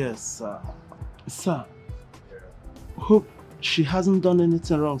idea, sir. Sir, hope she hasn't done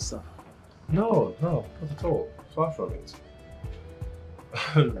anything wrong, sir. No, not at all. Far from it.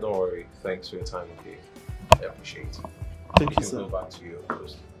 Don't worry. Thanks for your time, okay? I appreciate it. Thank you, can sir. Go back to your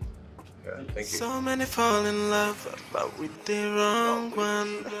post. Yeah, thank you. So many fall in love, but with the wrong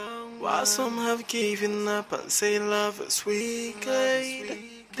one. While some have given up and say love is wicked.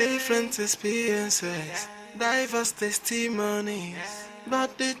 Different experiences, diverse testimonies.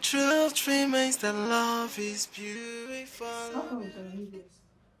 But the truth remains that love is beautiful.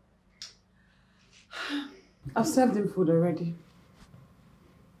 I've served him food already.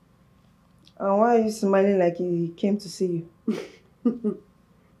 And why are you smiling like he came to see you?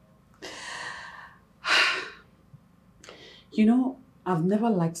 You know, I've never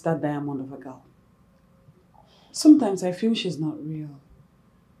liked that diamond of a girl. Sometimes I feel she's not real.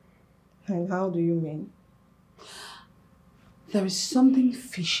 And how do you mean? There is something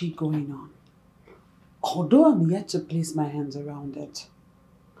fishy going on. Although I'm yet to place my hands around it.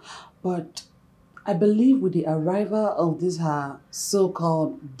 But I believe with the arrival of this her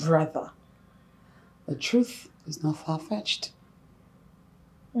so-called brother, the truth is not far-fetched.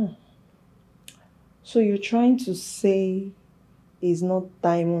 So you're trying to say he's not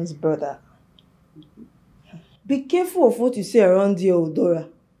Diamond's brother? Be careful of what you say around here, Odora,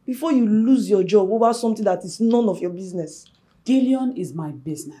 before you lose your job over something that is none of your business. Dillion is my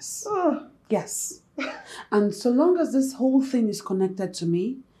business. Yes. And so long as this whole thing is connected to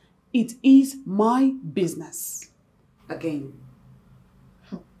me, it is my business. Again.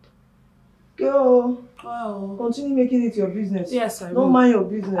 Girl, wow. Continue making it your business. Yes, I will. Don't mind your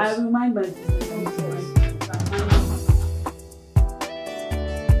business. I will mind my business.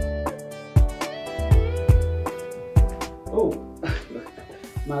 Oh,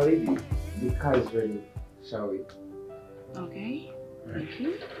 my lady, the car is ready. Shall we? Okay. Thank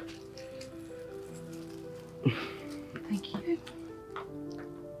you. Thank you.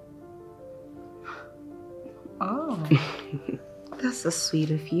 Oh, that's so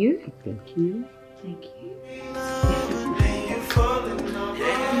sweet of you. Thank you. Thank you.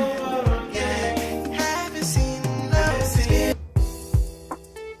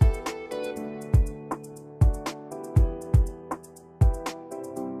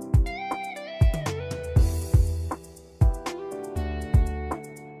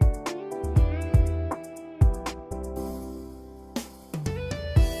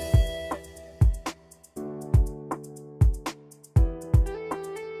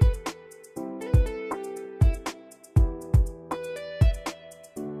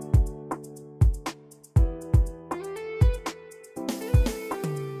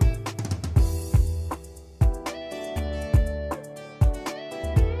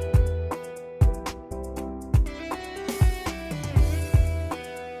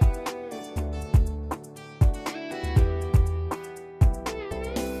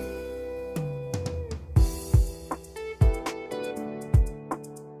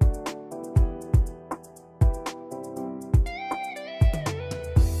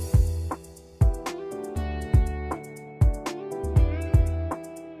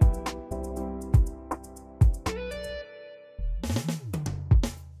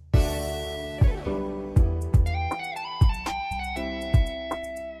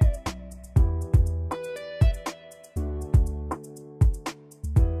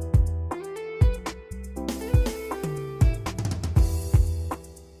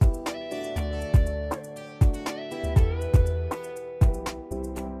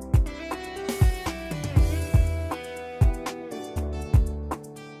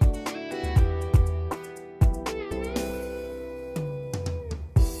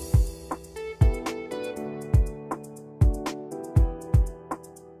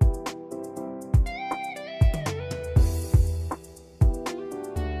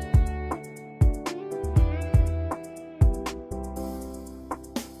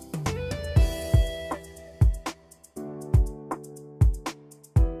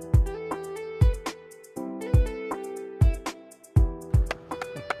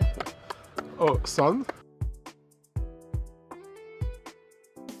 Oh, son?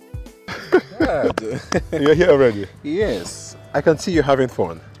 Dad. You're here already? Yes. I can see you having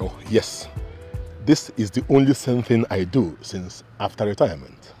fun. Oh, yes. This is the only same thing I do since after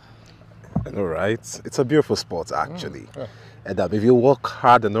retirement. All right. It's a beautiful sport, actually. And if you work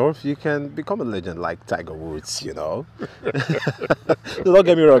hard enough, you can become a legend like Tiger Woods, you know. Don't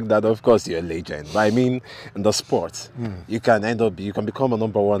get me wrong, Dad, of course you're a legend. But I mean, in the sport, you can you can become a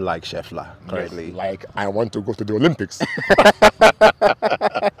 #1 like Scheffler, currently. Yes, like I want to go to the Olympics.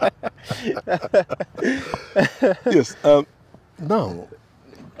 Yes. Now,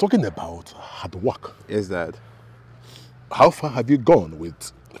 talking about hard work. Yes, Dad. How far have you gone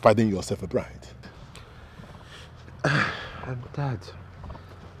with finding yourself a bride? Dad,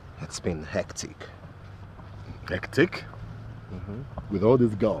 it's been hectic. Hectic? With all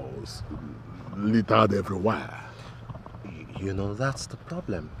these girls littered everywhere. You know, that's the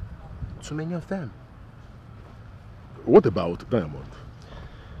problem. Too many of them. What about Diamond?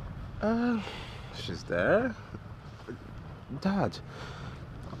 She's there. Dad,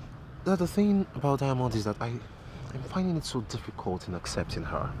 the thing about Diamond is that I'm finding it so difficult in accepting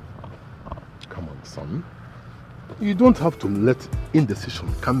her. Come on, son. You don't have to let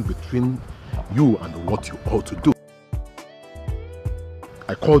indecision come between you and what you ought to do.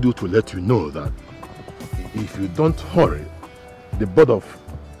 I called you to let you know that if you don't hurry the board of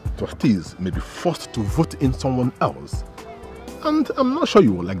trustees may be forced to vote in someone else. And I'm not sure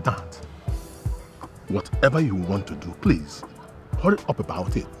you will like that. Whatever you want to do, please, hurry up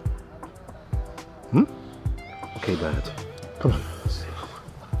about it. Okay, Dad. Come on.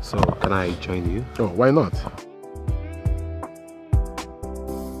 So, can I join you? Oh, why not?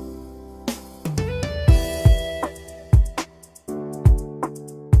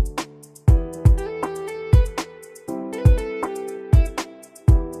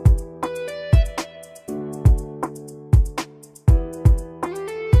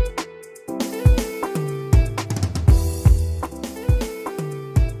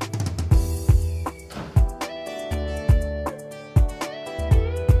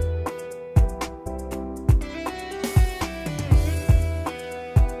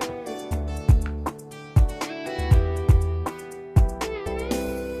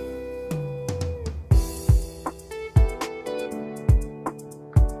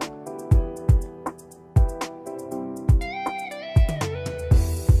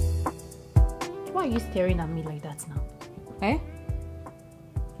 Why are you staring at me like that now? Eh?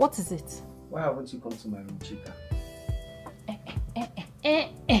 What is it? Why haven't you come to my room, Chica?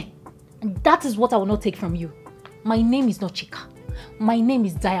 That is what I will not take from you. My name is not Chika. My name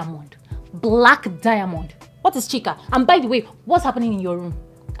is Diamond. Black Diamond. What is Chika? And by the way, what's happening in your room?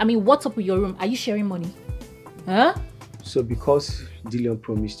 I mean, what's up with your room? Are you sharing money? Huh? So because Dillion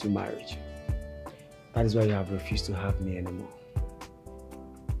promised you marriage, that is why you have refused to have me anymore.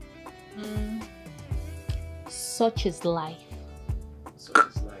 Such is life. Such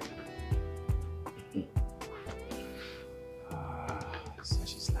is life.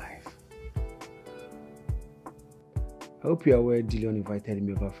 Such is life. I hope you are aware Dillion invited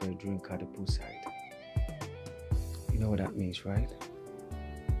me over for a drink at the poolside. You know what that means, right?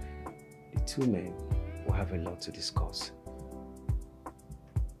 The two men will have a lot to discuss.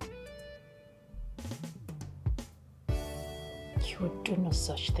 You would do no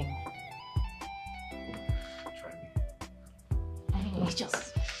such thing. Try me. I mean, it's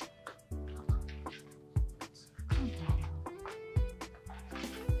just...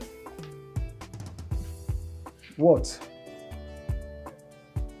 What?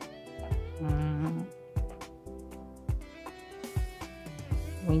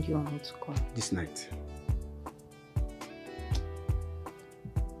 When do you want me to call? This night.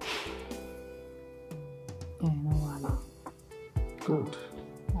 Yeah, no one. Good.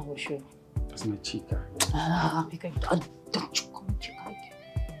 I will show you. That's my Chica. Because don't you come Chica again.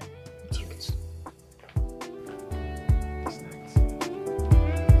 Idiot. This night.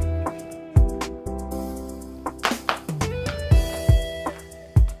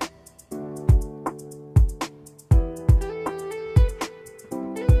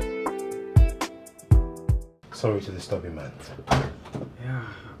 Sorry to disturb you, man. Yeah,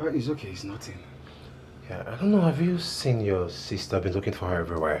 it's okay, it's nothing. Yeah, I don't know, have you seen your sister? I've been looking for her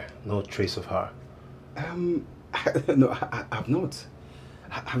everywhere. No trace of her. No, I've not.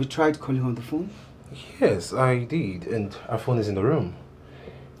 Have you tried calling her on the phone? Yes, I did, and her phone is in the room.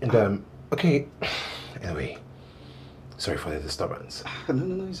 And, okay, anyway, sorry for the disturbance.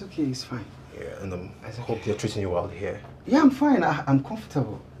 No, it's okay, it's fine. Yeah, and I hope they're treating you well here. Yeah, I'm fine, I'm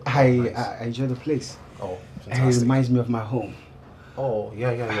comfortable. I enjoy the place. Oh, It fantastic. reminds me of my home. Oh,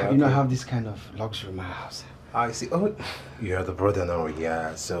 yeah. You know, I have this kind of luxury in my house. I see. Oh, you're the brother now,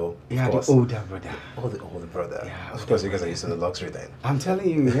 yeah, so... Yeah, of course, the older brother. Oh, the older brother. Yeah, of course, you guys are used to the luxury then. I'm telling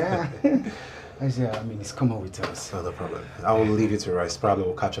you, yeah. I mean, it's common with us. Oh, no problem. I will leave you to rest. Probably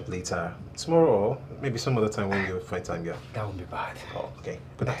we'll catch up later. Tomorrow or maybe some other time when you find time, yeah. That won't be bad. Oh, okay.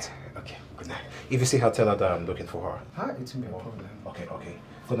 Good night. Okay, good night. If you see her, tell her that I'm looking for her. It won't be a problem. Okay.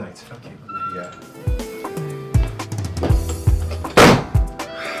 Good night. Okay, good night. Yeah.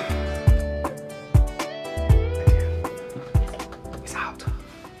 It's out.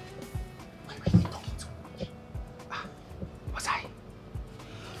 Why are you talking so much? What's I?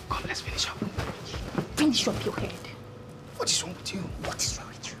 Come, let's finish up. Finish up your head. What is wrong with you? What is wrong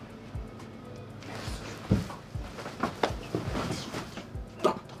with you?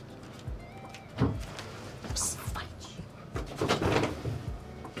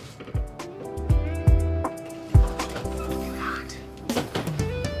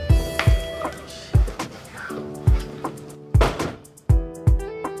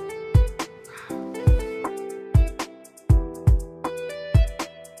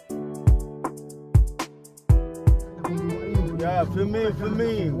 Yeah, for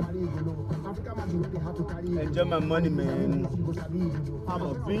me. Enjoy my money, man. I'm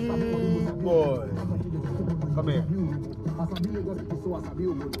a big boy. Come here.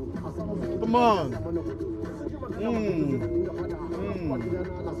 Come on.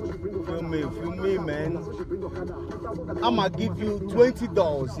 Feel me, man. I'ma give you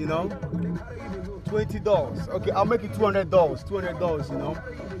 $20, you know? $20. Okay, I'll make it $200. $200, you know?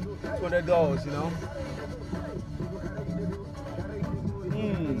 $200, you know?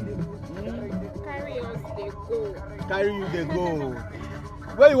 Carry us, they go. Carry you, they go.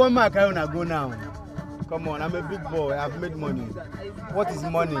 Where you want my carry on go now? Come on, I'm a big boy. I've made money. What is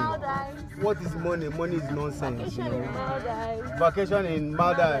money? What is money? Money is nonsense, you know? Vacation in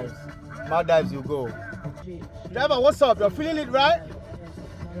Maldives. Maldives you go. Driver, what's up? You're feeling it, right?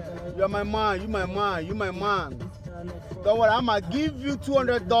 You're my man, you my man, you my man. Don't worry, I'ma give you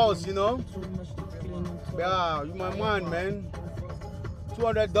 $200, you know? Yeah, you my man.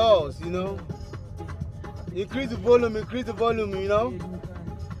 $200, you know? Increase the volume, you know?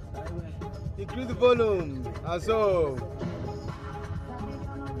 Increase the volume. And so,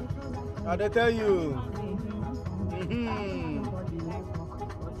 I tell you.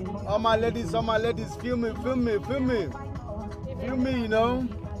 All my ladies, feel me. Feel me, you know?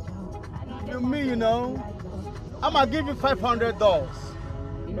 Feel me, you know? I'ma give you $500.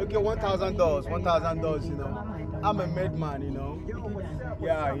 Okay, $1,000, you know? I'm a made man, you know?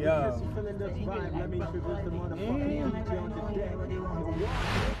 Yeah.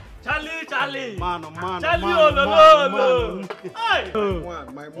 Charlie! Man. Charlie, Hey!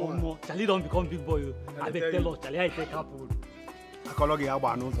 My one. Charlie don't become big boy. I beg tell us, Charlie, I take up. Charlie,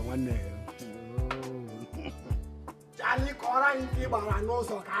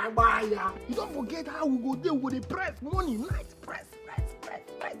 You don't forget how we go there with the press money, nice press.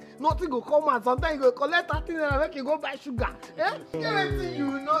 Nothing go come out. Sometimes you go collect 30 and make you go buy sugar. Anything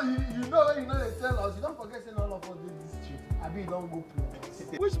you know they tell us. You don't forget saying all of us do this trip. I mean, don't go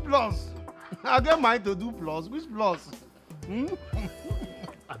plus. Which plus? I get mine to do plus. Which plus?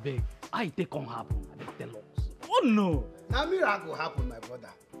 I beg, I take on happen. I beg tell us. Oh no! Now miracle happen, my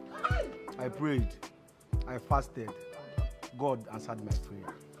brother. I prayed. I fasted. God answered my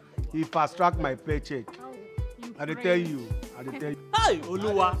prayer. He fast tracked my paycheck. I tell you. Hey,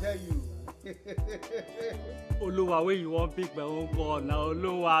 Oluwa. Oluwa, where you want pick my own gun now,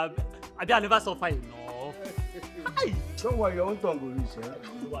 Oluwa. I never suffer enough. Hey. Don't worry, your own tongue will reach.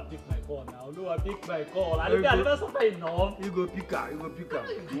 Oluwa, pick my gun now. Oluwa, pick my gun. I never suffer enough. You go pick her.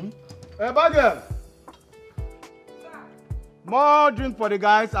 Hey, Bagger. More drink for the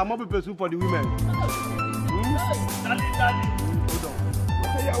guys and more people soup for the women. Charlie.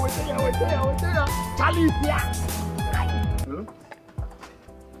 Wait there. Charlie is here. Hello?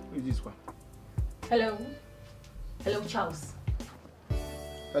 Who is this one? Hello, Charles.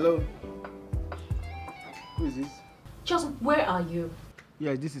 Hello? Who is this? Charles, where are you?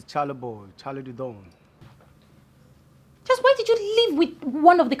 Yeah, this is Charlie Boy, Charlie the Don. Charles, why did you leave with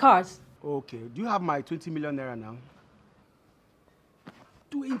one of the cars? Okay, do you have my 20 million naira now?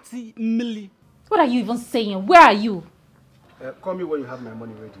 20 million? What are you even saying? Where are you? Call me when you have my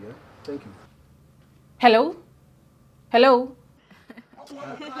money ready, yeah? Thank you. Hello?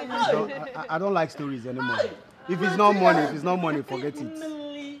 I don't like stories anymore. If it's not money, forget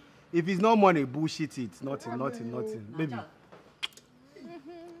it. If it's not money, bullshit it. Nothing. Baby.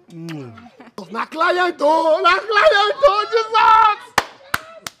 Na client, Jesus!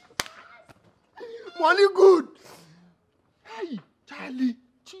 Money good. Hey, Charlie,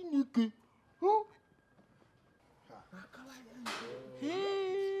 Chineke.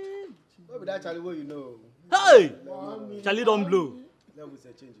 What be that Charlie what you know? Hey! Charlie don't blow.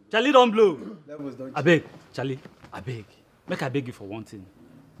 Charlie don't blow. I beg, Charlie, I beg. Make I beg you for one thing.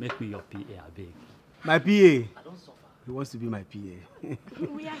 Make me your PA, I beg. My PA? I don't suffer. He wants to be my PA.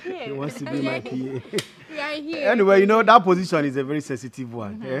 We are here. He wants to be my PA. We are here. Anyway, you know, that position is a very sensitive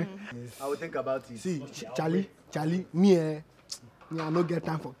one. Yes. I will think about it. See, Charlie, me, I no get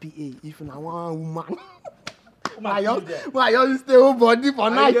time for PA. If I want woman. Why you stay home body for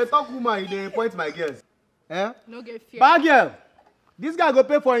night? You talk woman, you point my girls. Eh? No get fear. Bad girl, this guy go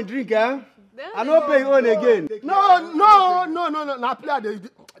pay for a drink, eh? I no pay own again. No. Now play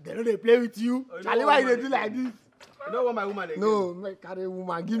they don't play with you. Charlie, why they do like this? You don't want my woman again? No, make carry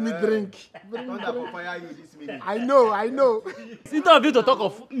woman. Give me drink. Thunder for fire you this minute. I know. Instead of you to talk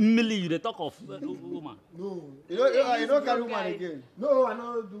of millie, you talk of woman. No. You don't carry woman again. No, I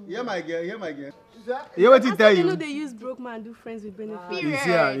don't do. Hear my girl. You hear what he tell You know you? they use broke man do friends with benefits. He's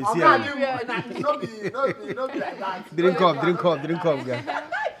here. No be like that. Drink up, guy.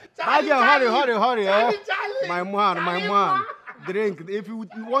 Bad girl, hurry, eh? My man. Drink. If you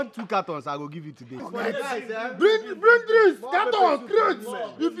want 2 cartons, I will give you today. Bring drinks, cartons, crates.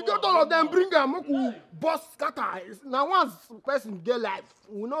 If you get all of them, bring them. Make boss scatter. Now once person get life,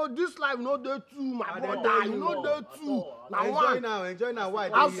 you know this life no day 2, my brother. You know day 2. Now one. Enjoy now. Why?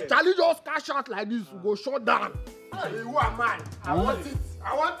 As Charlie just cash out like this, we go shut down. Hey, who am I? I want it.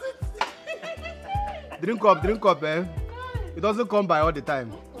 Drink up, eh? It doesn't come by all the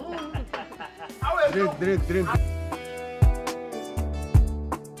time. Drink.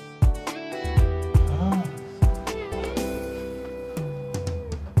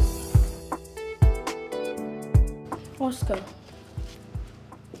 Oscar.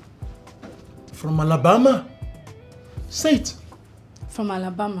 From Alabama? Say it. From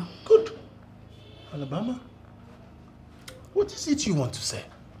Alabama. Good. Alabama? What is it you want to say?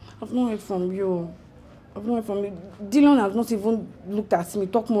 I've not heard from you. Dylan has not even looked at me,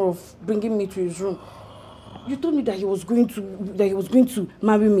 talk more of bringing me to his room. You told me that he was going to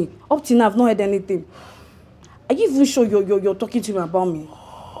marry me. Up till now, I've not heard anything. Are you even sure you're talking to him about me?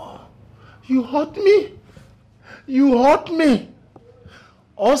 You hurt me? You hurt me?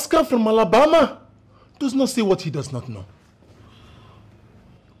 Oscar from Alabama does not say what he does not know.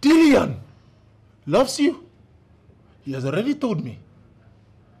 Dylan loves you. He has already told me.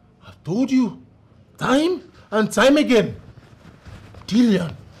 I've told you time and time again.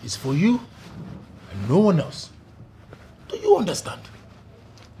 Dylan is for you and no one else. Do you understand?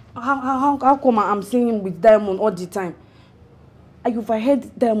 How come I'm seeing him with Diamond all the time? I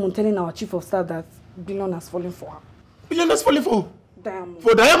overheard Diamond telling our chief of staff that Dylan has fallen for her. Dylan has fallen for who? Diamond.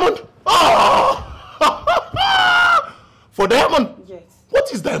 For Diamond? Oh! For Diamond? Yes.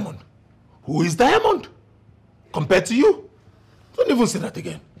 What is Diamond? Who is Diamond? Compared to you? Don't even say that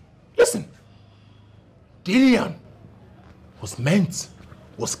again. Listen. Dylan was meant,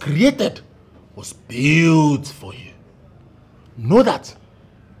 was created, was built for you. Know that.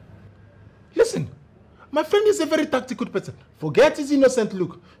 Listen, my friend is a very tactical person. Forget his innocent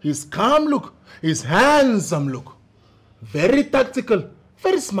look, his calm look, his handsome look. Very tactical,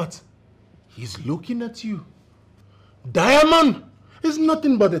 very smart. He's looking at you. Diamond is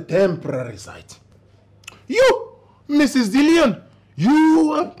nothing but a temporary sight. You, Mrs. Dylan,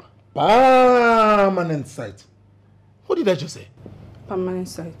 you are permanent sight. What did I just say? Permanent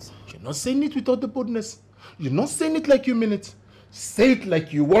sight. You're not saying it without the boldness. You're not saying it like you mean it. Say it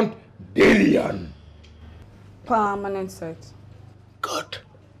like you want Dylan. Permanent sight. Good.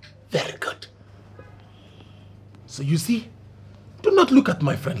 Very good. So you see, do not look at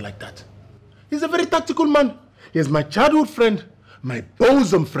my friend like that. He's a very tactical man. He is my childhood friend, my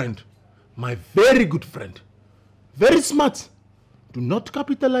bosom friend, my very good friend. Very smart. Do not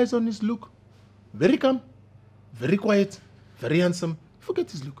capitalize on his look. Very calm, very quiet, very handsome.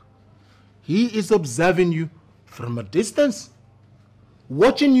 Forget his look. He is observing you from a distance,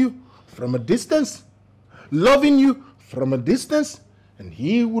 watching you from a distance, loving you from a distance, and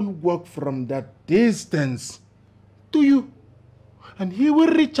he will walk from that distance to you. And he will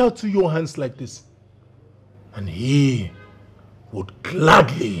reach out to your hands like this. And he would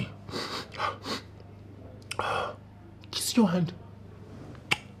gladly kiss your hand.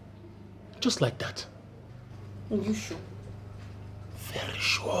 Just like that. Are you sure? Very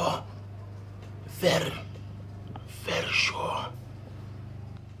sure. Very, very sure.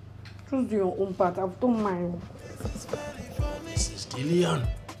 Just do your own part. I don't mind. Mrs. Dylan,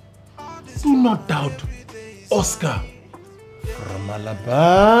 do not doubt Oscar from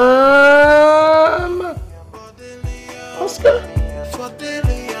Alabama. Oscar? For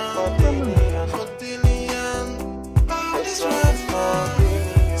Dylan, for Dylan, all this right for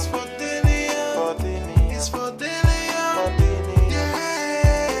it's for Dylan, it's for Dylan, yeah.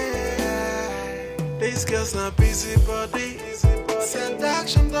 These girls not busybody,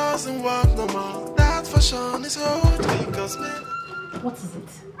 seduction doesn't work no more. That for sure is old because man. What is it?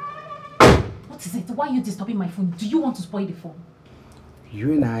 What is it? Why are you disturbing my phone? Do you want to spoil the phone?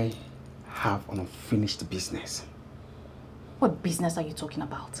 You and I have an unfinished business. What business are you talking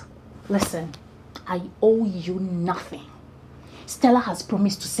about? Listen, I owe you nothing. Stella has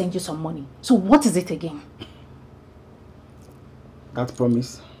promised to send you some money. So what is it again? That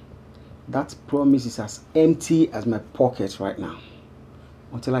promise is as empty as my pocket right now.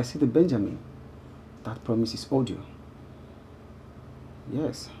 Until I see the Benjamin, that promise is owed you.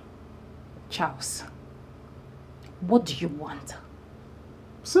 Yes. Charles, what do you want?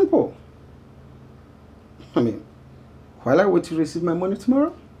 Simple. I mean, while I wait to receive my money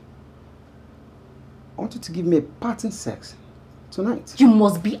tomorrow, I want you to give me a parting sex tonight. You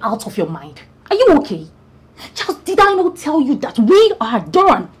must be out of your mind. Are you okay? Charles, did I not tell you that we are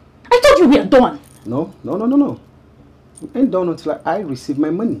done? I told you we are done. No. ain't done until I receive my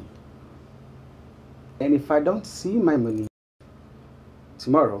money. And if I don't see my money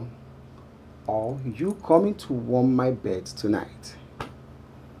tomorrow, or you coming to warm my bed tonight,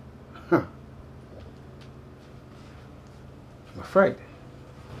 huh? I'm afraid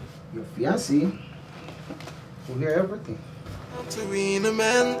your fiancé will hear everything. To win a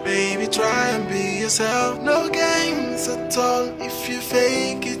man, baby, try and be yourself. No games at all. If you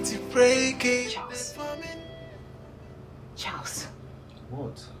fake it, you break it. Charles.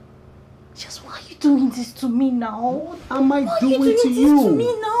 What? Charles, why are you doing this to me now? What am I doing to to this you? to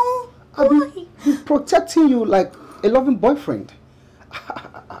me now? I've been protecting you like a loving boyfriend.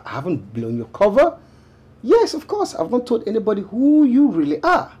 I haven't blown your cover. Yes, of course, I've not told anybody who you really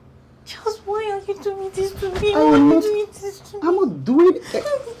are. Charles, why are you doing this to me? I'm not doing it.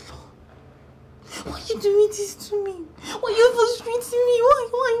 Why are you doing this to me? Why are you frustrating me? Why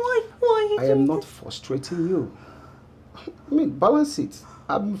are you I am not frustrating you. I mean, balance it.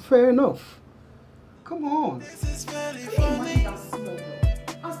 I'm fair enough. Come on. This is very funny.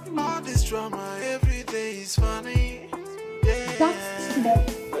 All this drama every day is funny. Yeah. That's small.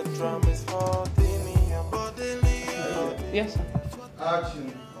 The drama is bodily and bodily. Yes, sir.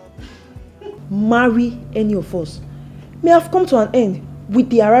 Action. Marry any of us may have come to an end with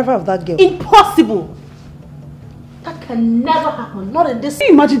the arrival of that girl. Impossible! That can never happen. Not in this. Can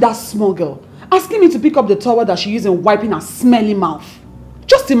you imagine that small girl asking me to pick up the towel that she used in wiping her smelly mouth?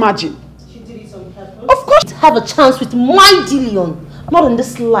 Just imagine. She did it on purpose. Of course, to have a chance with my Dillion. Not in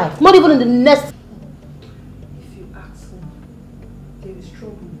this life. Not even in the next. If you ask me, there is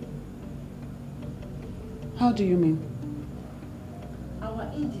trouble. How do you mean?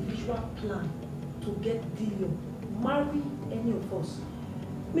 Our individual plan to get Dillion, marry any of us,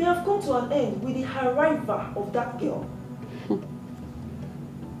 may have come to an end with the arrival of that girl.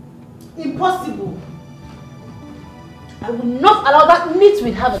 Impossible. I will not allow that meet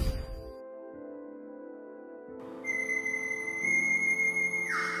with her.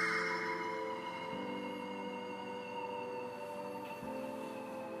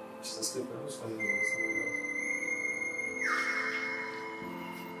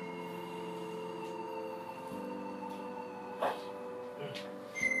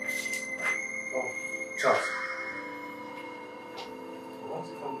 Charles. Why don't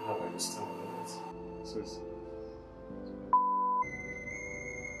you come have by this time? So it's...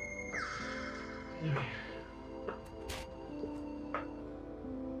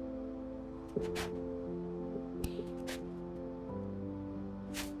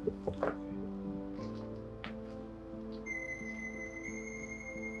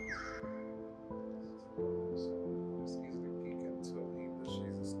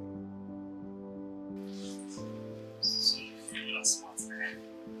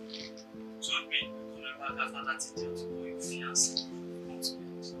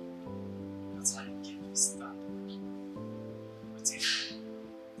 That's how you keep your stand. But if you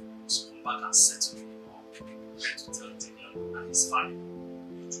come back and settle me up, to tell Dillion and his family,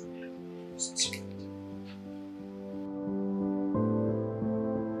 you truly lose it.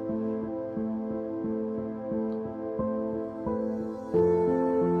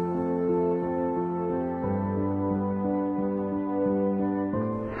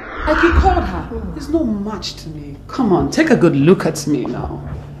 Like you called her. There's no match to me. Come on, take a good look at me now.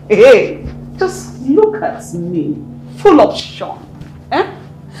 Hey, just look at me. Full option. Eh?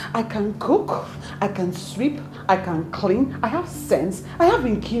 I can cook, I can sweep, I can clean, I have sense, I have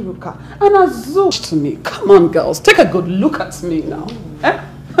Nkiruka, and Azu to me. Come on, girls, take a good look at me now. Eh?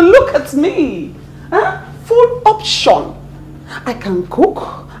 Look at me. Eh? Full option. I can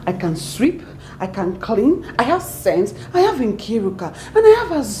cook, I can sweep, I can clean, I have sense, I have Nkiruka, and I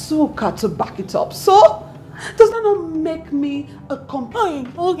have Azuka to back it up. So, does that not make me a complete?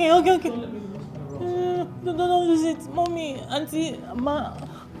 Okay. Don't lose it, mommy, auntie, mama,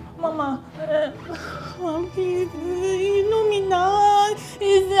 please, you know me now.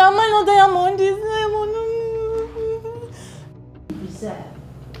 Am I not diamond? Preserve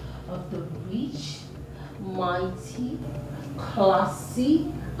of the rich, mighty,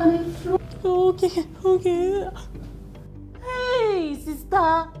 classy, and influential. Okay. Hey, sister.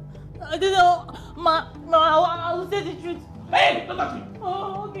 I don't know. I'll say the truth. Hey, look at me.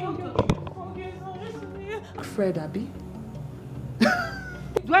 Oh, okay. Fred, Abby.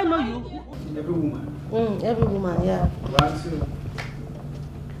 Do I know you? Every woman. Every woman, yeah. One, two.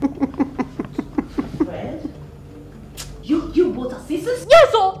 Fred? You both are sisters?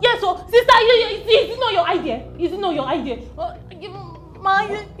 Yes, so. Sister, is it not your idea? Is it not your idea? Ma,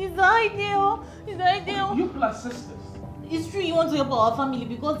 it's the idea. You plus sisters. It's true you want to help our family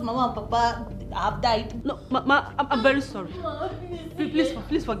because Mama and Papa, have died. No, I'm very sorry.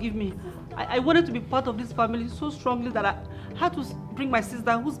 Please forgive me. I wanted to be part of this family so strongly that I had to bring my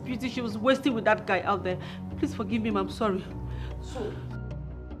sister, whose beauty she was wasting with that guy out there. Please forgive me, I'm sorry. So.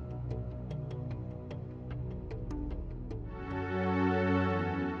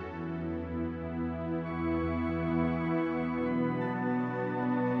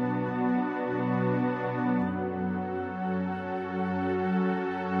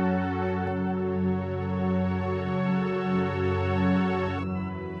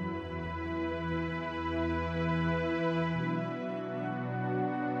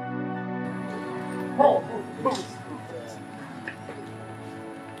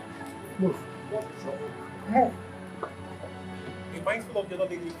 Move. Be mindful of the other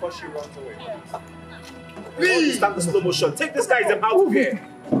lady before she runs away. Please! Stop the slow motion. Take this guy out of here.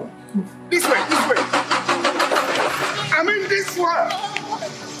 This way, this way. I mean this way.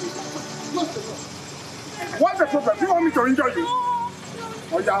 What's the problem? Do you want me to injure you?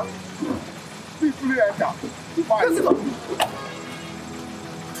 Oh yeah? Please enter. Fine.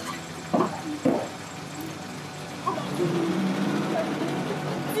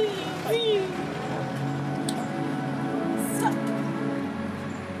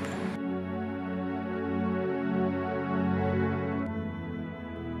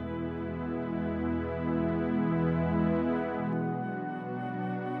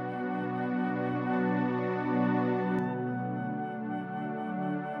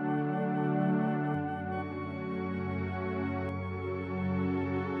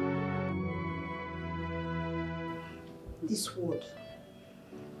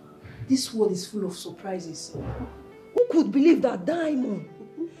 This world is full of surprises. Who could believe that Diamond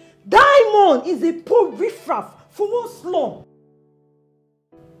is a poor riffraff for one slum?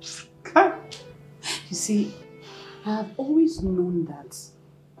 You see, I have always known that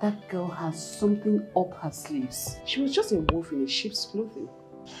that girl has something up her sleeves. She was just a wolf in a sheep's clothing.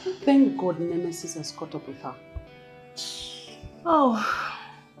 Thank God Nemesis has caught up with her. Oh,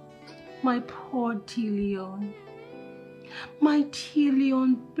 my poor Tillion. My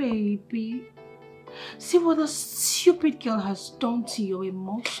Tillion baby. See what a stupid girl has done to your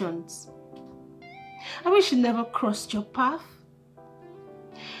emotions. I wish you never crossed your path.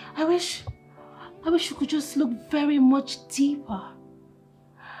 I wish you could just look very much deeper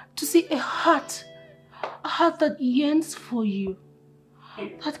to see a heart that yearns for you,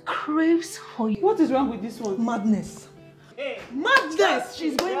 that craves for you. What is wrong with this one? Madness. Hey. Madness!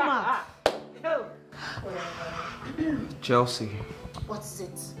 She's going mad. Chelsea, What is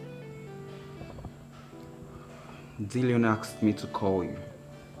it? Dillion asked me to call you.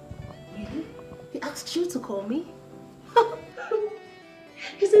 Really? He asked you to call me?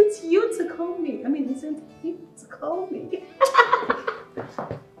 He sent you to call me. I mean, he sent him to call me.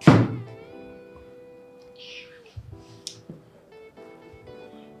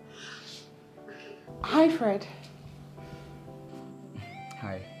 Hi, Fred.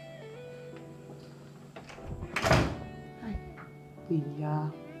 Hi. Yeah,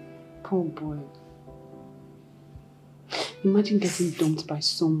 poor boy. Imagine getting dumped by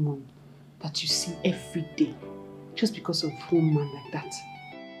someone that you see every day just because of one man like that.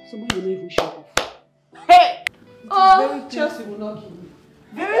 Someone you don't even show off. Hey! Oh, Chelsea will not kill you.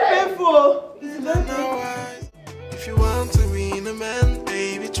 Very painful. It's very painful. If you want to win a man,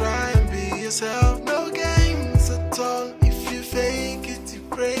 baby, try and be yourself. No games at all. If you fake it, you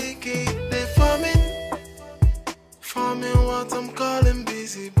break it. They forming what I'm calling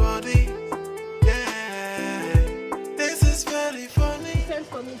busybody. Yeah, this is very funny. Send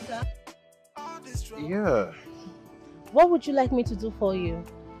for me, sir. Yeah. What would you like me to do for you?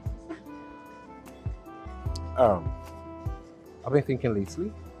 I've been thinking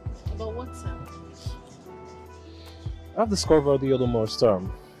lately. About what, sir? I've discovered you're the most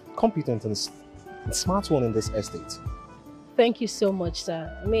competent and smart one in this estate. Thank you so much, sir.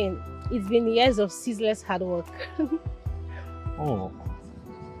 I mean, it's been years of ceaseless hard work. Oh.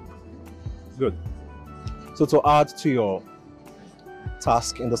 Good. So to add to your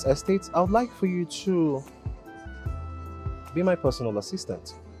task in this estate, I would like for you to be my personal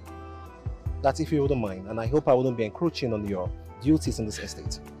assistant. That's if you wouldn't mind, and I hope I wouldn't be encroaching on your duties in this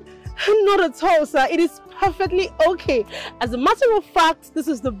estate. Not at all, sir. It is perfectly okay. As a matter of fact, this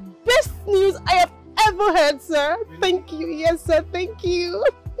is the best news I have ever heard, sir. Thank you. Yes, sir. Thank you.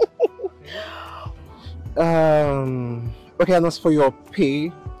 Okay, and as for your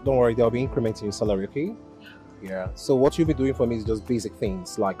pay, don't worry, there'll be increment in your salary, okay? Yeah. So what you'll be doing for me is just basic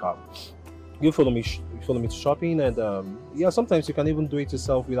things like you follow me to shopping, and yeah, sometimes you can even do it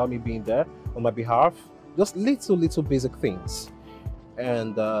yourself without me being there on my behalf. Just little basic things.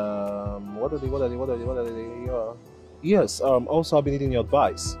 And what are they? Yes, also I'll be needing your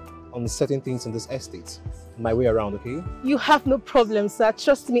advice on certain things in this estate. My way around, okay? You have no problem, sir.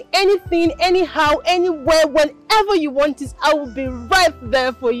 Trust me. Anything, anyhow, anywhere, whenever you want it, I will be right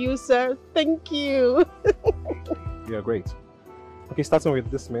there for you, sir. Thank you. Yeah, great. Okay, starting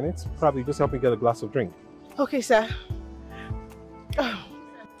with this minute, probably just help me get a glass of drink. Okay, sir.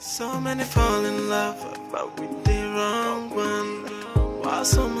 So many fall in love, but with the wrong one. While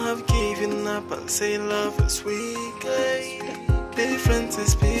some have given up and say love is weak. Different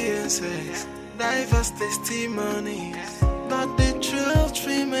experiences, diverse testimonies, but the truth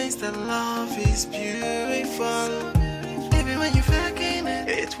remains that love is beautiful. Even when you're faking it,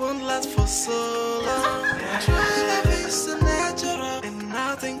 it won't last for so long. True love is so natural and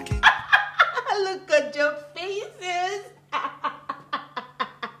nothing can. Look at your faces.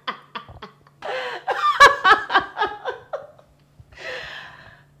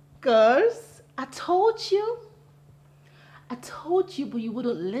 Girls, I told you, but you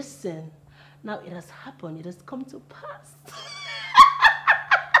wouldn't listen. Now it has happened, it has come to pass.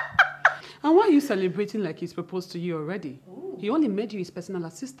 And why are you celebrating like he's proposed to you already? Ooh. He only made you his personal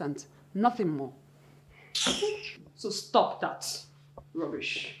assistant, nothing more. So stop that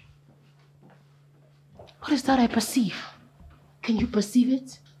rubbish. What is that I perceive? Can you perceive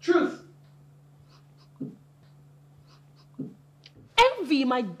it? Truth. Envy,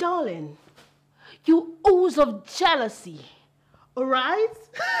 my darling. You ooze of jealousy. All right?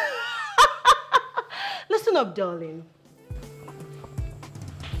 Listen up, darling.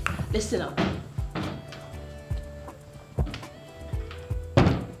 Listen up.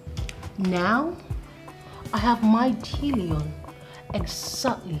 Now, I have my Delion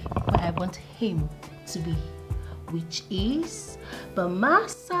exactly where I want him to be, which is by my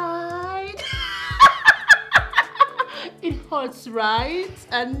side. It hurts, right?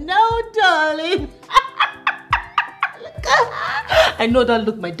 And no, darling. I know that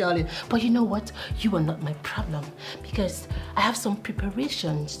look, my darling, but you know what? You are not my problem because I have some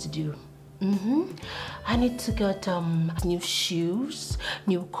preparations to do. I need to get new shoes,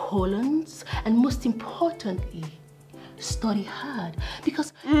 new colognes, and most importantly, study hard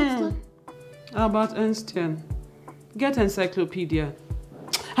because it's not. How about Einstein? Get encyclopedia.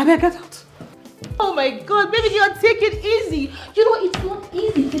 I mean, get out. Oh my God, baby girl, take it easy. You know, it's not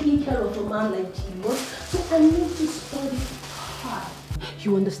easy taking care of a man like you, so I need to study hard.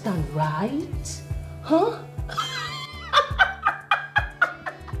 You understand, right? Huh?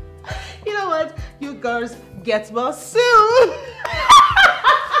 You know what? You girls get well soon.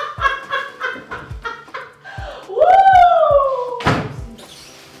 Woo!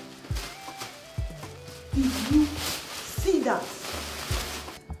 Did you see that?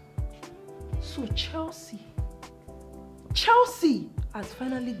 So Chelsea has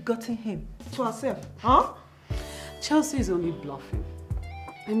finally gotten him to herself, huh? Chelsea is only bluffing.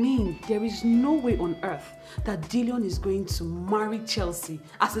 I mean, there is no way on earth that Delion is going to marry Chelsea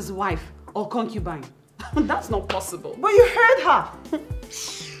as his wife or concubine. That's not possible. But you heard her.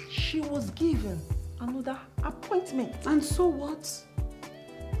 She was given another appointment. And so what?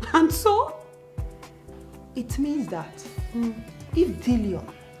 And so? It means that if Delion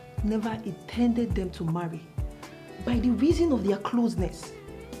never intended them to marry, by the reason of their closeness,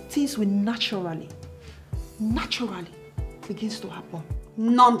 things will naturally begins to happen.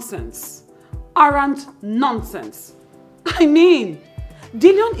 Nonsense. Arrant nonsense. I mean,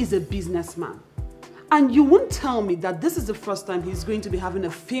 Delion is a businessman. And you won't tell me that this is the first time he's going to be having a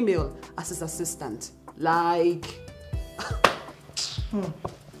female as his assistant. Like...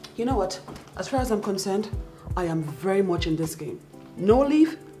 You know what? As far as I'm concerned, I am very much in this game. No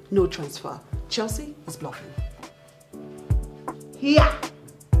leave, no transfer. Chelsea is bluffing. Here!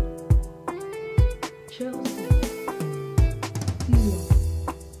 Chelsea.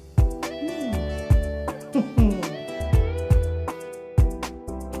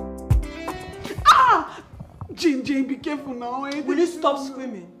 Jane, be careful now. Will you stop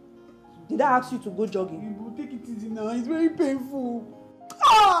screaming? Did I ask you to go jogging? You will take it easy now. It's very painful.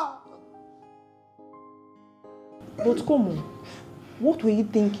 But come on, what were you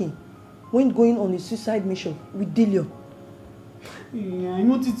thinking when going on a suicide mission with Delion? Yeah, I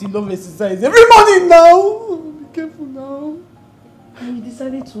noticed you love exercise every morning now. Be careful now. And you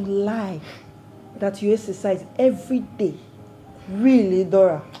decided to lie that you exercise every day. Really,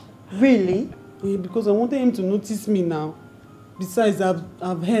 Dora? Really? Yeah, because I wanted him to notice me now. Besides,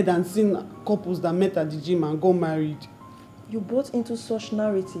 I've heard and seen couples that met at the gym and got married. You bought into such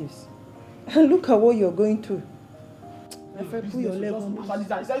narratives. And look at what you're going through. My friend, put your leg on.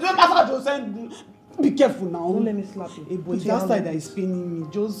 Be careful now. Don't let me slap you. Hey, boy, it's that side that is paining me.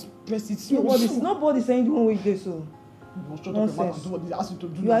 Just press it slow. Nobody's saying the one way you so. No, shut up, your mouth. Do what they ask you to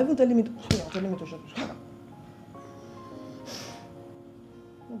do. You are even telling me to shut up.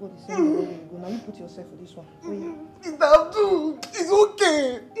 Nobody's saying the way you go. Now you put yourself for this one. It's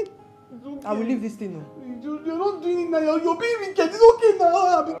okay. I will leave this thing now. You're not doing it now. You're being wicked. It's okay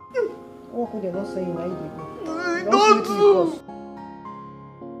now. What could they not say now? Don't do.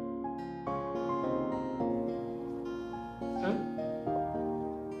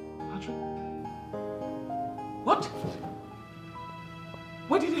 What?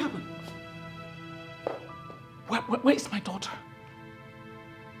 What did it happen? Where is my daughter?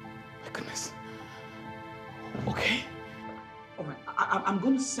 My goodness. Okay. All right. I'm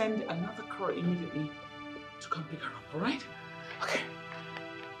going to send another car immediately to come pick her up. All right? Okay.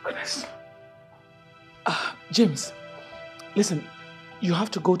 Goodness. James, listen. You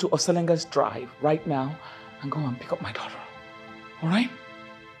have to go to Oselenga's Drive right now and go and pick up my daughter. All right?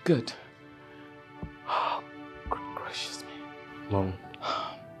 Good. Mom,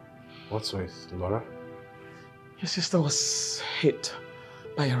 what's with Laura? Your sister was hit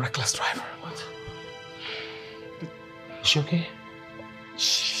by a reckless driver. What? Is she okay?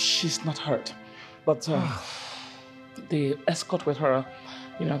 She's not hurt, but the escort with her,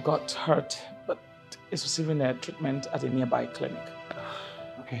 got hurt, but is receiving a treatment at a nearby clinic.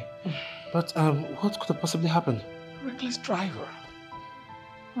 Okay, but what could have possibly happened? Reckless driver.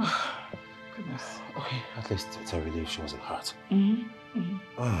 Goodness. Okay, at least it's a relief she wasn't hurt.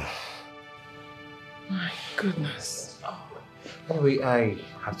 My goodness. Anyway, I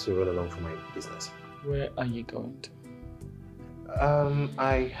have to run along for my business. Where are you going to?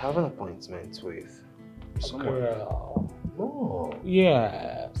 I have an appointment with someone. Girl. Oh.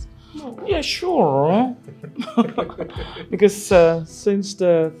 Yes. Yeah, sure. Because since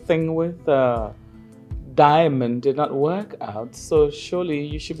the thing with Diamond did not work out, so surely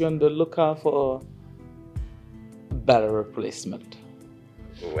you should be on the lookout for a better replacement.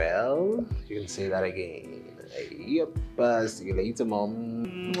 Well, you can say that again. Yep, see you later,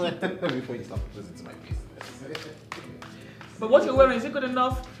 Mom. Before you stop listening to my business. But what you're wearing, is it good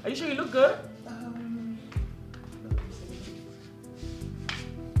enough? Are you sure you look good?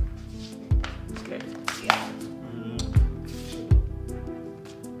 Okay. Yeah.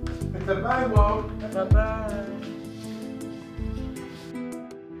 Bye, Mom. Bye-bye.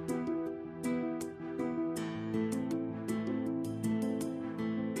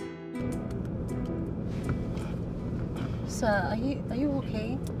 Sir, are you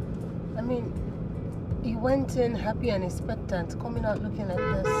okay? I mean, you went in happy and expectant, coming out looking like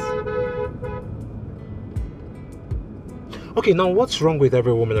this. Okay, now what's wrong with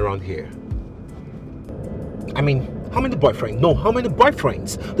every woman around here? I mean, how many boyfriends? No, how many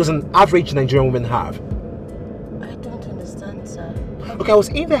boyfriends does an average Nigerian woman have? I don't understand, sir. Okay, I was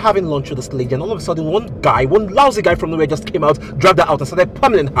in there having lunch with this lady and all of a sudden one lousy guy from nowhere just came out, dragged her out and started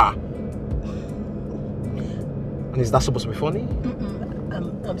pummeling her. And is that supposed to be funny?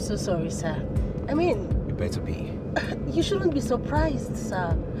 I'm so sorry, sir. I mean... You better be. You shouldn't be surprised,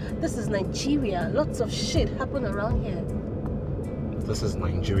 sir. This is Nigeria. Lots of shit happen around here. This is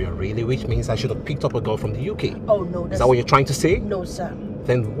Nigeria, really? Which means I should have picked up a girl from the UK. Oh, no. Is that what you're trying to say? No, sir.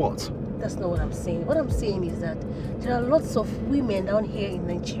 Then what? That's not what I'm saying. What I'm saying is that there are lots of women down here in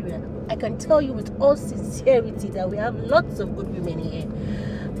Nigeria. I can tell you with all sincerity that we have lots of good women here.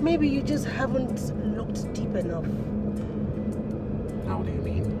 Maybe you just haven't looked deep enough. Now what do you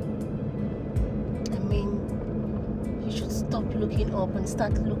mean? I mean, you should stop looking up and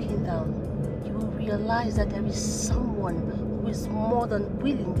start looking down. You will realize that there is someone who is more than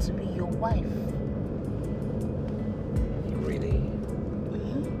willing to be your wife. Really?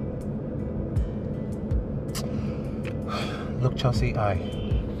 Look, Chelsea, I'm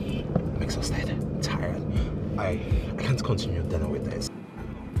exhausted, I'm tired. I can't continue dinner with this.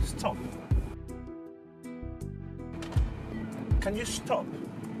 Stop. Can you stop?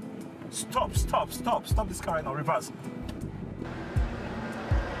 Stop this car right now, reverse.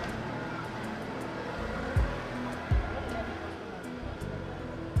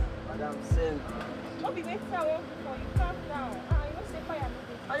 Madam, send. Don't be waiting around before you calm down. You don't say fire.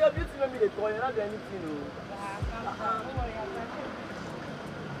 And your beauty made me the toy, you're not doing anything. Calm down. Don't worry, I'll catch you.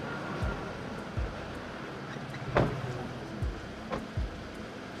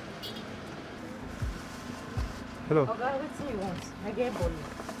 Hello. Oga, what do you want? I get body.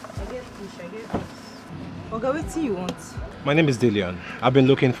 I get fish, I get this. Oga, what do you want? My name is Dillian. I've been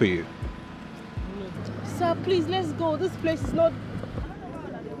looking for you. Sir, please, let's go. This place is not...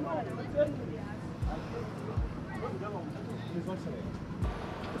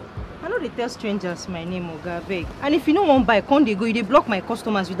 I know they tell strangers my name, Oga, abeg. And if you no wan buy, come they go, you dey block my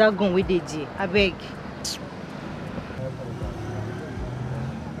customers with that gun wey dey there. Abeg.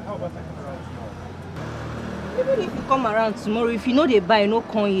 Even if you come around tomorrow, if you know they buy, no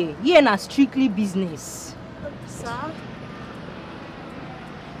come here. Here na strictly business. Sir?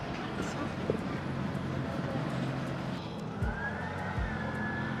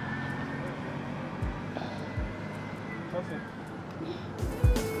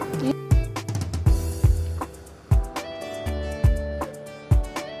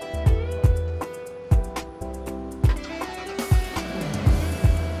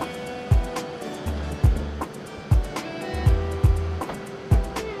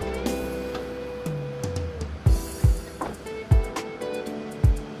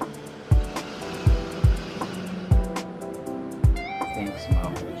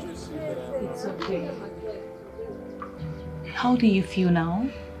 How do you feel now?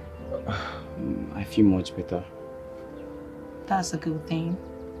 I feel much better. That's a good thing.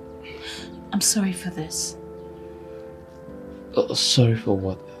 I'm sorry for this. Sorry for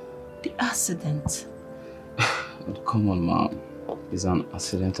what? The accident. Come on, Mom. It's an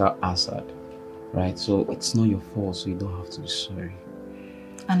accidental hazard, right? So it's not your fault, so you don't have to be sorry.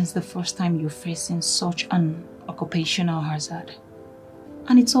 And it's the first time you're facing such an occupational hazard.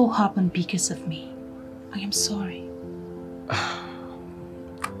 And it's all happened because of me. I am sorry.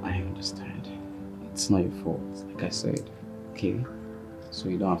 I understand. It's not your fault, like I said, okay? So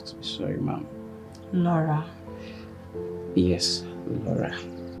you don't have to be sorry, Mom. Laura. Yes, Laura.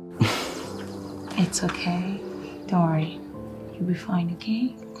 It's okay. Don't worry. You'll be fine,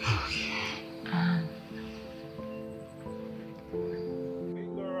 okay? Okay. Hey,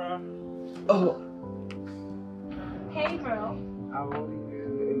 Laura. Oh. Hey, bro. How are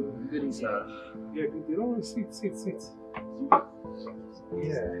you? Good, sir. Yeah, good. You don't sit.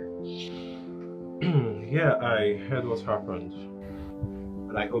 Yeah. Yeah, I heard what happened.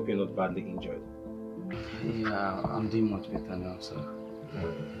 And I hope you're not badly injured. Yeah, I'm doing much better now, sir.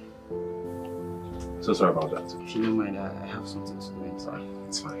 So sorry about that. If you don't mind, I have something to do inside.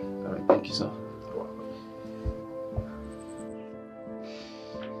 It's fine. Alright, thank you, sir.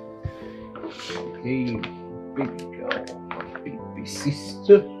 Hey, baby girl, baby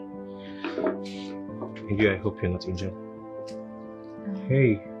sister. Yeah, I hope you're not injured.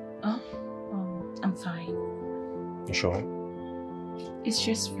 Hey. Oh, I'm fine. You sure? It's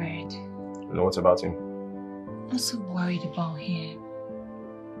just Fred. No, what about him? I'm so worried about him.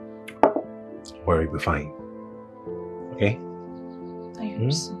 Worry, be fine. Okay? I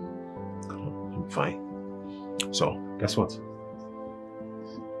hope so. You'll be fine. So, guess what?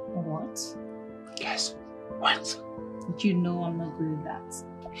 What? Guess what? You know I'm not good at that.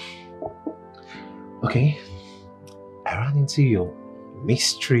 Okay. I ran into your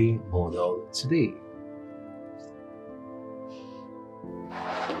mystery model today.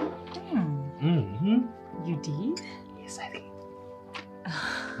 You did? Yes, I did.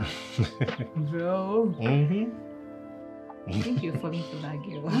 Bro. I think you're falling for that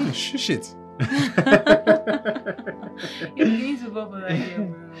girl. Shush it. You're beginning to fall for that girl,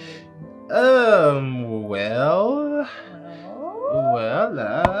 bro. Well,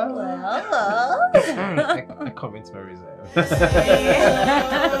 I come into my reserve.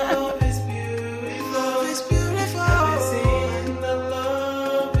 Love is beautiful. Love is beautiful.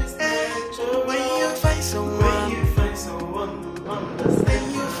 Love is natural. When you find someone, then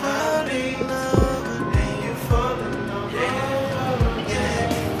you fall in love. Then you fall in love.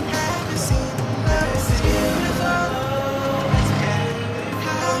 Yeah. Have you seen love is beautiful?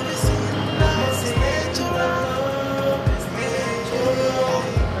 Have you seen love is natural?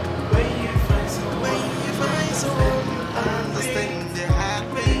 When you find someone, understand the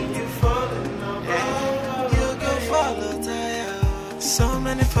happy, you fall in love. You go follow tire. So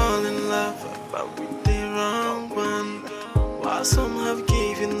many fall in love, but with the wrong one. While some have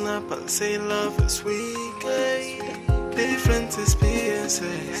given up and say love is weak. Different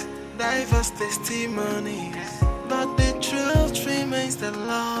experiences, diverse testimonies, but the truth remains that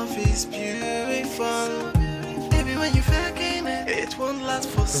love is beautiful. Maybe when you faking it, it won't last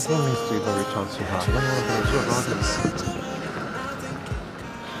for so long. There's no need to even return to her. I don't know what to do about this.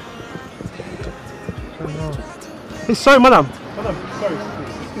 Hey, sorry, madam. Madam, sorry,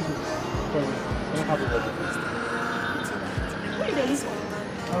 please. Excuse me. Sorry. I don't have a word. Who is this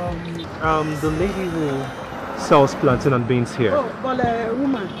one? The lady who sells plantain and beans here. Oh, but a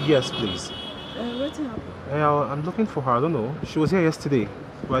woman. Yes, please. What happened? I'm looking for her. I don't know. She was here yesterday,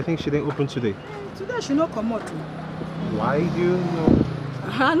 but I think she didn't open today. Today she no come out. Why do you know?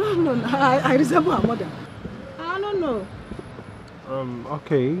 I don't know. I resemble her mother. I don't know.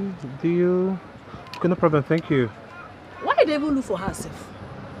 Okay. Do you... Okay, no problem, thank you. Why did they even look for herself?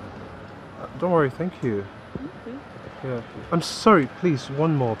 Don't worry, thank you. Okay. Yeah. I'm sorry, please,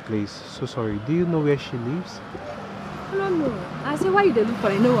 one more, please. So sorry. Do you know where she lives? I don't know. I say, why you they look for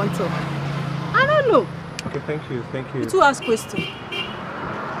no one talk? I don't know. Okay, thank you, thank you. You two ask question.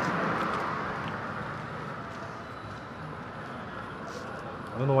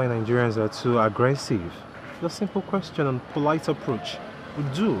 I don't know why Nigerians are too aggressive. A simple question and polite approach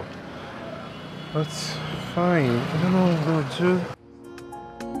would do. But fine, I don't know what I'm gonna do.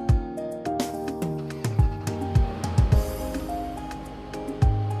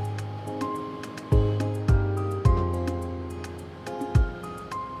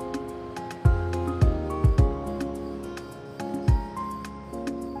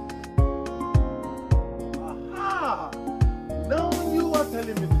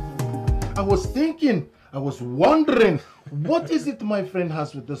 I was wondering, what is it my friend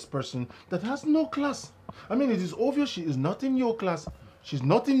has with this person that has no class? I mean, it is obvious she is not in your class. She's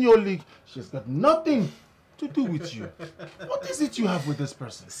not in your league. She's got nothing to do with you. What is it you have with this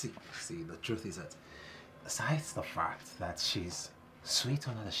person? See, the truth is that, besides the fact that she's sweet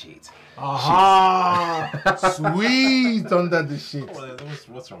under the sheet. Aha! Sweet under the sheet.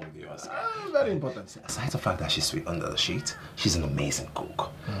 What's wrong with you, Oscar? Very important. Aside the fact that she's sweet under the sheet, she's an amazing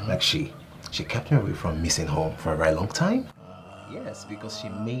cook. Like she kept me away from missing home for a very long time. Yes, because she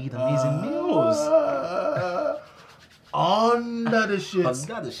made amazing meals. Under the shit.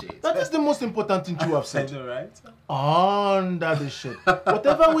 Under the shit. That is the most important thing you have said. I know, right? Under the shit.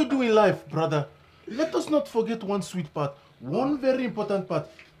 Whatever we do in life, brother, let us not forget one sweet part. One very important part.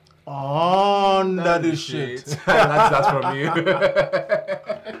 Under the shit. That's from you.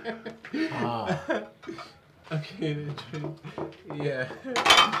 Okay, yeah.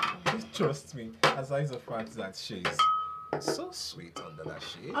 Trust me, aside the fact that she's so sweet under that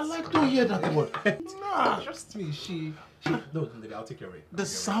shit. I like to hear that word. Nah. Trust me, she no, I'll take your ring. The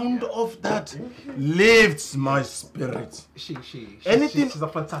sound of that lifts my spirit. She's a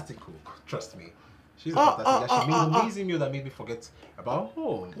fantastic cook. Trust me. She's a fantastic. She made an amazing meal that made me forget about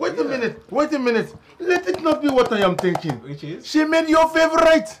home. Wait a minute. Let it not be what I am thinking. Which is? She made your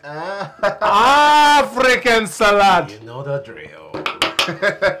favorite African salad. You know the drill.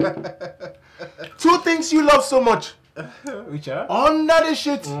 Two things you love so much. Which are? Under the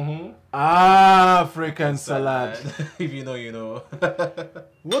shit. African salad. If you know, you know.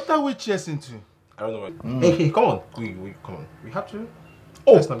 What are we chasing to? I don't know what. Hey, come on. We come on. We have to.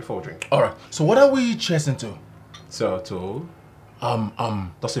 Oh, that's not before we drink. Alright. So what are we chasing to? So to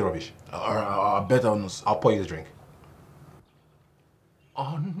don't say rubbish. Better on us. I'll pour you the drink.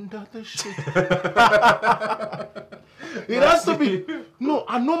 Under the shit. It has to be. No,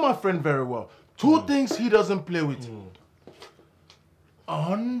 I know my friend very well. Two things he doesn't play with.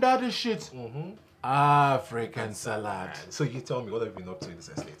 Under the shit. African salad. So you tell me, what have you been up to in this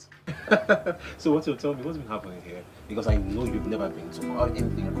estate? So what you'll tell me, what's been happening here? Because I know you've never been to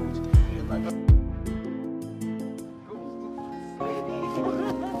anything good in your life.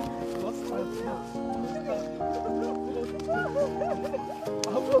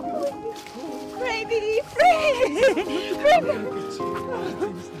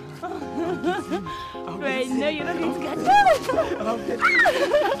 Right, no, you don't need to get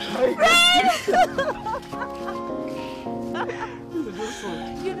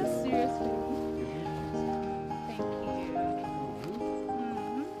You're not serious, baby. Thank you.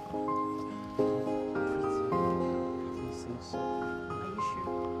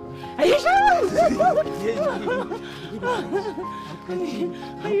 Are you sure?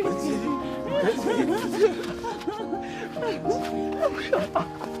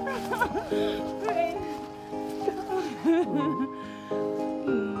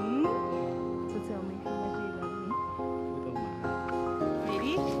 So tell me, how much do you love me?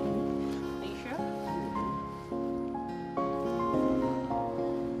 Really? Are you sure?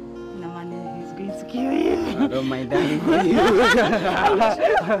 Namane is going to kill you. I don't mind that.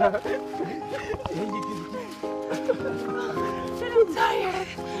 I'm tired.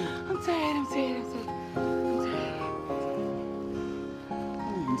 I'm tired.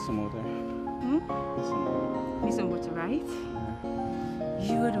 Need some water. Need some water, right?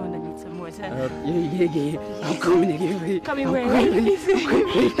 You are the one that needs some water. Yeah. I'm coming again. Coming I'm where?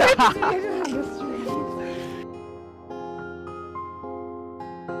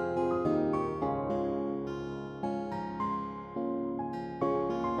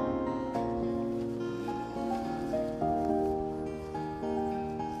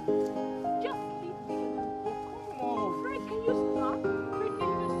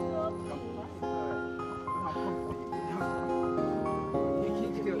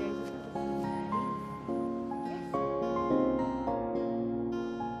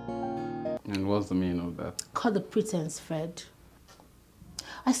 And what's the meaning of that? Cut the pretense, Fred.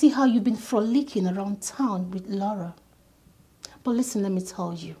 I see how you've been frolicking around town with Laura. But listen, let me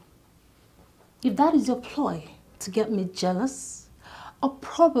tell you. If that is your ploy to get me jealous, or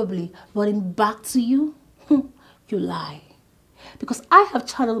probably running back to you, you lie. Because I have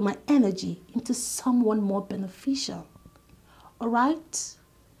channeled my energy into someone more beneficial. Alright?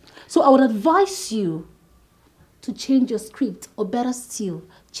 So I would advise you to change your script, or better still,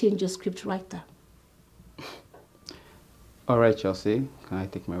 change your script writer. Alright, Chelsea, can I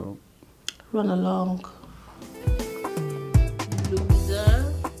take my robe? Run along. Loser.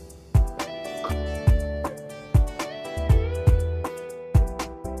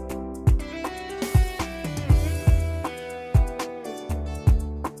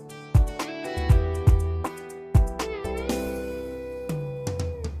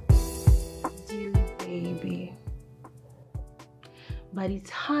 By the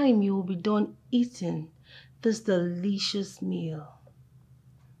time you will be done eating this delicious meal,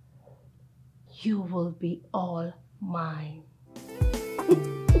 you will be all mine.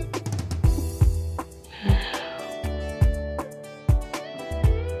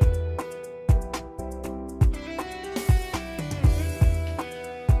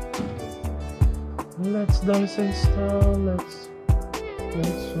 Let's dance in style, let's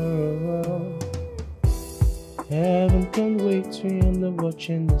swirl. Heaven can wait to end up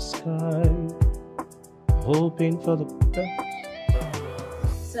watching the sky, hoping for the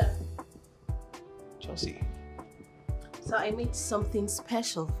best. Sir. Chelsea. So I made something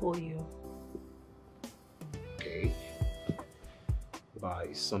special for you. Okay.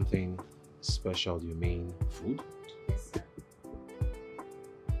 By something special, do you mean food? Yes, sir.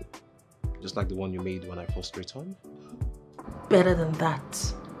 Just like the one you made when I first returned? Better than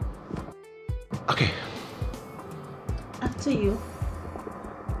that. Okay. After you.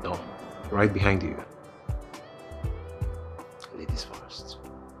 No, right behind you. Ladies first.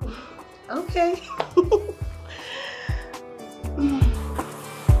 Okay.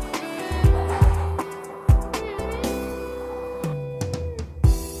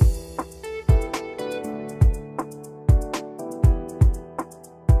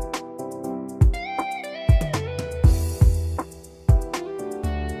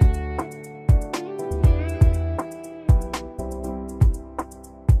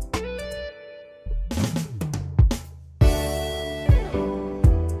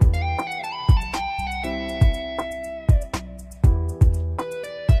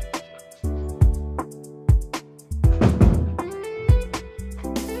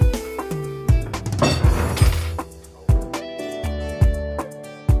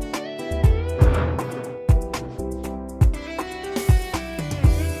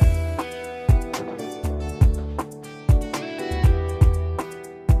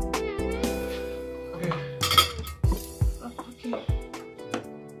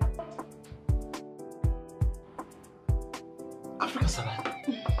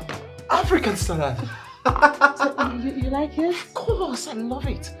 African salad. So, you like it? Of course, I love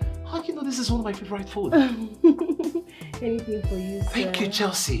it. How do you know this is one of my favorite food? Anything for you, sir. Thank you,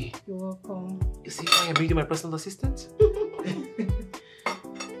 Chelsea. You're welcome. You see why I made you my personal assistant? Thank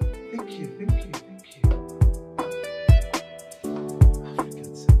you, thank you, thank you.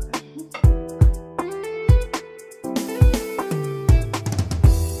 African salad.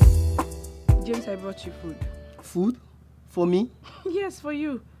 James, I brought you food. Food? For me? Yes, for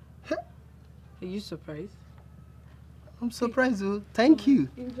you. Are you surprised? I'm surprised, oh. Thank you.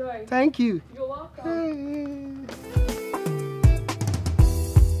 Enjoy. Thank you. You're welcome.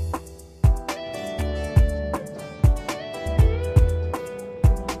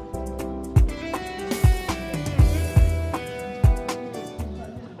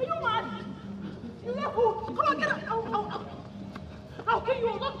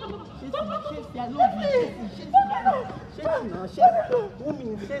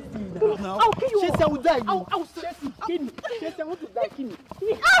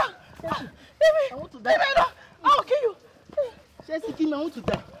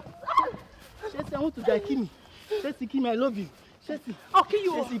 I love you. Shaznay. I'll kill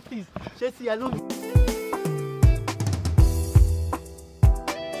you. Shaznay, please. Shaznay, I love you.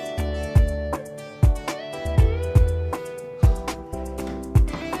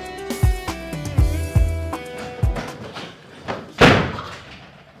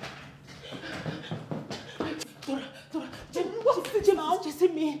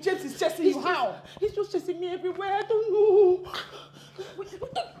 James is chasing you. How? He's just chasing me everywhere. I don't know. What is it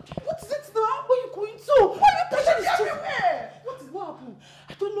now? Where are you going to? Why are you pushing me everywhere? What happened?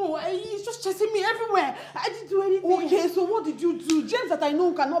 I don't know. No, he's just chasing me everywhere. I didn't do anything. Okay, so what did you do? James that I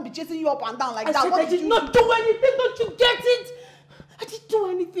know cannot be chasing you up and down like that. I did not do anything. Don't you get it? I didn't do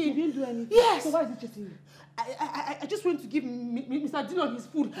anything. You didn't do anything? Yes. So why is he chasing you? I just went to give Mr. Dillon his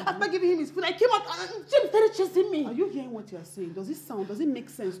food. After giving him his food, I came out and James started chasing me. Are you hearing what you are saying? Does it make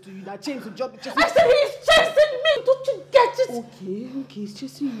sense to you that James will just be chasing me? I said he's chasing me. Don't you get it? Okay, he's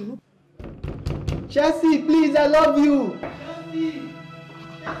chasing you. Chelsea, please, I love you. Chelsea,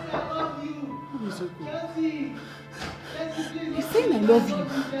 I love you. Chelsea, please. He's saying I love you.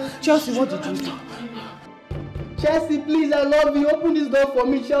 Chelsea, what did you do? Chelsea, please, I love you. Open this door for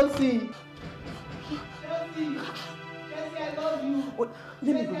me, Chelsea. Chelsea, I love you. Wait,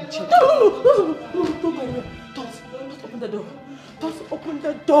 let me go and check. No, don't go anywhere. Don't open the door. Don't open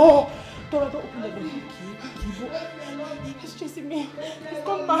the door. Don't open the door. He's chasing me. He's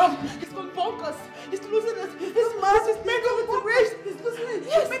gone mad. He's gone bonkers. He's losing it. He's mad. He's making it to race. He's losing it.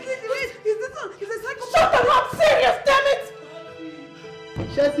 He's making it to race. He's a psychopath. Shut up! I'm serious, damn it!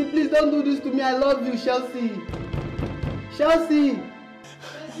 Chelsea, please don't do this to me. I love you, Chelsea. Chelsea.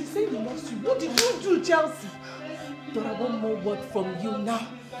 He's saying he loves you. What did you do, Chelsea? Don't I want more word from you now?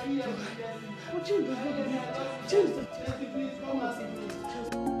 Oh, James, please come and see me.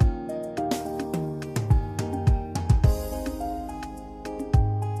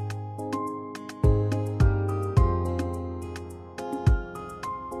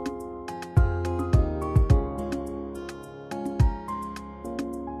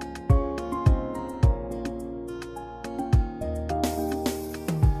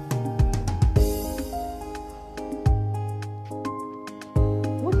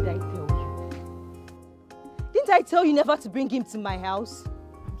 I tell you never to bring him to my house?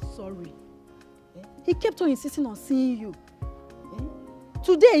 I'm sorry. He kept on insisting on seeing you.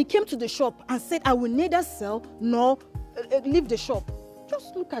 Today he came to the shop and said, I will neither sell nor leave the shop.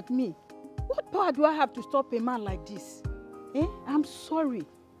 Just look at me. What power do I have to stop a man like this? I'm sorry.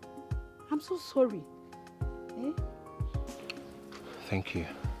 I'm so sorry. Thank you.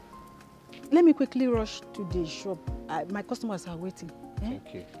 Let me quickly rush to the shop. My customers are waiting.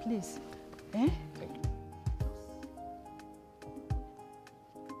 Thank you. Please. Thank you.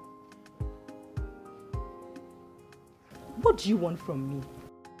 What do you want from me?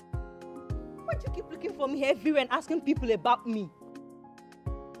 Why do you keep looking for me everywhere and asking people about me?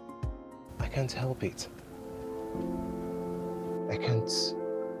 I can't help it. I can't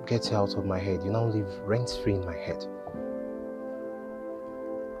get you out of my head. You now live rent-free in my head.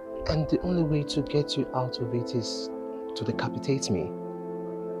 And the only way to get you out of it is to decapitate me.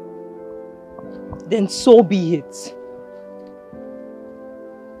 Then so be it.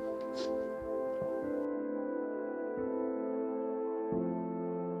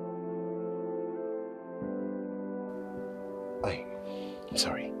 I'm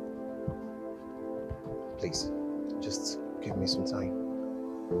sorry. Please, just give me some time.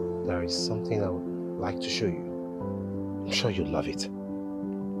 There is something I would like to show you. I'm sure you'll love it.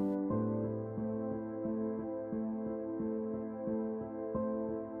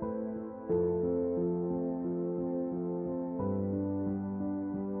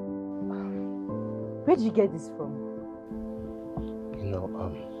 Where did you get this from? You know,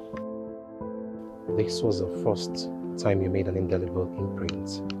 this was the first time you made an indelible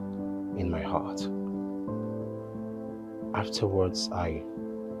imprint in my heart. Afterwards, I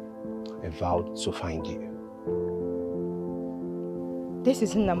vowed to find you. This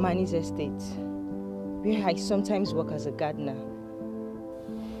is Nnamani's estate, where I sometimes work as a gardener.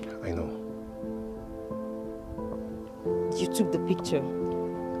 I know. You took the picture?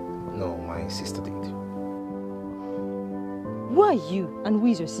 No, my sister did. Who are you and who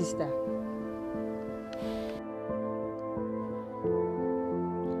is your sister?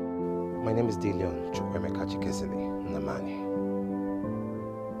 My name is Dilion Chukwemeka Chikezele Nnamani.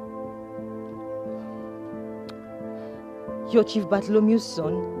 You're Chief Bartholomew's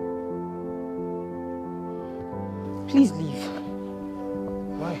son? Please leave.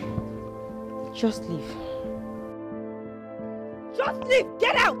 Why? Just leave. Just leave!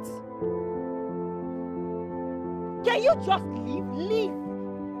 Get out! Can you just leave? Leave!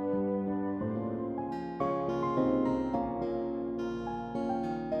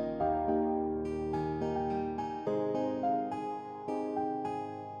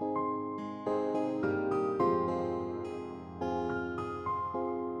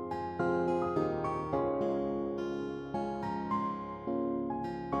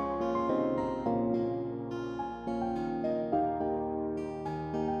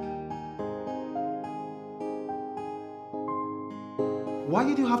 Why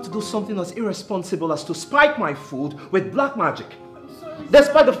did you have to do something as irresponsible as to spike my food with black magic? I'm sorry.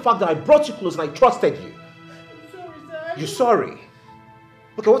 Despite the fact that I brought you close and I trusted you. I'm sorry, sir. You're sorry?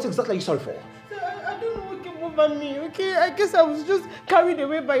 Okay, what exactly are you sorry for? Sir, I don't know what came over me, okay? I guess I was just carried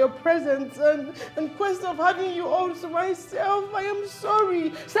away by your presence and quest of having you all to myself. I am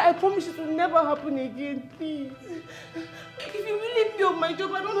sorry. Sir, I promise it will never happen again, please. If you really feel my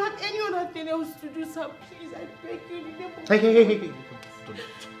job, I don't have any other thing else to do, sir. Please, I beg you. In the name of Hey.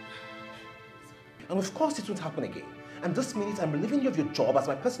 And of course it won't happen again. And this minute I'm relieving you of your job as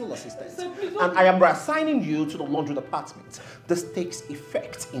my personal assistant. Sir, please and I am reassigning you to the laundry department. This takes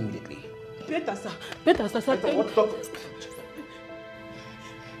effect immediately. Better, sir. Better, sir. Sir, thank you.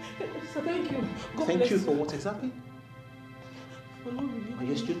 Sir, thank you. God Thank bless you for what exactly? For not really. Are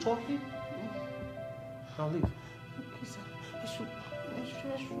you still talking? I'll leave. Okay, sir. I should.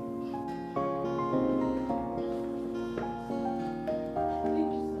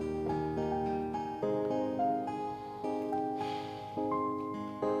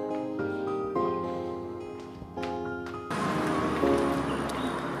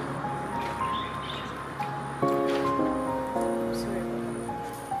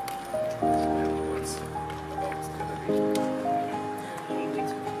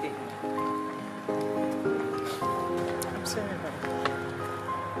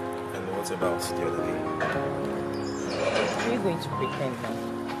 About the other day. Are you going to pretend now?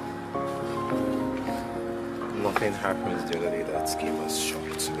 Nothing happened the other day that came as shock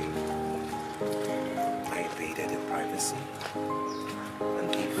to me. I invaded your privacy, and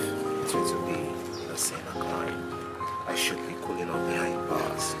if it were to be a sin or crime, I should be cooling up behind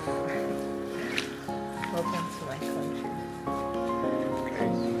bars. Welcome to my country.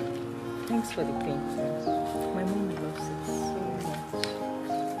 Thanks for the painting. My mom loves it so much.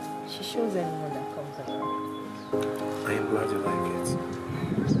 She shows anyone that comes around. I am glad you like it.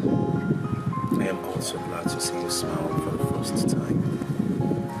 I am also glad to see you smile for the first time.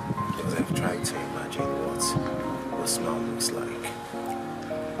 Because I've tried to imagine what your smile looks like.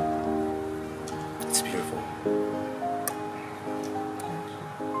 It's beautiful.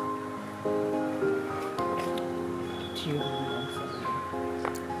 Do you really want something?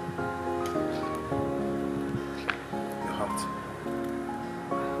 Your heart.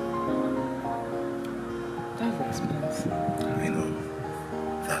 That's expensive. I know.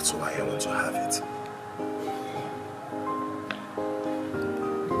 That's why I want to have it.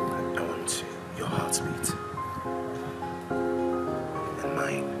 I want your heartbeat and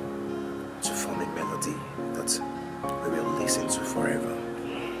mine to form a melody that we will listen to forever.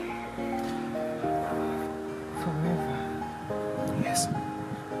 Forever? Yes.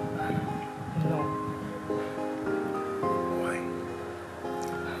 No. Why?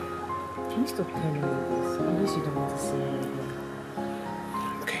 Can you stop telling me this? Unless you don't want to see me again.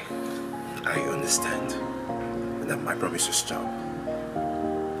 Okay. I understand. And I promise to stop.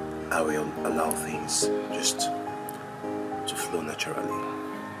 I will allow things just to flow naturally.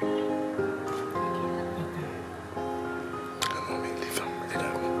 Come on,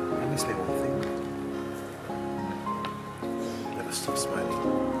 promise me one thing. Never stop smiling.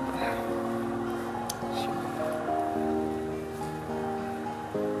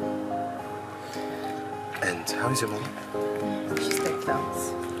 And how is your mom? She stepped out.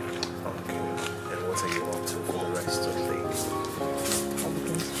 Okay. And what are you up to for the rest of the day? I'll be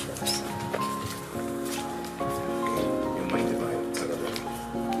going to shops. Okay. You mind if I tell her about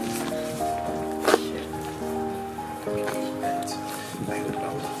Sure. Okay. And I hope I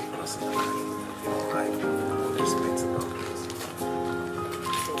will not be crossing the line. I will respect the boundaries.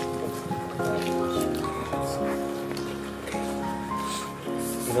 Okay.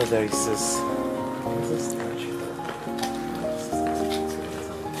 You know, there is this statue.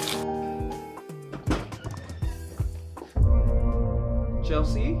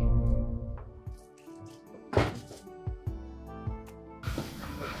 Chelsea?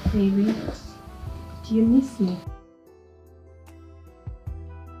 Baby, do you miss me?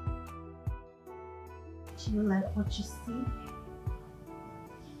 Do you like what you see?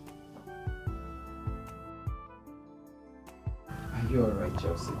 Are you alright,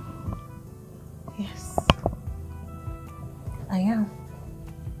 Chelsea? Yes, I am.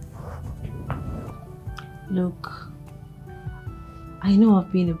 Look, I know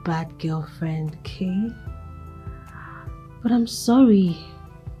I've been a bad girlfriend, okay? But I'm sorry.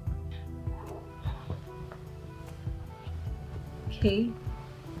 Okay?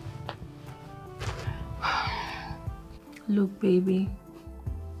 Look, baby.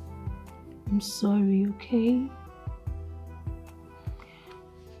 I'm sorry, okay?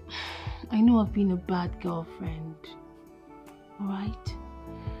 I know I've been a bad girlfriend, alright?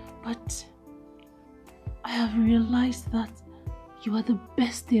 But I have realized that You are the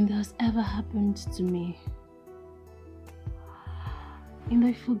best thing that has ever happened to me. And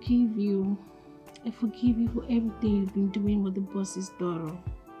I forgive you. I forgive you for everything you've been doing with the boss's daughter.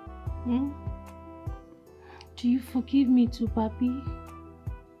 Do you forgive me too, Papi?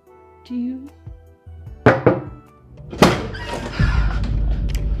 Do you?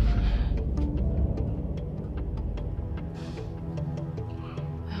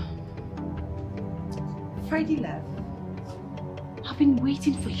 Friday, love. I've been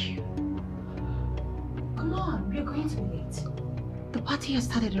waiting for you. Come on, we're going to be late. The party has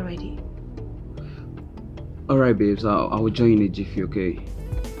started already. Alright, babes, I will join in a jiffy, okay?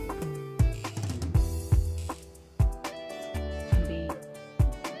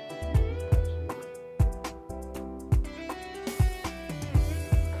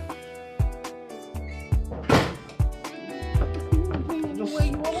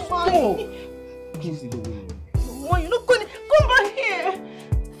 You're not going to come back here,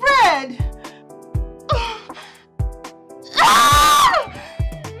 Fred.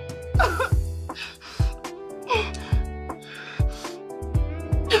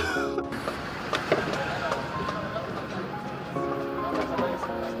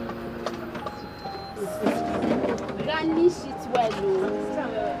 Garnish it well,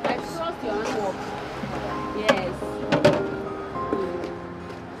 I trust your handwork. Yes.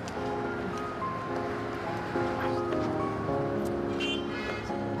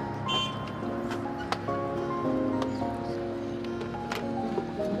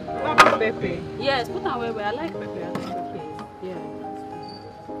 Pepper. Yes, put on where I like pepper. I like pepper. Yeah.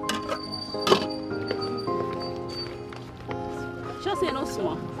 Just say no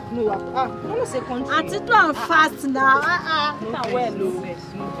small. No, no say country. Auntie, I'm fast now. Put on where low.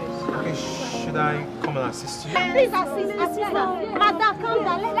 Okay, should I come and assist you? Please assist Madam, come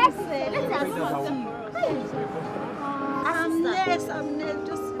down. Let's assist you. I'm next.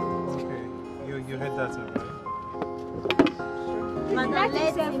 Just. Okay, you heard that, alright? Madam,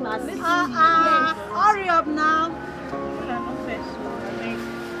 let's hurry up now.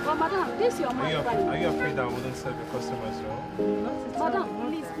 But madam, this is your man. Are you afraid that I wouldn't serve your customers well? Madam,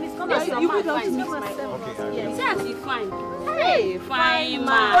 please come here. You will not miss my Okay, yes. Say as you fine. Hey, fine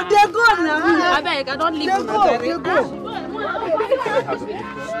man. Oh, they go now. I beg, I don't leave you. They go.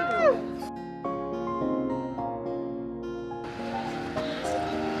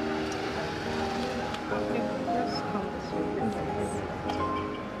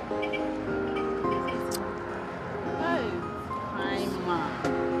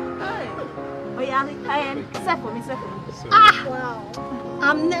 Set for me. Wow.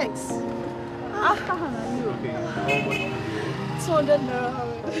 I'm next. Okay, how much? 200 naira.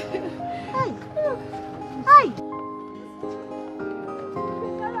 Hey.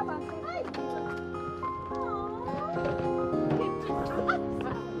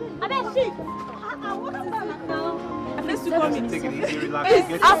 Take it easy, relax.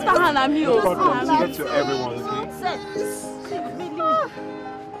 After Hannah, me. No problem. Get to everyone, okay?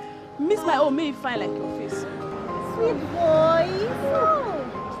 Miss my own, me fine like your face. Sweet boy.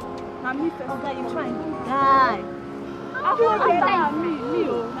 Now me first. Okay, you try and die. After me.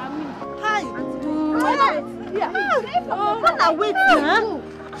 Hi. Hannah, wait now.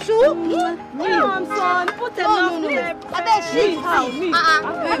 Shoot. I'm son. Put enough. I bet she's how me.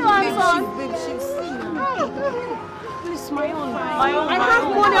 I'm son. Please, my own. I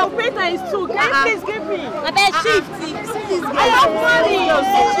have money. I'll pay times 2. Please give me. I bet shift. I have money.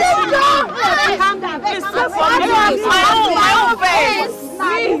 Calm down. My own face.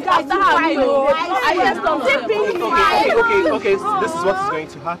 Please, after her, I just don't Okay, this is what is going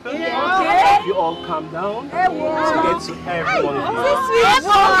to happen. Okay. You all calm down. To get to everyone. You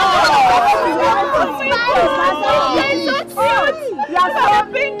are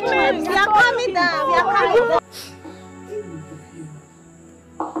so pink lips. We are coming down.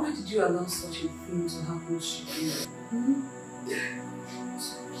 Why did you allow such a thing to happen to you?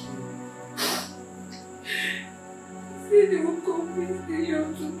 Say they will convince the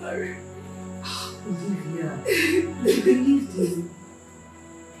young to marry. Olivia, you believed him.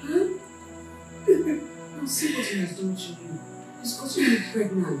 Huh? Now see what he has done to you. He's gotten you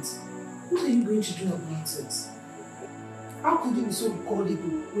pregnant. What are you going to do about it? How could you be so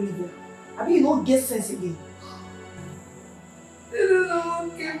gullible, Olivia? I mean, you don't get sense again. There is no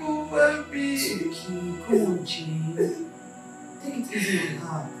one came over me. It's okay. Come on, Jane. Take it easy on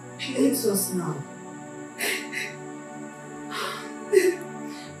her. She hates us now.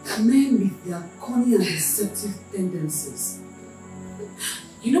 Men with their cunning and deceptive tendencies.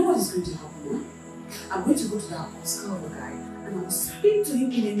 You know what is going to happen, huh? I'm going to go to that Okawa guy and I will speak to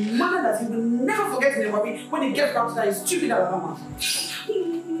him in a manner that he will never forget in the hobby when he gets back to that stupid Alabama.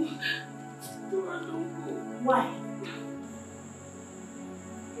 Why?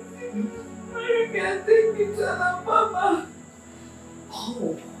 You can't take me to Alabama.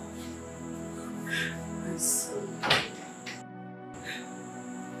 Oh, my son.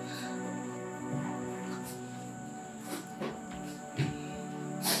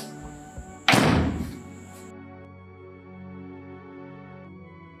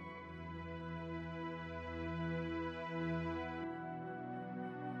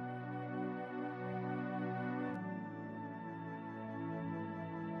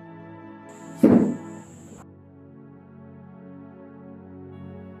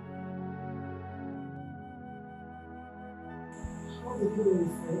 What did you do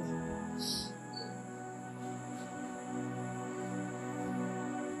instead?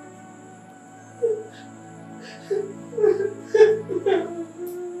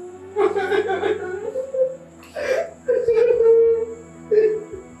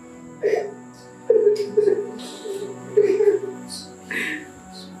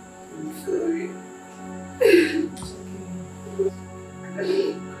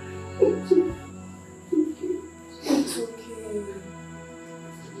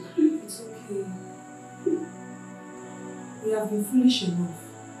 Foolish enough.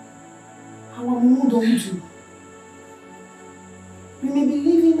 Our mom don't do. We may be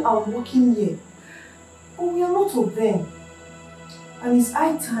living our working year, but we are not of them. And it's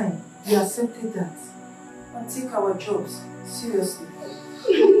high time we accepted that and take our jobs seriously.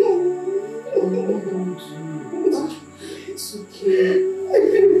 It's okay.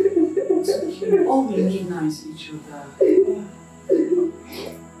 It's okay. All we need now is each other.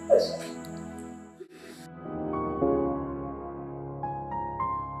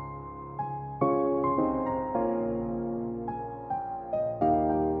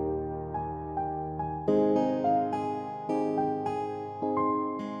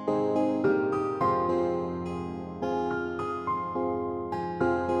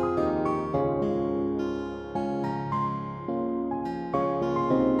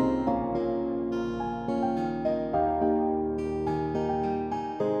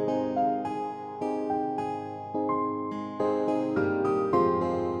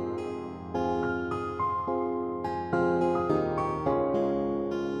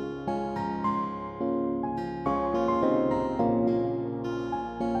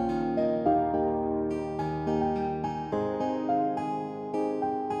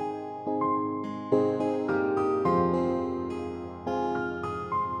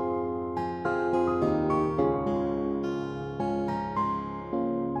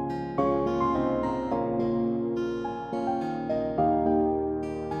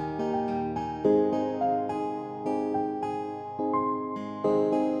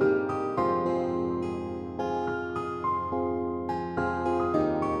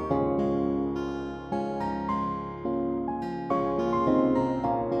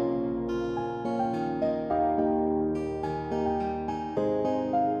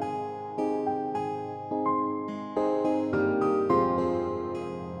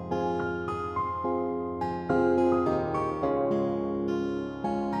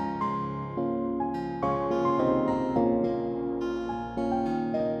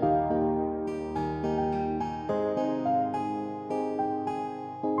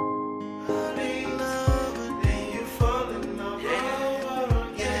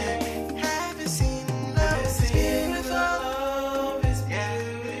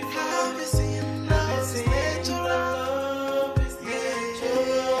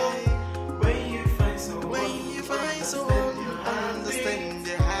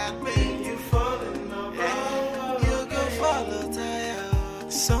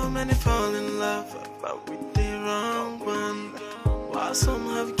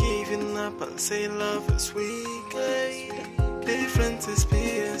 Say love is weak, different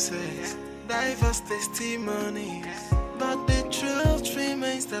experiences, diverse testimonies, but the truth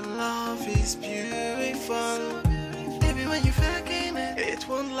remains that love is beautiful. Maybe when you're faking it, it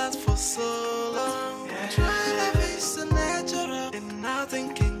won't last for so long. True love is so natural, and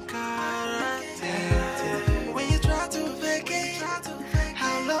nothing can correct it. When you try to fake it,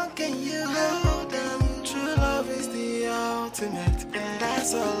 how long can you hold on? True love is the ultimate, and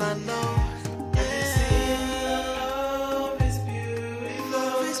that's all I know.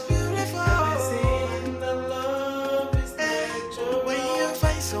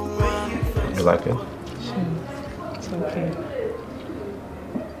 You like it? Sure. It's okay.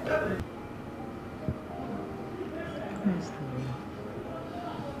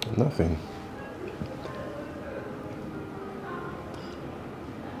 Nothing.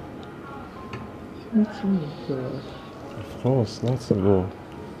 Thank you, God. Of course, lots to go.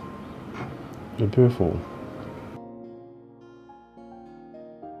 You're beautiful.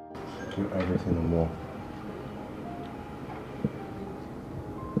 You're everything and more.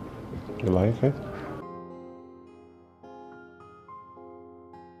 You like it?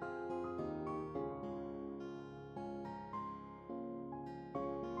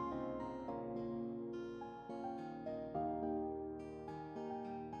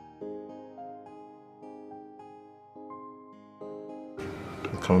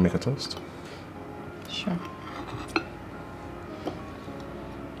 Can we make a toast? Sure.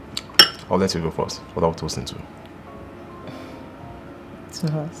 I'll let you go first. What are we toasting to? To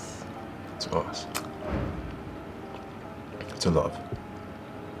us. To us. To love.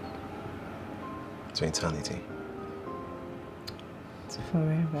 To eternity. To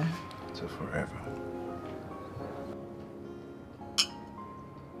forever. To forever.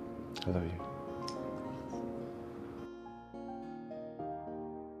 I love you.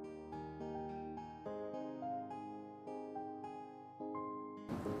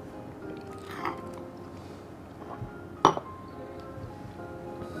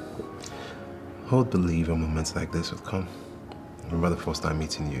 Who would believe a moment like this would come? I remember the first time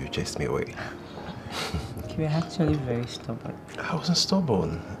meeting you, you chased me away. You were actually very stubborn. I wasn't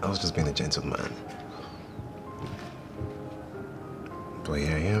stubborn. I was just being a gentleman. But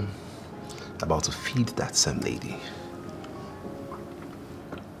here I am, about to feed that same lady.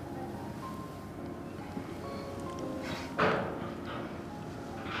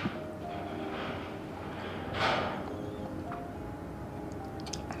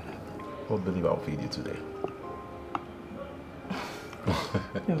 I would believe I'll feed you today.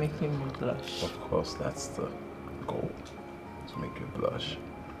 You're making me blush. Of course, that's the goal, to make you blush.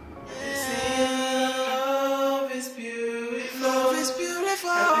 Love is beautiful. Love is beautiful.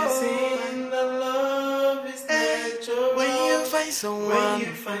 Everything that love is natural. When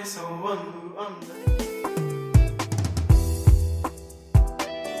you find someone who understands.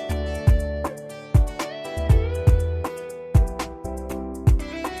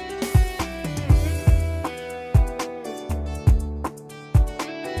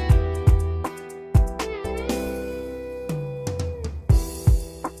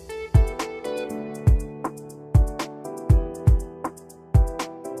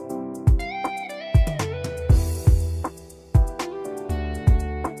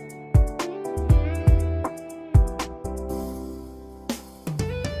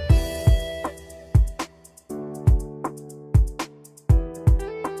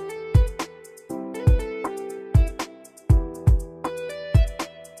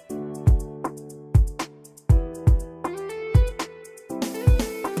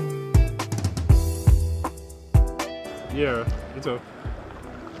 Yeah, it's okay.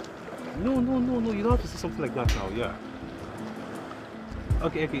 No, you don't have to say something like that now, yeah.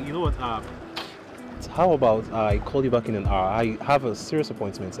 Okay, you know what, how about I call you back in an hour? I have a serious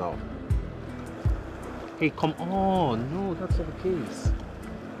appointment now. Hey, come on, no, that's not the case.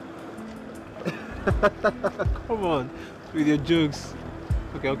 Come on, with your jokes.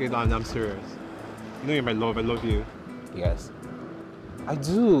 Okay, no, I'm serious. You know you're my love, I love you. Yes. I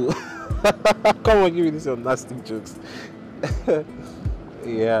do. Come on, give me these nasty jokes.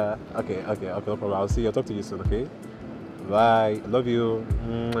 Yeah, okay, no problem. I'll see you. I'll talk to you soon, okay? Bye. Love you.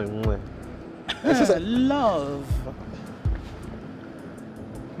 It's just love.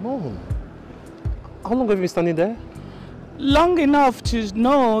 Mom, how long have you been standing there? Long enough to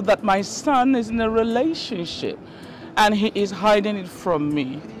know that my son is in a relationship and he is hiding it from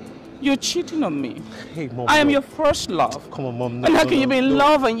me. You're cheating on me. Hey, Mom. I am your first love. Come on, Mom. And how can you be in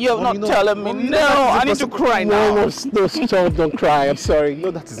love and you're not telling me? No, I need to cry now. No, stop, don't cry. I'm sorry. No,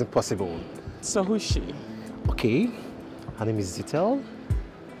 that is impossible. So who's she? Okay. Her name is Zitel.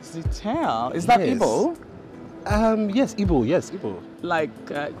 Zitel? Is that Igbo? Yes, Igbo. Like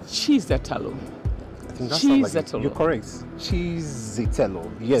Chizetelo. I think that's like you're correct.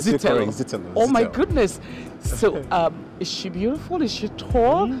 Chizitelo. Yes, you're correct. Zitelo. Oh my goodness. So, is she beautiful? Is she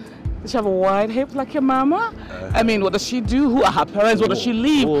tall? Does she have a wide hip like your mama? I mean, what does she do? Who are her parents? Where does she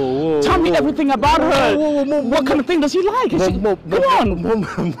live? Tell me everything about her. What kind of thing does she like?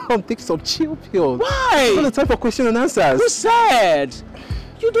 Mom, take some chill pills. Why? It's not the time for question and answers. Who said?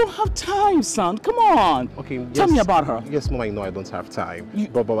 You don't have time, son. Come on. Okay, Tell me about her. Yes, Mama, I know I don't have time.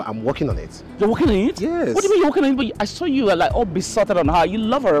 But I'm working on it. You're working on it? Yes. What do you mean you're working on it? But I saw you like all besotted on her. You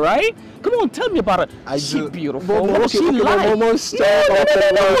love her, right? Come on, tell me about her. She's beautiful. What is she like? No,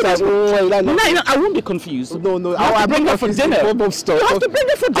 I won't be confused. No. I'll bring her for dinner. You have to bring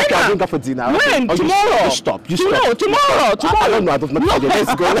her for dinner. Okay, I'll bring her for dinner. When? Tomorrow. You stop. Tomorrow. I don't know. I don't know.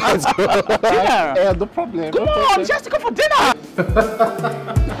 Let's go. Dinner. Yeah, no problem. Come on, she has to go for dinner.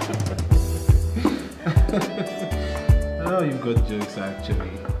 Oh, you've got jokes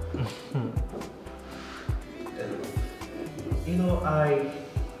actually. You know, I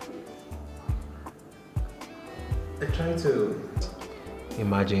try to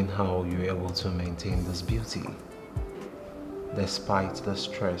imagine how you're able to maintain this beauty despite the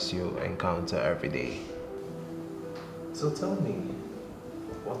stress you encounter every day. So tell me,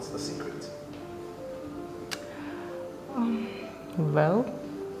 what's the secret? Well,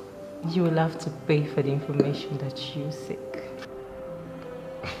 you will have to pay for the information that you seek.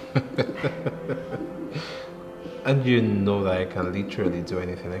 And you know that I can literally do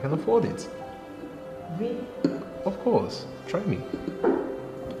anything. I can afford it. Really? Of course. Try me.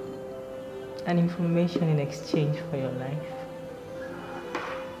 An information in exchange for your life.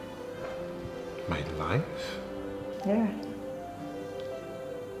 My life? Yeah.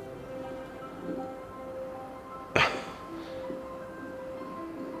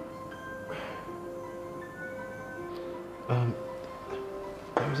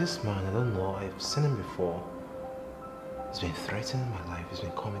 There's this man, I don't know, I've seen him before. He's been threatening my life, he's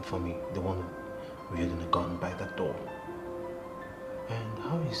been coming for me, the one wielding a gun by that door. And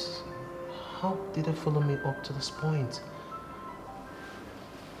how did they follow me up to this point?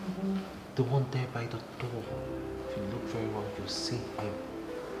 The one there by the door. If you look very well, you'll see him.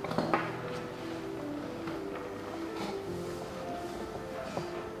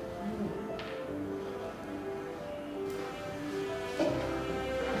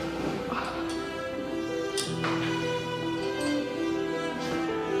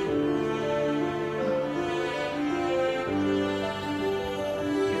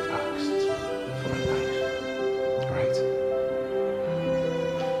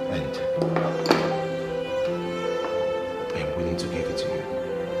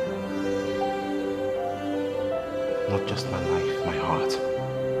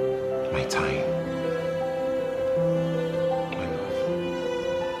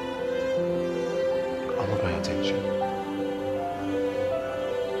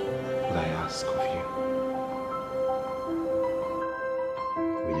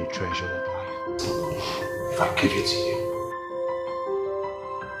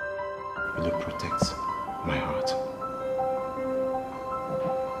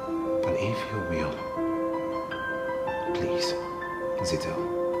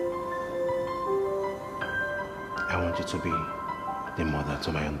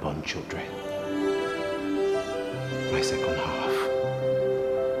 To my unborn children, my second half,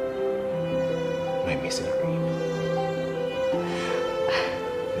 my missing rib.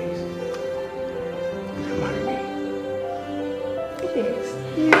 Please, will you marry me? Yes,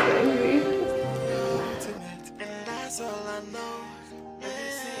 I will. And that's all I know.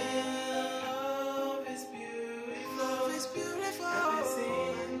 Love is beautiful. Love is beautiful.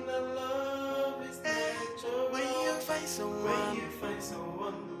 Love is natural. When you find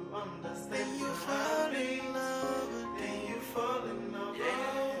someone who understands, then you fall in love. Then you fall in love.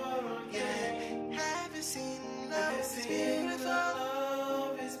 Yeah. Have you seen love is beautiful?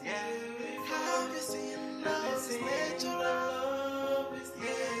 Love is beautiful. Have you seen love is natural? Love is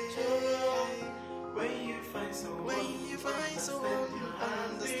natural. When you find someone who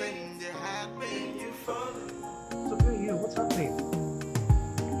understands, they're happy. You fall in love. So where are you? What's happening?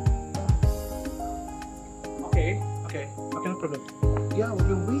 Okay, no problem. Yeah, we've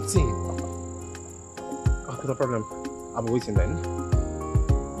been waiting. Okay, no problem. I'll be waiting then.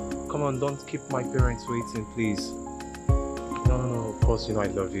 Come on, don't keep my parents waiting, please. No, of course, you know I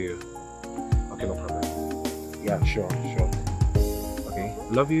love you. Okay, no problem. Yeah, sure. Okay,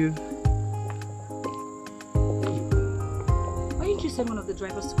 love you. Why didn't you send one of the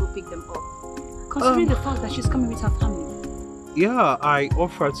drivers to go pick them up? Considering the fact that she's coming with her family. Yeah, I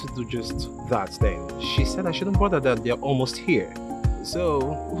offered to do just that then. She said I shouldn't bother that they're almost here.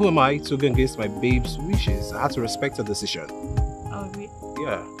 So, who am I to go against my babe's wishes? I had to respect her decision. Oh, really?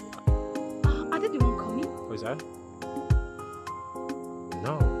 Yeah. Are they the one coming? What is that?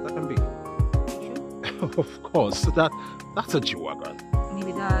 No, that can be. Sure? Of course, that's a G-Wagon.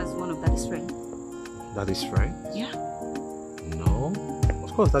 Maybe that's one of Daddy's friends. Daddy's friend? Yeah. No.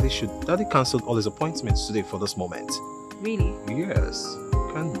 Of course, Daddy cancelled all his appointments today for this moment. Really? Yes.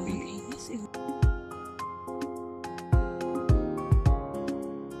 Can't be.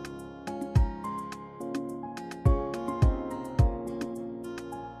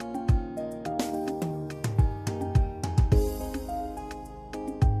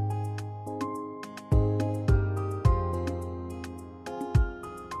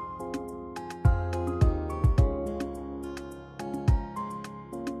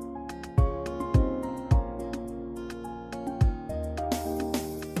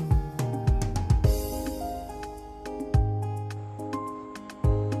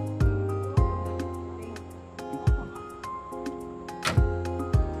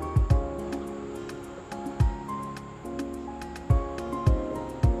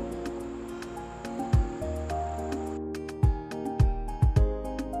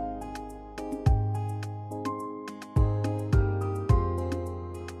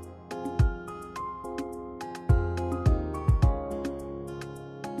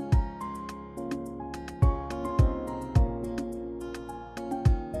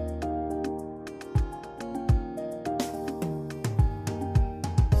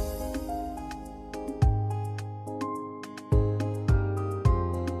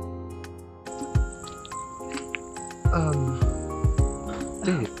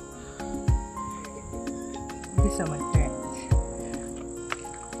 Dave. These are my parents.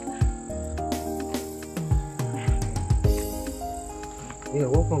 Yeah,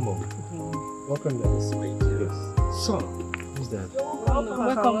 welcome home. Welcome to this way. Yes. So, who's that?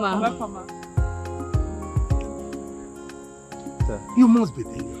 Welcome, ma'am. You must be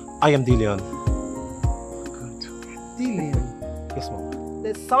Dillian. I am Dillian. Dillian. Yes, ma'am.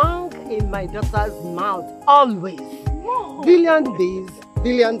 The song in my daughter's mouth always. Dillian this,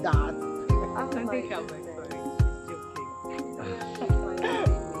 Dillian that.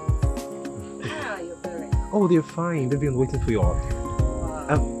 Oh, they're fine. They've been waiting for you all.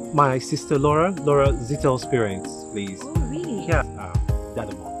 My sister Laura Zitel's parents, please. Oh, really? Yeah. Dad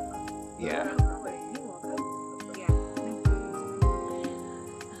and mom. Yeah.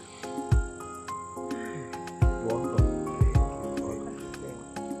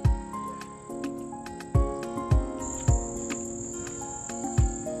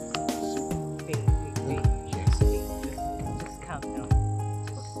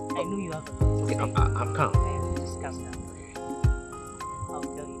 I'm calm. Just calm down. I'll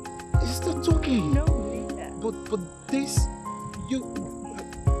tell you. It's not okay. No, later. But this, you.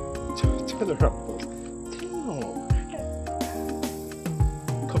 Tell her up first. Damn.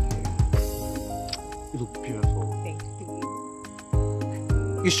 Come here. You look beautiful. Thank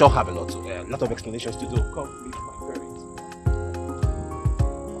you. You sure have a lot of explanations to do. Come meet my parents.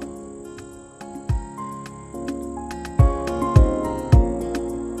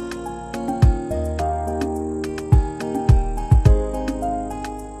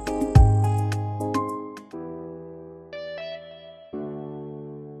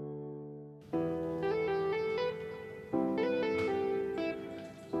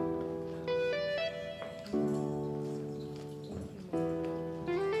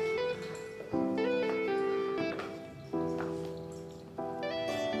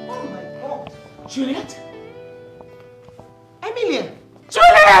 Juliet? Emilia!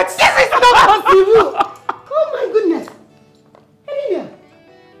 Juliet! This is not possible! Oh my goodness! Emilia!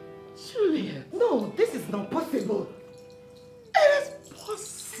 Juliet! No, this is not possible. It is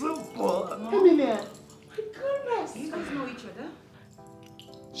possible! Emilia! My goodness! You guys know each other?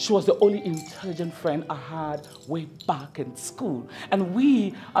 She was the only intelligent friend I had way back in school. And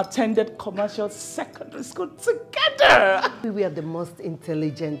we attended commercial secondary school together. We were the most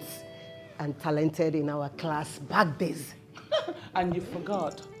intelligent and talented in our class back days. And you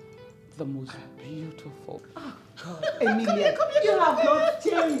forgot the most beautiful. Oh, God. Emilia, you have not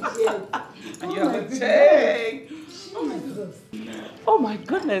changed yet. And you haven't changed. Oh my goodness. Oh my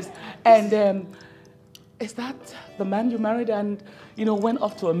goodness. And is that the man you married and, went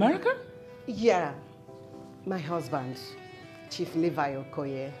off to America? Yeah, my husband, Chief Levi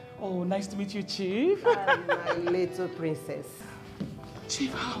Okoye. Oh, nice to meet you, Chief. And my little princess.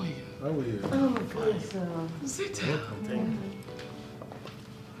 Chief, how are you? How are you? Oh, good, sir. Sit. Welcome, thank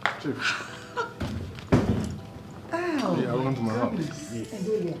you. Chief. Oh, yeah, welcome to my house. Yes.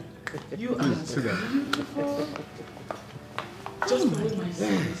 You Please, are sit down. beautiful. Just believe my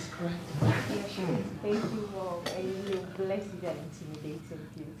son is correct. Thank you all. And you're blessed and intimidating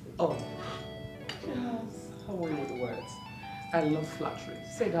beauty. Oh, yes. How are you with the words? I love flattery.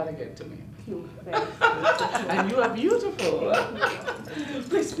 Say that again to me. You're very And you are beautiful.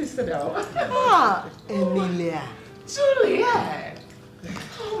 Please sit down. Ah, Emilia. Juliet.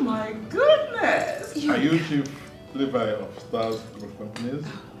 Oh my goodness. Are you Chief Levi of Stars Group Companies.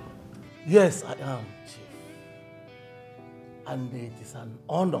 Yes, I am, Chief. And it is an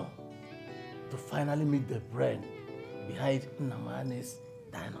honor to finally meet the brain behind Nnamane's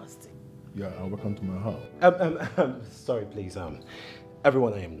dynasty. Yeah, and welcome to my house. Sorry, please.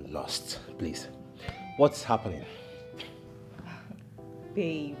 Everyone, I am lost. Please, what's happening?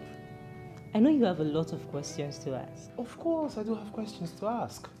 Babe, I know you have a lot of questions to ask. Of course, I do have questions to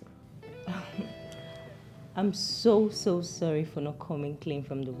ask. I'm so sorry for not coming clean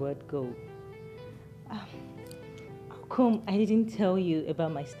from the word go. How come I didn't tell you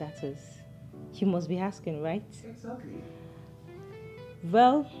about my status? You must be asking, right? Exactly.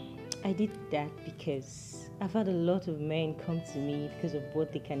 Well, I did that because I've had a lot of men come to me because of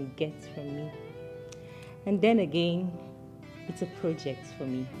what they can get from me. And then again, it's a project for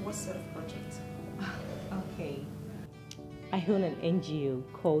me. What sort of project? Okay. I own an NGO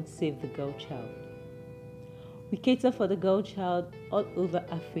called Save the Girl Child. We cater for the girl child all over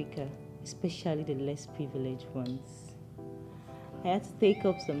Africa, especially the less privileged ones. I had to take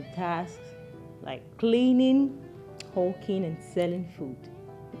up some tasks like cleaning, hawking and selling food,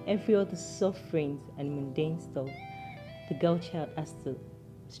 and every other sufferings and mundane stuff the girl child has to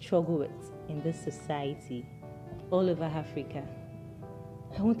struggle with in this society all over Africa.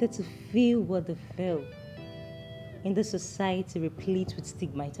 I wanted to feel what they feel in the society replete with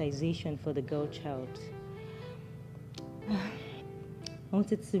stigmatization for the girl child. I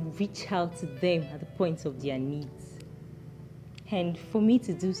wanted to reach out to them at the point of their needs. And for me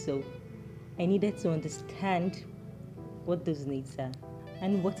to do so, I needed to understand what those needs are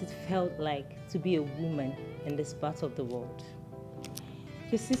and what it felt like to be a woman in this part of the world.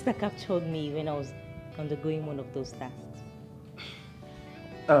 Your sister captured me when I was undergoing one of those tasks.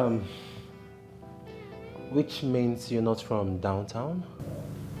 Which means you're not from downtown?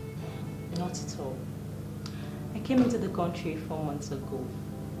 Not at all. I came into the country 4 months ago.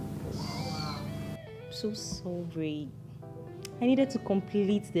 Wow. I'm so sorry. I needed to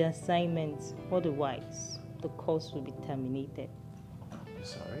complete the assignment, otherwise the course will be terminated. You're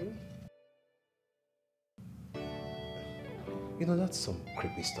sorry? You know, that's some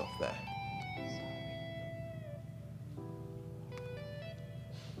creepy stuff there.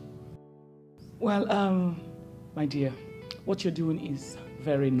 Well, my dear, what you're doing is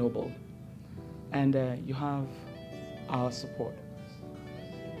very noble, and you have our support.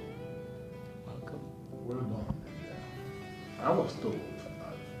 Welcome. Well done. I was told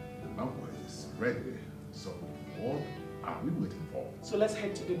that the banquet is ready, so what are we waiting for? So let's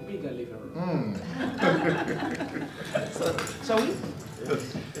head to the bigger living room. So, shall we?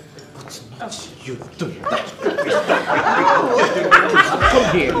 Yes. You do that.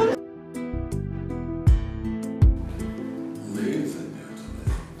 Come here. Ladies and gentlemen,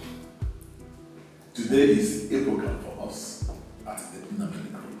 today is epochal for us at the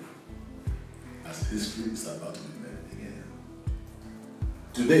Mbunabo Group, as history is about to be made again.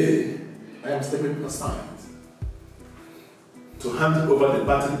 Today, I am stepping aside to hand over the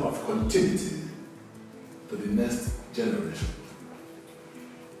baton of continuity to the next generation.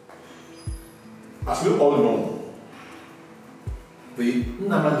 As we all know, the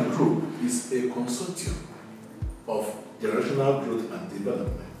Mbunabo Group is a consortium of generational growth and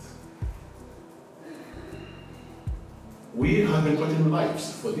development. We have been touching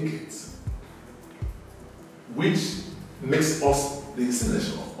lives for decades, which makes us the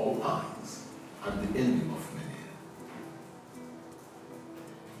signature of all eyes and the envy of many.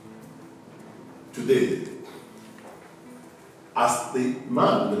 Today, as the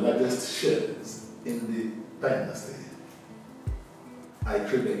man with the largest shares in the dynasty, I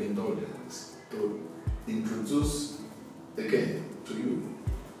crave the indulgence to introduce again to you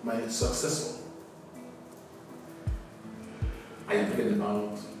my successor. I am talking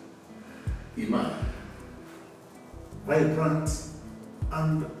about Iman, vibrant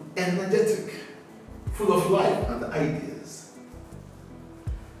and energetic, full of life and ideas.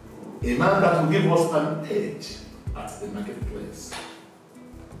 A man that will give us an edge at the marketplace.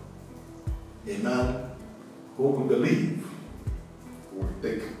 A man who we believe will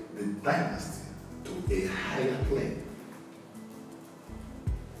take the dynasty to a higher plane.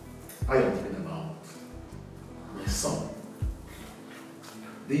 I am talking about my son,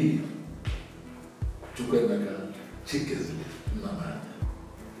 the Chukwemeka Chikezli Nnamani.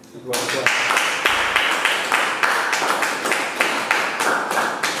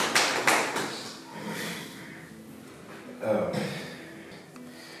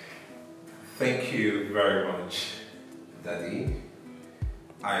 Thank you very much, Daddy.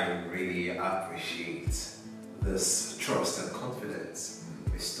 I really appreciate this trust and confidence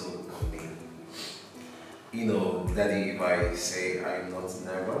bestowed upon me. You know, Daddy, if I say I'm not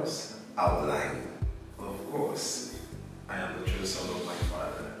nervous, I'll lie. Of course, I am the true son of my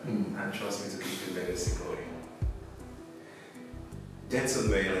father, and trust me to keep the legacy going.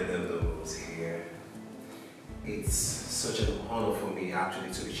 Gentlemen and those here, it's such an honor for me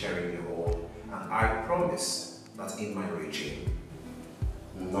actually to be sharing you all, and I promise that in my regime,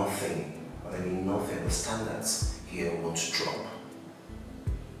 nothing, but I mean nothing, the standards here won't drop.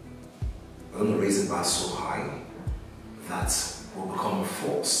 We're going to raise the bar so high that will become a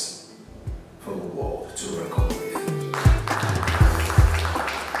force for the world to reckon with.